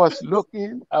 And I was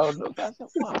looking, I said,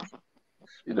 wow,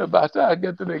 by the time I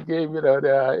get to the game,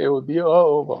 it will be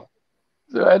all over.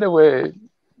 So anyway,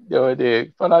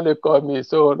 they finally called me.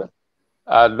 So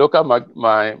I look at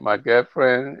my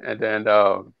girlfriend, and then,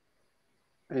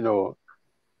 you know,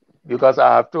 because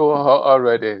I have told her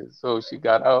already. So she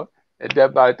got out. And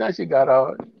then by the time she got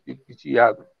out,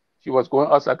 she was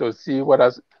going outside to see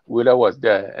whether Wheeler was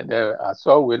there. And then I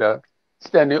saw Wheeler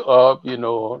standing up,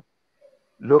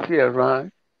 looking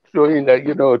around, throwing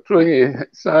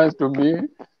signs to me.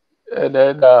 And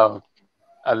then I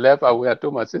left away. I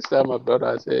told my sister and my brother,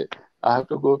 I said, I have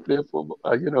to go play football,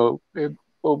 play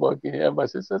football game. And my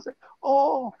sister said,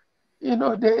 oh,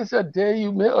 there is a day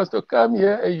you made us to come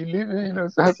here and you leave me,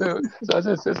 So I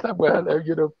said, sister, well,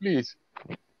 please,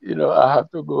 I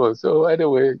have to go. So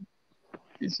anyway,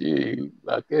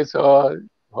 I kissed her,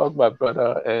 hugged my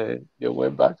brother, and they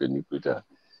went back to Nikuta.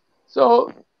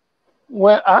 So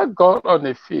when I got on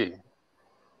the field,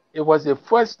 it was the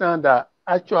first time that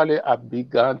actually I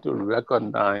began to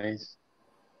recognize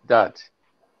that,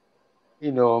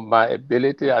 my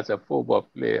ability as a football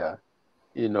player,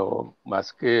 my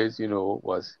skills,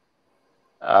 was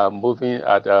moving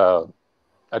at a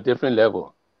different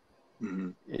level,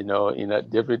 in a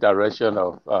different direction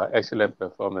of excellent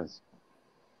performance.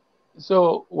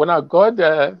 So when I got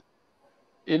there,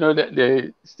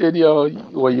 the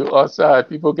stadium where you outside,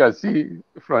 people can see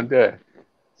from there.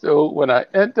 So when I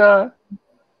enter,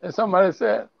 and somebody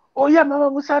said, "Oh yeah, Mama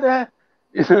Musa there,"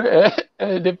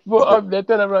 and the people up there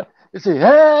turn around, they say,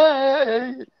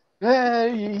 "Hey,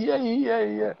 hey, yeah, yeah,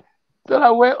 yeah." So I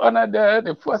went on there.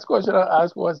 The first question I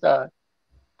asked was that,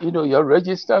 you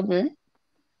register me?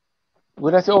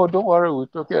 When I said, "Oh, don't worry, we'll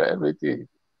take care of everything."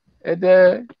 And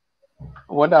then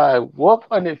when I walk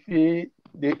on the field,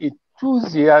 the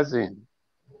enthusiasm,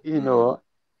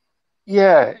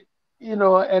 yeah,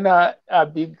 and I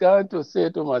began to say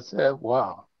to myself,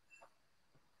 wow,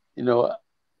 you know,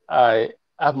 I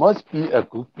must be a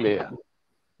good player.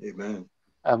 Amen.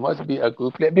 I must be a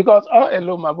good player because all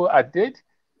along, Marbue,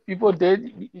 people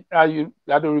did. You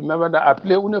got to remember that I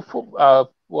played only for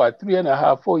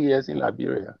 3.5, 4 years in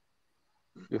Liberia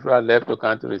before I left to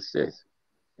country states.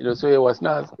 So it was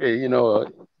not,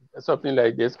 something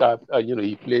like this.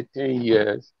 He played 10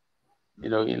 years,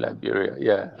 in Liberia.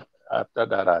 Yeah. After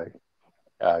that,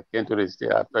 I came to the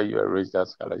state after you arranged that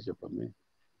scholarship for me.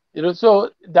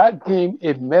 So that game,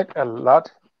 it meant a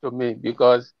lot to me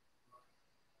because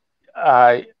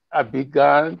I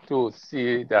began to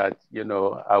see that,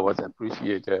 I was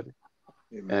appreciated.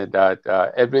 Amen. And that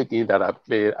everything that I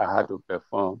played, I had to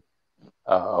perform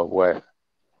well.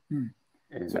 Hmm.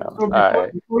 And So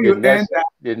before you end that,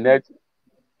 the next, uh,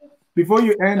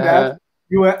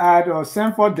 you were at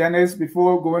Sanford Dennis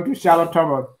before going to Charlotte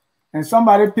Tower, and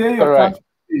somebody pay your correct. transfer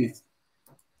fees.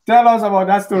 Tell us about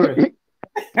that story.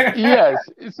 Yes.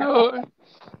 So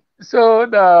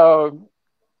the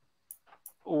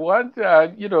one,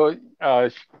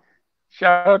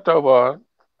 Charlotte Tower,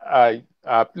 I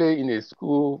play in a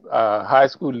school, high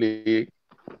school league.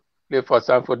 Play for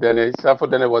Sanford Dennis.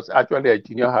 Sanford Dennis was actually a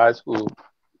junior high school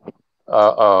uh,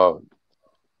 uh,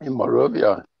 in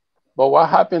Morovia. But what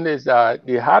happened is that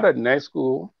they had a next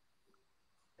school,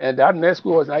 and that next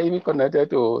school was not even connected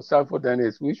to Sanford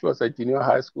Dennis, which was a junior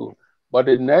high school. But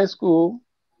the next school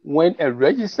went and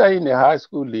registered in the high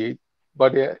school league,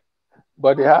 but they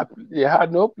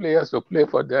had no players to play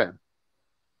for them.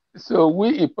 So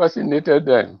we impersonated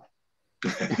them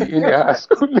in the high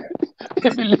school league.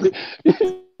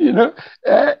 And up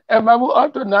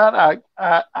to now,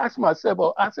 I asked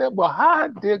myself, I said, but how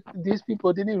these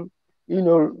people didn't,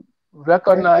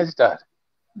 recognize that,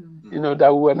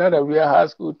 that we were not a real high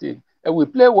school team. And we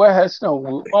played West Heston,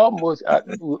 we almost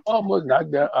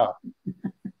knocked them out.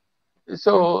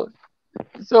 So,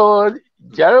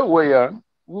 Jared Williams,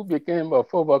 who became a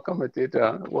football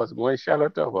commentator, was going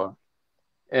Charlotte over.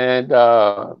 And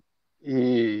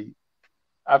he,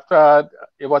 after,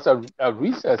 it was a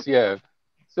recess year.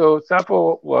 So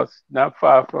Sapo was not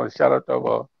far from Charlotte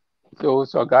over. So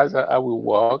some guys I will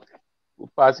walk, we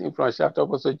pass in front of Charlotte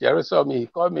over. So Jerry saw me, he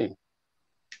called me.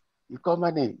 He called my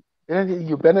name. Then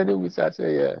you Benedict with I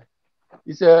said, yeah.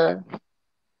 He said,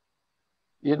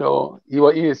 he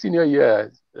was in his senior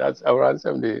year, that's around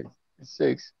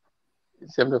 76,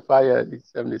 75 years,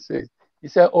 76. He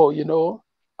said, oh,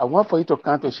 I want for you to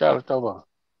come to Charlotte over.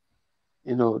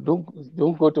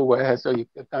 Don't go to West, so you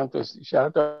can come to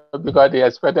Charlotte because they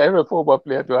expect every football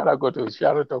player to either go to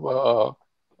Charlotte or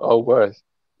worse.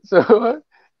 So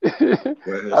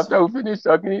after we finished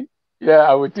talking, yeah,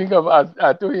 I would think about.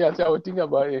 I told him, I said I would think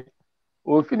about it.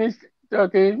 We finished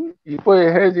talking. He put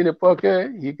his hands in the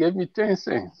pocket. He gave me 10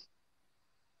 cents.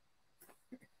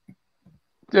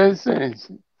 10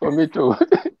 cents for me to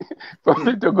for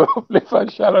me to go play for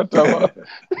Charlotte.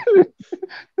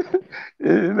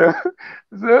 You know,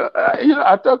 so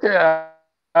I talk.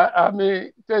 I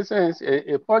mean, 10 cents.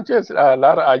 It punches a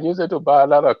lot. I use it to buy a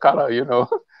lot of color.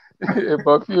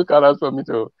 About few colors for me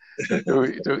to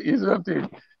eat something.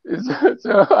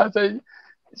 So I say,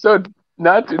 so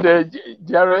now today,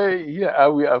 Jerry,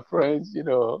 we are friends.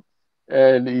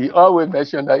 And he always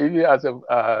mentioned that even as a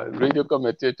radio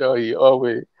commentator, he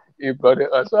brought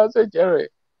it up. So I said, Jerry,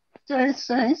 10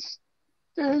 cents,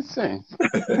 10 cents.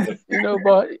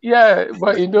 But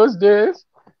in those days,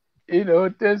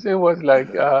 10 cents was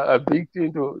like a big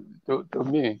thing to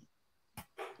me.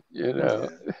 Yeah.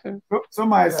 So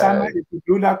my Yeah. assignment is to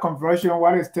do that conversion.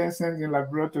 What is 10 cents in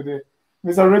Liberia today?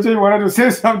 Mr. Richard, you wanted to say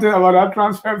something about that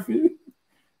transfer fee?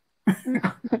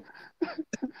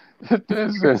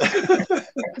 10 cents.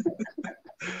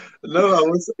 No,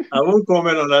 I won't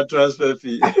comment on that transfer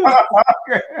fee.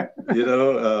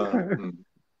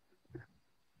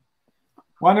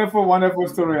 Wonderful, wonderful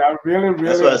story. I really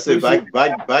That's why I say back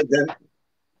then.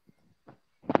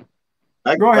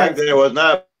 Back then, it was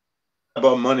not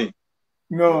about money.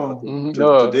 No.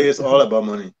 No. Today, it's all about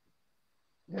money.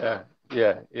 Yeah.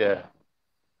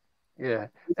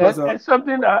 And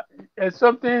something,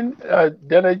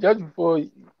 then just before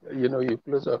you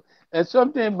close up, and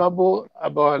something Marbue,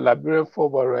 about Liberian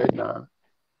football right now.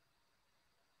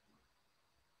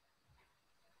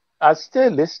 I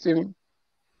still listen,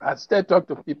 I still talk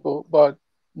to people, but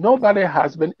nobody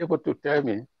has been able to tell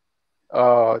me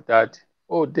that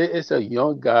there is a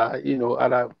young guy,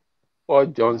 either Paul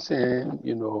Johnson,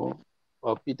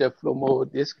 or Peter Flomo.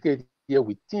 This kid here,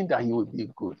 we think that he will be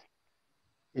good.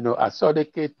 I saw the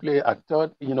kid play. I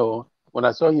thought, when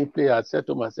I saw him play, I said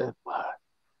to myself, wow,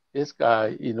 this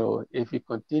guy, if he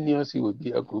continues, he will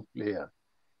be a good player.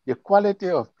 The quality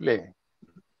of play,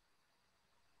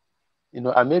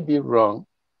 I may be wrong,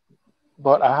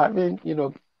 but I haven't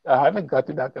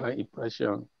gotten that kind of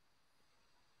impression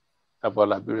about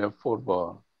Liberian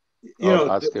football or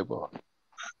basketball.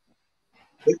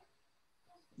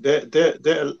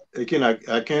 Again,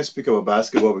 I can't speak about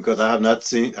basketball because I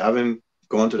haven't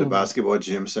gone to the basketball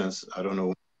gym since I don't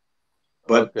know.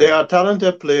 But there are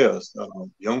talented players,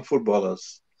 young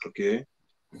footballers, okay?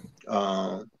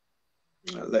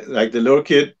 Like the little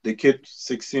kid,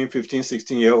 15,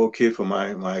 16-year-old kid from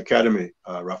my academy,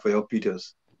 Raphael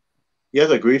Peters. He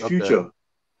has a great future,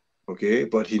 okay?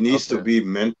 But he needs to be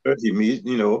mentored. He needs,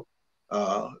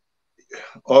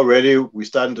 already we're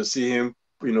starting to see him,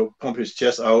 pump his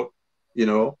chest out,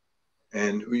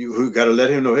 and we got to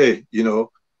let him know, hey,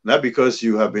 not because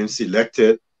you have been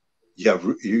selected,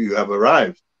 you have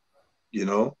arrived,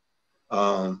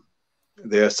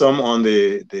 there are some on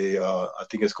the I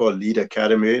think it's called Lead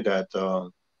Academy that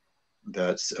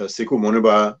Sekou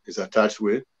Moniba is attached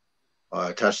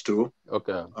to.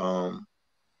 Okay.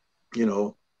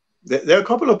 There are a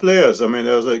couple of players. I mean,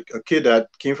 there was a kid that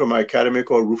came from my academy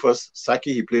called Rufus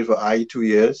Saki. He played for IE 2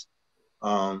 years.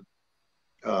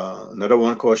 Another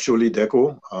one called Sholi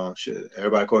Deko.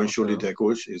 Everybody call him Sholi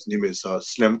Deko. His name is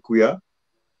Slem Kuya.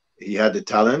 He had the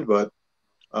talent, but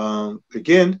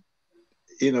again,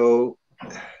 the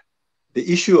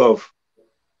issue of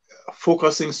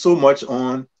focusing so much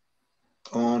on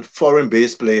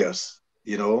foreign-based players,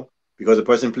 because the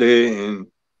person play in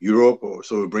Europe, or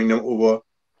so we bring them over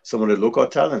some of the local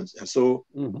talents, and so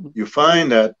you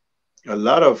find that a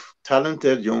lot of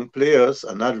talented young players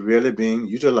are not really being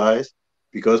utilized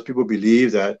because people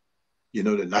believe that the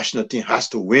national team has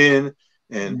to win,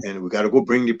 and we got to go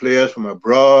bring the players from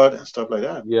abroad and stuff like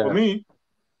that. For me,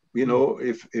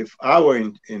 if I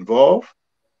were involved,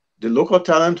 the local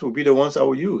talent will be the ones I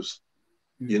will use,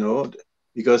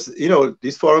 because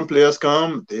these foreign players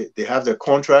come, they have their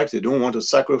contracts, they don't want to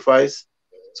sacrifice,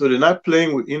 so they're not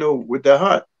playing with their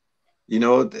heart.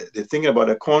 They're thinking about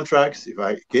their contracts. If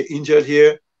I get injured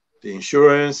here, the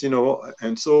insurance,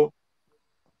 and so.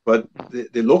 But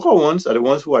the local ones are the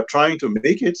ones who are trying to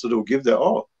make it, so they'll give their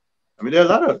all. I mean, there are a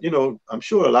lot of, I'm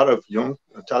sure a lot of young,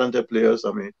 talented players.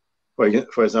 I mean,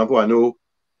 for example, I know,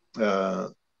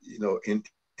 in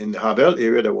the Habel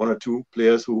area, there are 1 or 2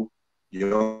 players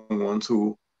young ones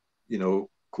who,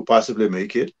 could possibly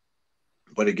make it.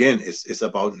 But again, it's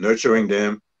about nurturing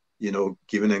them,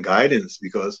 giving them guidance,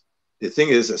 because the thing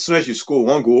is, as soon as you score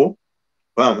 1 goal,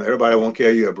 bam, everybody won't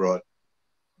carry you abroad.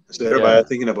 So everybody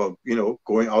thinking about,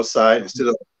 going outside instead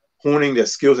of honing their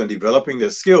skills and developing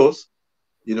their skills,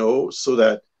 so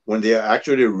that when they are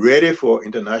actually ready for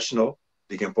international,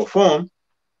 they can perform.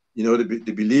 You know,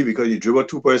 they believe because you dribble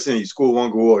 2%, you score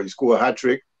 1 goal or you score a hat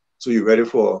trick, so you're ready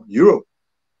for Europe.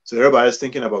 So everybody's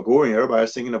thinking about going.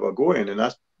 Everybody's thinking about going, and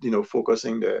that's, you know,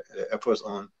 focusing the efforts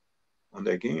on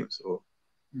their game. So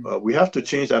we have to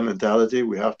change that mentality.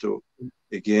 We have to,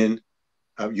 again,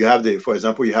 you have for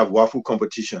example, you have waffle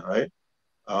competition, right?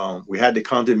 We had the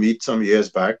county meet some years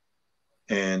back,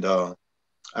 and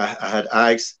I had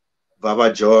asked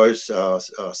Baba George,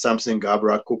 Samson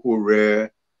Gabra, Coco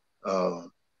Rare,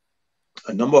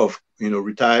 a number of, you know,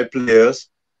 retired players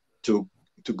to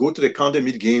go to the county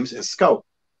meet games and scout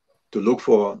to look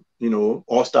for, you know,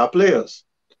 all-star players.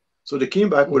 So they came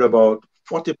back with about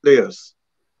 40 players,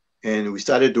 and we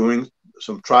started doing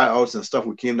some tryouts and stuff.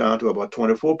 We came down to about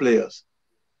 24 players,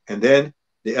 and then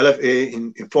the LFA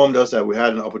informed us that we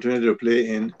had an opportunity to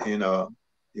play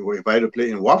we were invited to play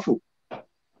in Wafu.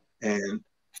 And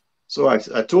so I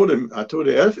told the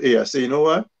LFA, I said, you know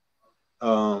what?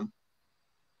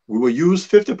 We will use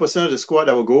 50% of the squad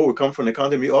that will come from the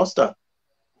county meet all-star.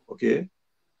 Okay.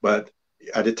 But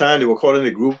at the time they were calling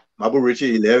the group Marbue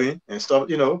Richie 11 and stuff,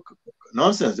 you know,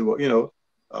 nonsense. They were, you know,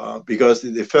 because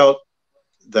they felt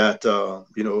that,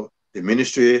 you know, the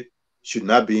ministry should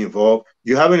not be involved.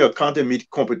 You're having a county meet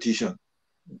competition.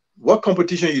 What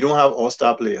competition you don't have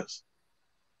all-star players?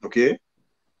 Okay.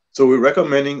 So we're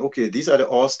recommending, okay, these are the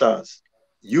all-stars.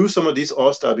 Use some of these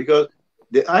all-stars, because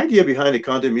the idea behind the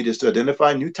county meet is to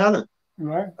identify new talent.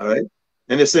 Right. All right.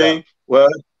 And they're saying, well,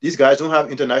 these guys don't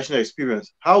have international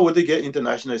experience. How would they get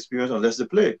international experience unless they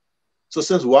play? So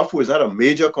since WAFU is not a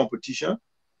major competition,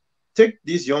 take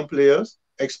these young players,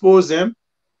 expose them.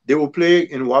 They will play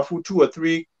in WAFU 2 or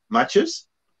 3 matches.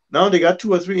 Now they got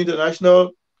 2 or 3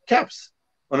 international caps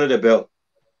under their belt.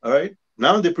 All right.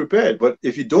 Now they're prepared. But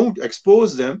if you don't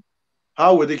expose them,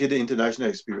 how would they get the international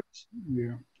experience?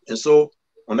 Yeah. And so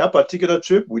on that particular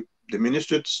trip, the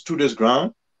ministry stood his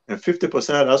ground, and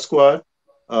 50% of that squad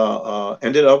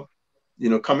ended up, you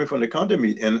know, coming from the county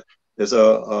meet. And there's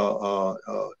a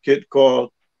kid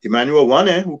called Emmanuel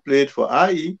Wane who played for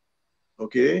IE.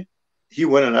 Okay, he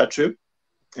went on that trip,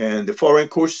 and the foreign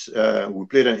coach, we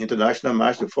played an international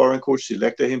match. The foreign coach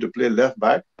selected him to play left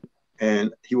back,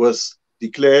 and he was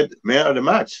declared man of the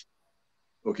match.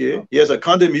 Okay, he is a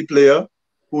county meet player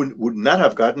who would not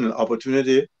have gotten an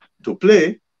opportunity to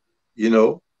play, you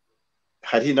know,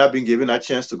 had he not been given that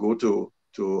chance to go to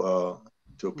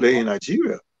play in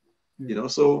Nigeria. You know,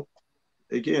 so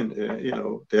again, you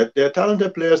know, there are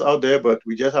talented players out there, but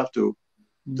we just have to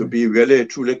be really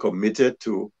truly committed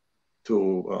to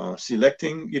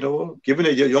selecting, you know, giving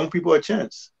the young people a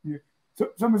chance. Yeah.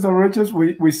 So Mr. Richards,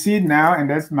 we see now, and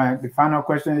that's the final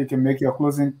question. You can make your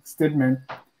closing statement,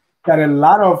 that a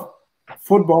lot of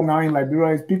football now in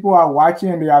Liberia is people are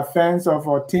watching and they are fans of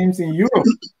our teams in Europe.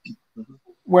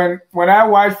 When I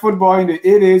watched football in the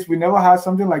 80s, we never had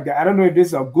something like that. I don't know if this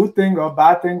is a good thing or a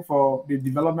bad thing for the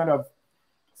development of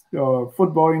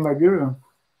football in Liberia.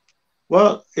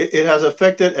 Well, it has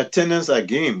affected attendance at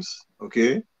games,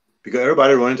 okay? Because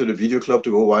everybody running to the video club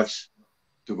to go watch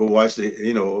the,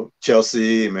 you know,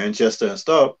 Chelsea, Manchester and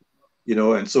stuff, you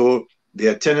know, and so the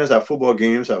attendance at football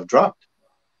games have dropped.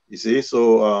 You see,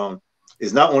 so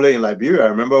it's not only in Liberia. I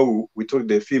remember we took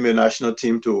the female national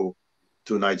team to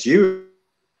Nigeria.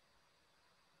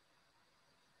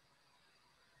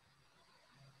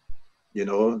 You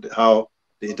know, how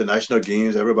the international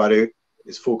games, everybody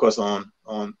is focused on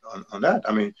that.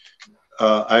 I mean,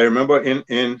 I remember in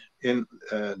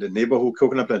the neighborhood,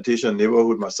 Coconut Plantation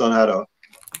neighborhood, my son had a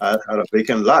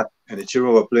vacant lot, and the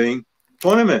children were playing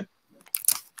tournament.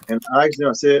 And I asked them,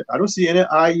 I said, I don't see any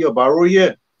IE or Barrow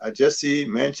here. I just see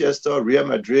Manchester, Real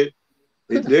Madrid.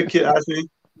 The kid asked me,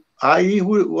 IE,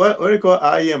 what do you call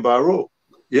IE and Barrow?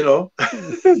 You know,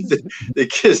 the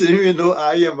kids didn't even know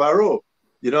IE and Barrow.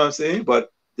 You know what I'm saying? But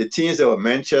the teams that were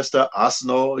Manchester,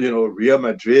 Arsenal, you know, Real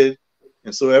Madrid.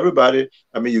 And so everybody,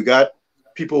 I mean, you got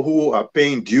people who are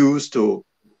paying dues to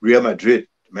Real Madrid,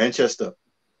 Manchester,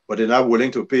 but they're not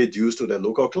willing to pay dues to their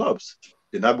local clubs.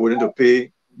 They're not willing to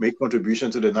make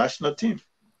contribution to the national team.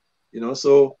 You know,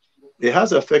 so it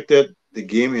has affected the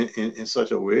game in such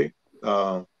a way.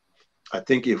 I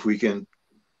think if we can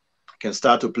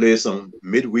start to play some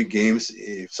midweek games,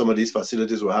 if some of these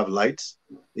facilities will have lights.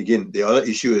 Again, the other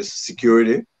issue is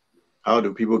security. How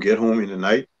do people get home in the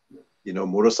night? You know,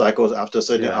 motorcycles after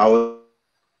certain hours.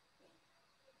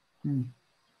 You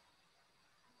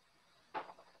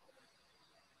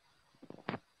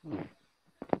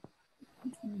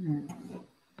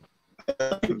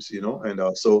know,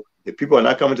 and so if people are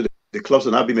not coming to the clubs,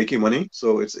 will not be making money.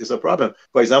 So it's a problem.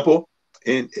 For example,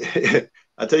 I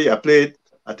tell you, I played,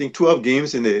 I think 12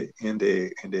 games in the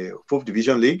 4th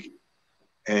Division League,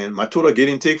 And my total give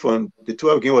and take from the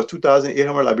 12 game was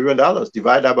 $2,800 Liberian dollars.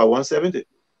 Divide that by 170.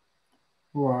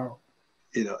 Wow.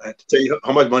 You know, and to tell you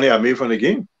how much money I made from the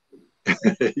game.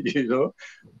 You know,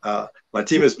 my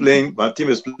team is playing. My team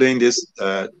is playing this.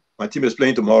 My team is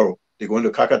playing tomorrow. They're going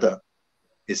to Kakata.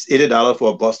 It's $80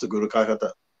 for a bus to go to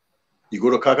Kakata. You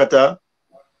go to Kakata,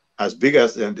 as big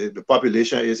as the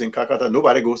population is in Kakata,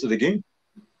 nobody goes to the game.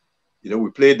 You know,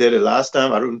 we played there the last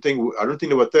time. I don't think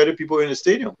there were 30 people in the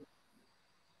stadium.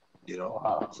 You know,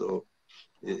 wow. So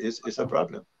it's a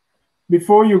problem.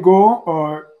 Before you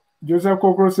go, Joseph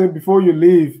Kokoro said, before you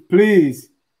leave, please,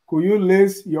 could you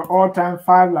list your all-time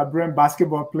 5 Liberian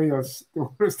basketball players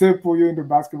to still pull you into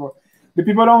basketball? The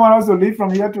people don't want us to leave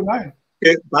from here tonight.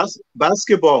 Okay,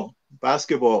 basketball.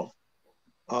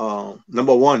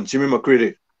 Number 1, Jimmy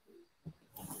McCready.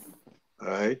 All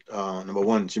right. Number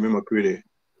 1, Jimmy McCready.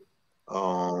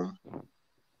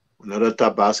 Another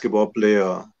top basketball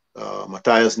player,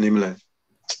 Matthias Nimlin.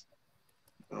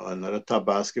 Another top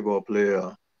basketball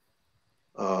player,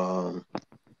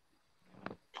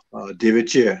 David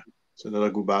Chair. It's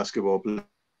another good basketball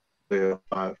player.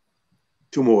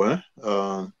 2 more.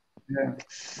 Yeah.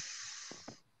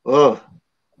 Oh,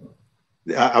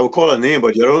 I will call a name,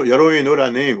 but you don't even know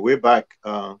that name. Way back,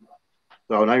 so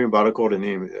I will not even bother to call the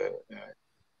name.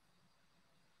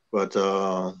 But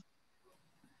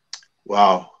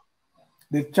wow.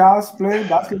 Did Charles play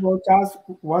basketball? Charles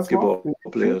was basketball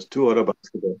players. 2 other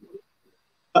basketball.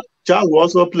 Charles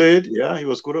also played. Yeah, he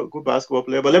was good basketball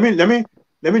player. But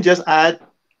let me just add.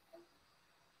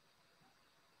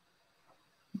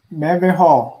 Melvin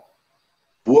Hall.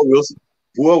 Bua Wilson.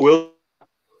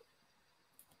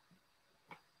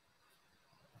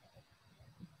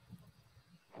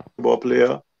 Basketball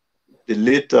player. The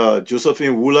late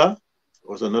Josephine Wooler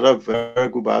was another very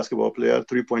good basketball player,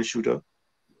 3-point shooter.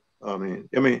 I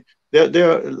mean,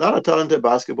 there are a lot of talented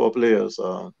basketball players.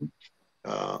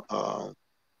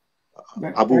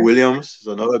 Abu Williams is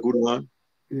another good one.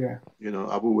 Yeah. You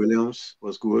know, Abu Williams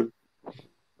was good.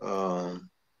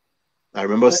 I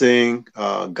remember seeing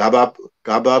Gaba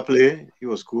play. He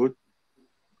was good.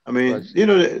 I mean, you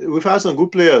know, we've had some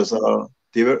good players.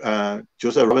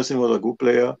 Joseph Robinson was a good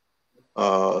player.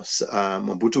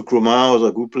 Mobutu Krumah was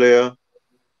a good player.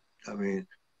 I mean,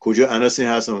 Kojo Anderson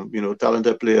has some, you know,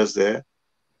 talented players there.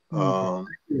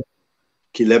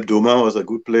 Caleb Doma was a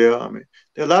good player. I mean,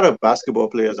 there are a lot of basketball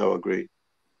players that were great.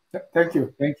 Thank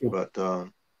you. But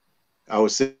I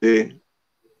would say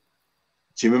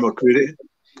Jimmy McCready.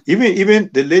 Even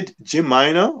the late Jim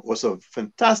Minor was a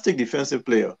fantastic defensive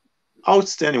player.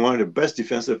 Outstanding, one of the best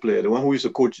defensive players. The one who used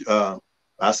to coach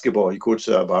basketball. He coached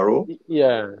Barrow.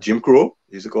 Yeah. Jim Crow,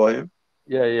 used to call him.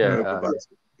 Yeah. Yeah.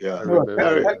 I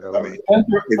remember. I mean,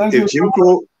 if Jim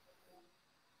Crow.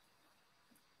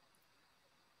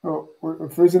 Oh, we're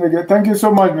freezing again. Thank you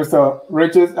so much, Mr.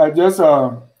 Richards. I just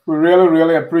we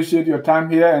really appreciate your time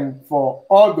here, and for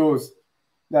all those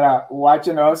that are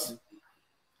watching us.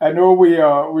 I know we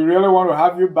really want to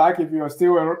have you back if you are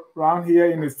still around here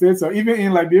in the States, or even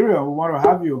in Liberia, we want to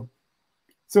have you.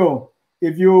 So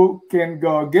if you can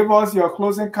go give us your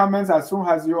closing comments as soon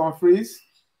as you're on freeze,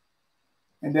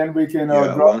 and then we can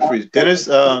draw on freeze. Dennis,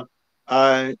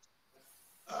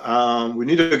 we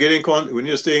need to get in we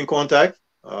need to stay in contact.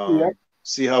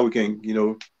 See how we can, you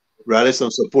know, rally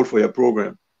some support for your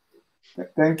program.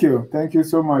 Thank you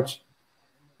so much.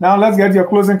 Now let's get your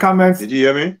closing comments. Did you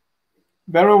hear me?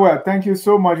 Very well. Thank you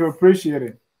so much. We appreciate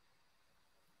it.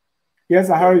 Yes,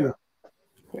 I heard you.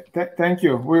 Thank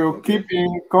you. We will keep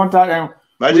in contact. And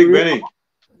Magic Benny.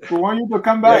 We want you to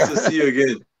come back. Nice to see you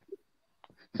again.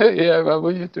 Yeah, I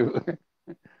want you too.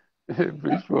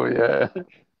 Bridgeport, yeah.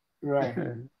 Right.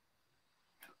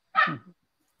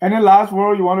 Any last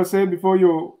word you want to say before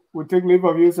we take leave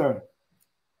of you, sir?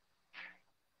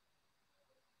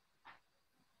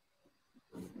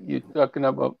 You're talking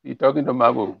to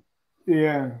Marbue.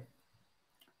 Yeah.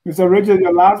 Mr. Richard,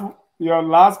 your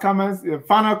last comments, your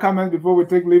final comments before we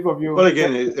take leave of you. Well,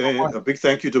 again, a big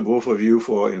thank you to both of you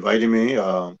for inviting me.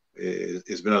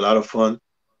 It's been a lot of fun.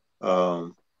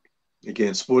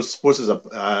 Again, sports is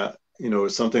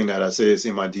something that I say is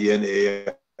in my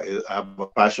DNA. I have a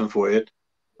passion for it.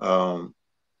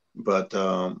 But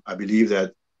I believe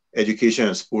that education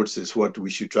and sports is what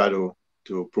we should try to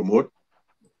promote,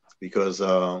 because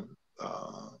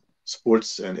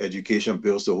sports and education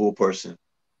builds the whole person.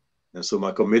 And so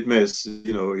my commitment is,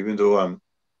 you know, even though I'm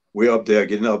way up there,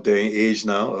 getting up there in age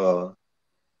now,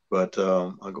 but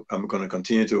I'm going to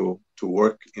continue to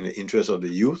work in the interest of the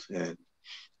youth, and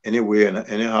any way and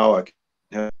anyhow I can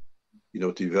help, you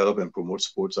know, to develop and promote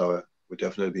sports, I would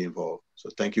definitely be involved. So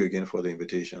thank you again for the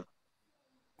invitation.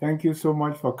 Thank you so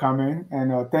much for coming.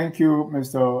 And thank you,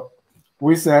 Mr.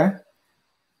 Wisse,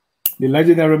 the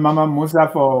legendary Mama Musa,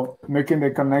 for making the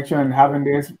connection and having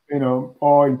this,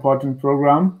 all important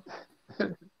program.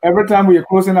 Every time we are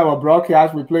closing our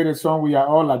broadcast, we play the song "We Are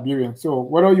All Liberians." So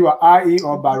whether you are IE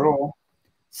or Barrow,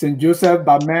 St. Joseph,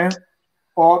 Bamen,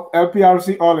 or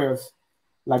LPRC Orleans,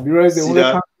 Liberia is the only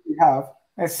country we have.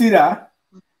 And see that,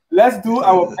 let's do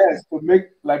our best to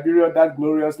make Liberia that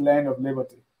glorious land of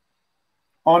liberty.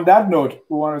 On that note,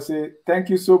 we want to say thank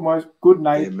you so much, good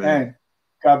night, and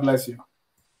God bless you.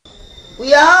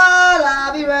 We are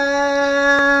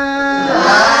Liberians.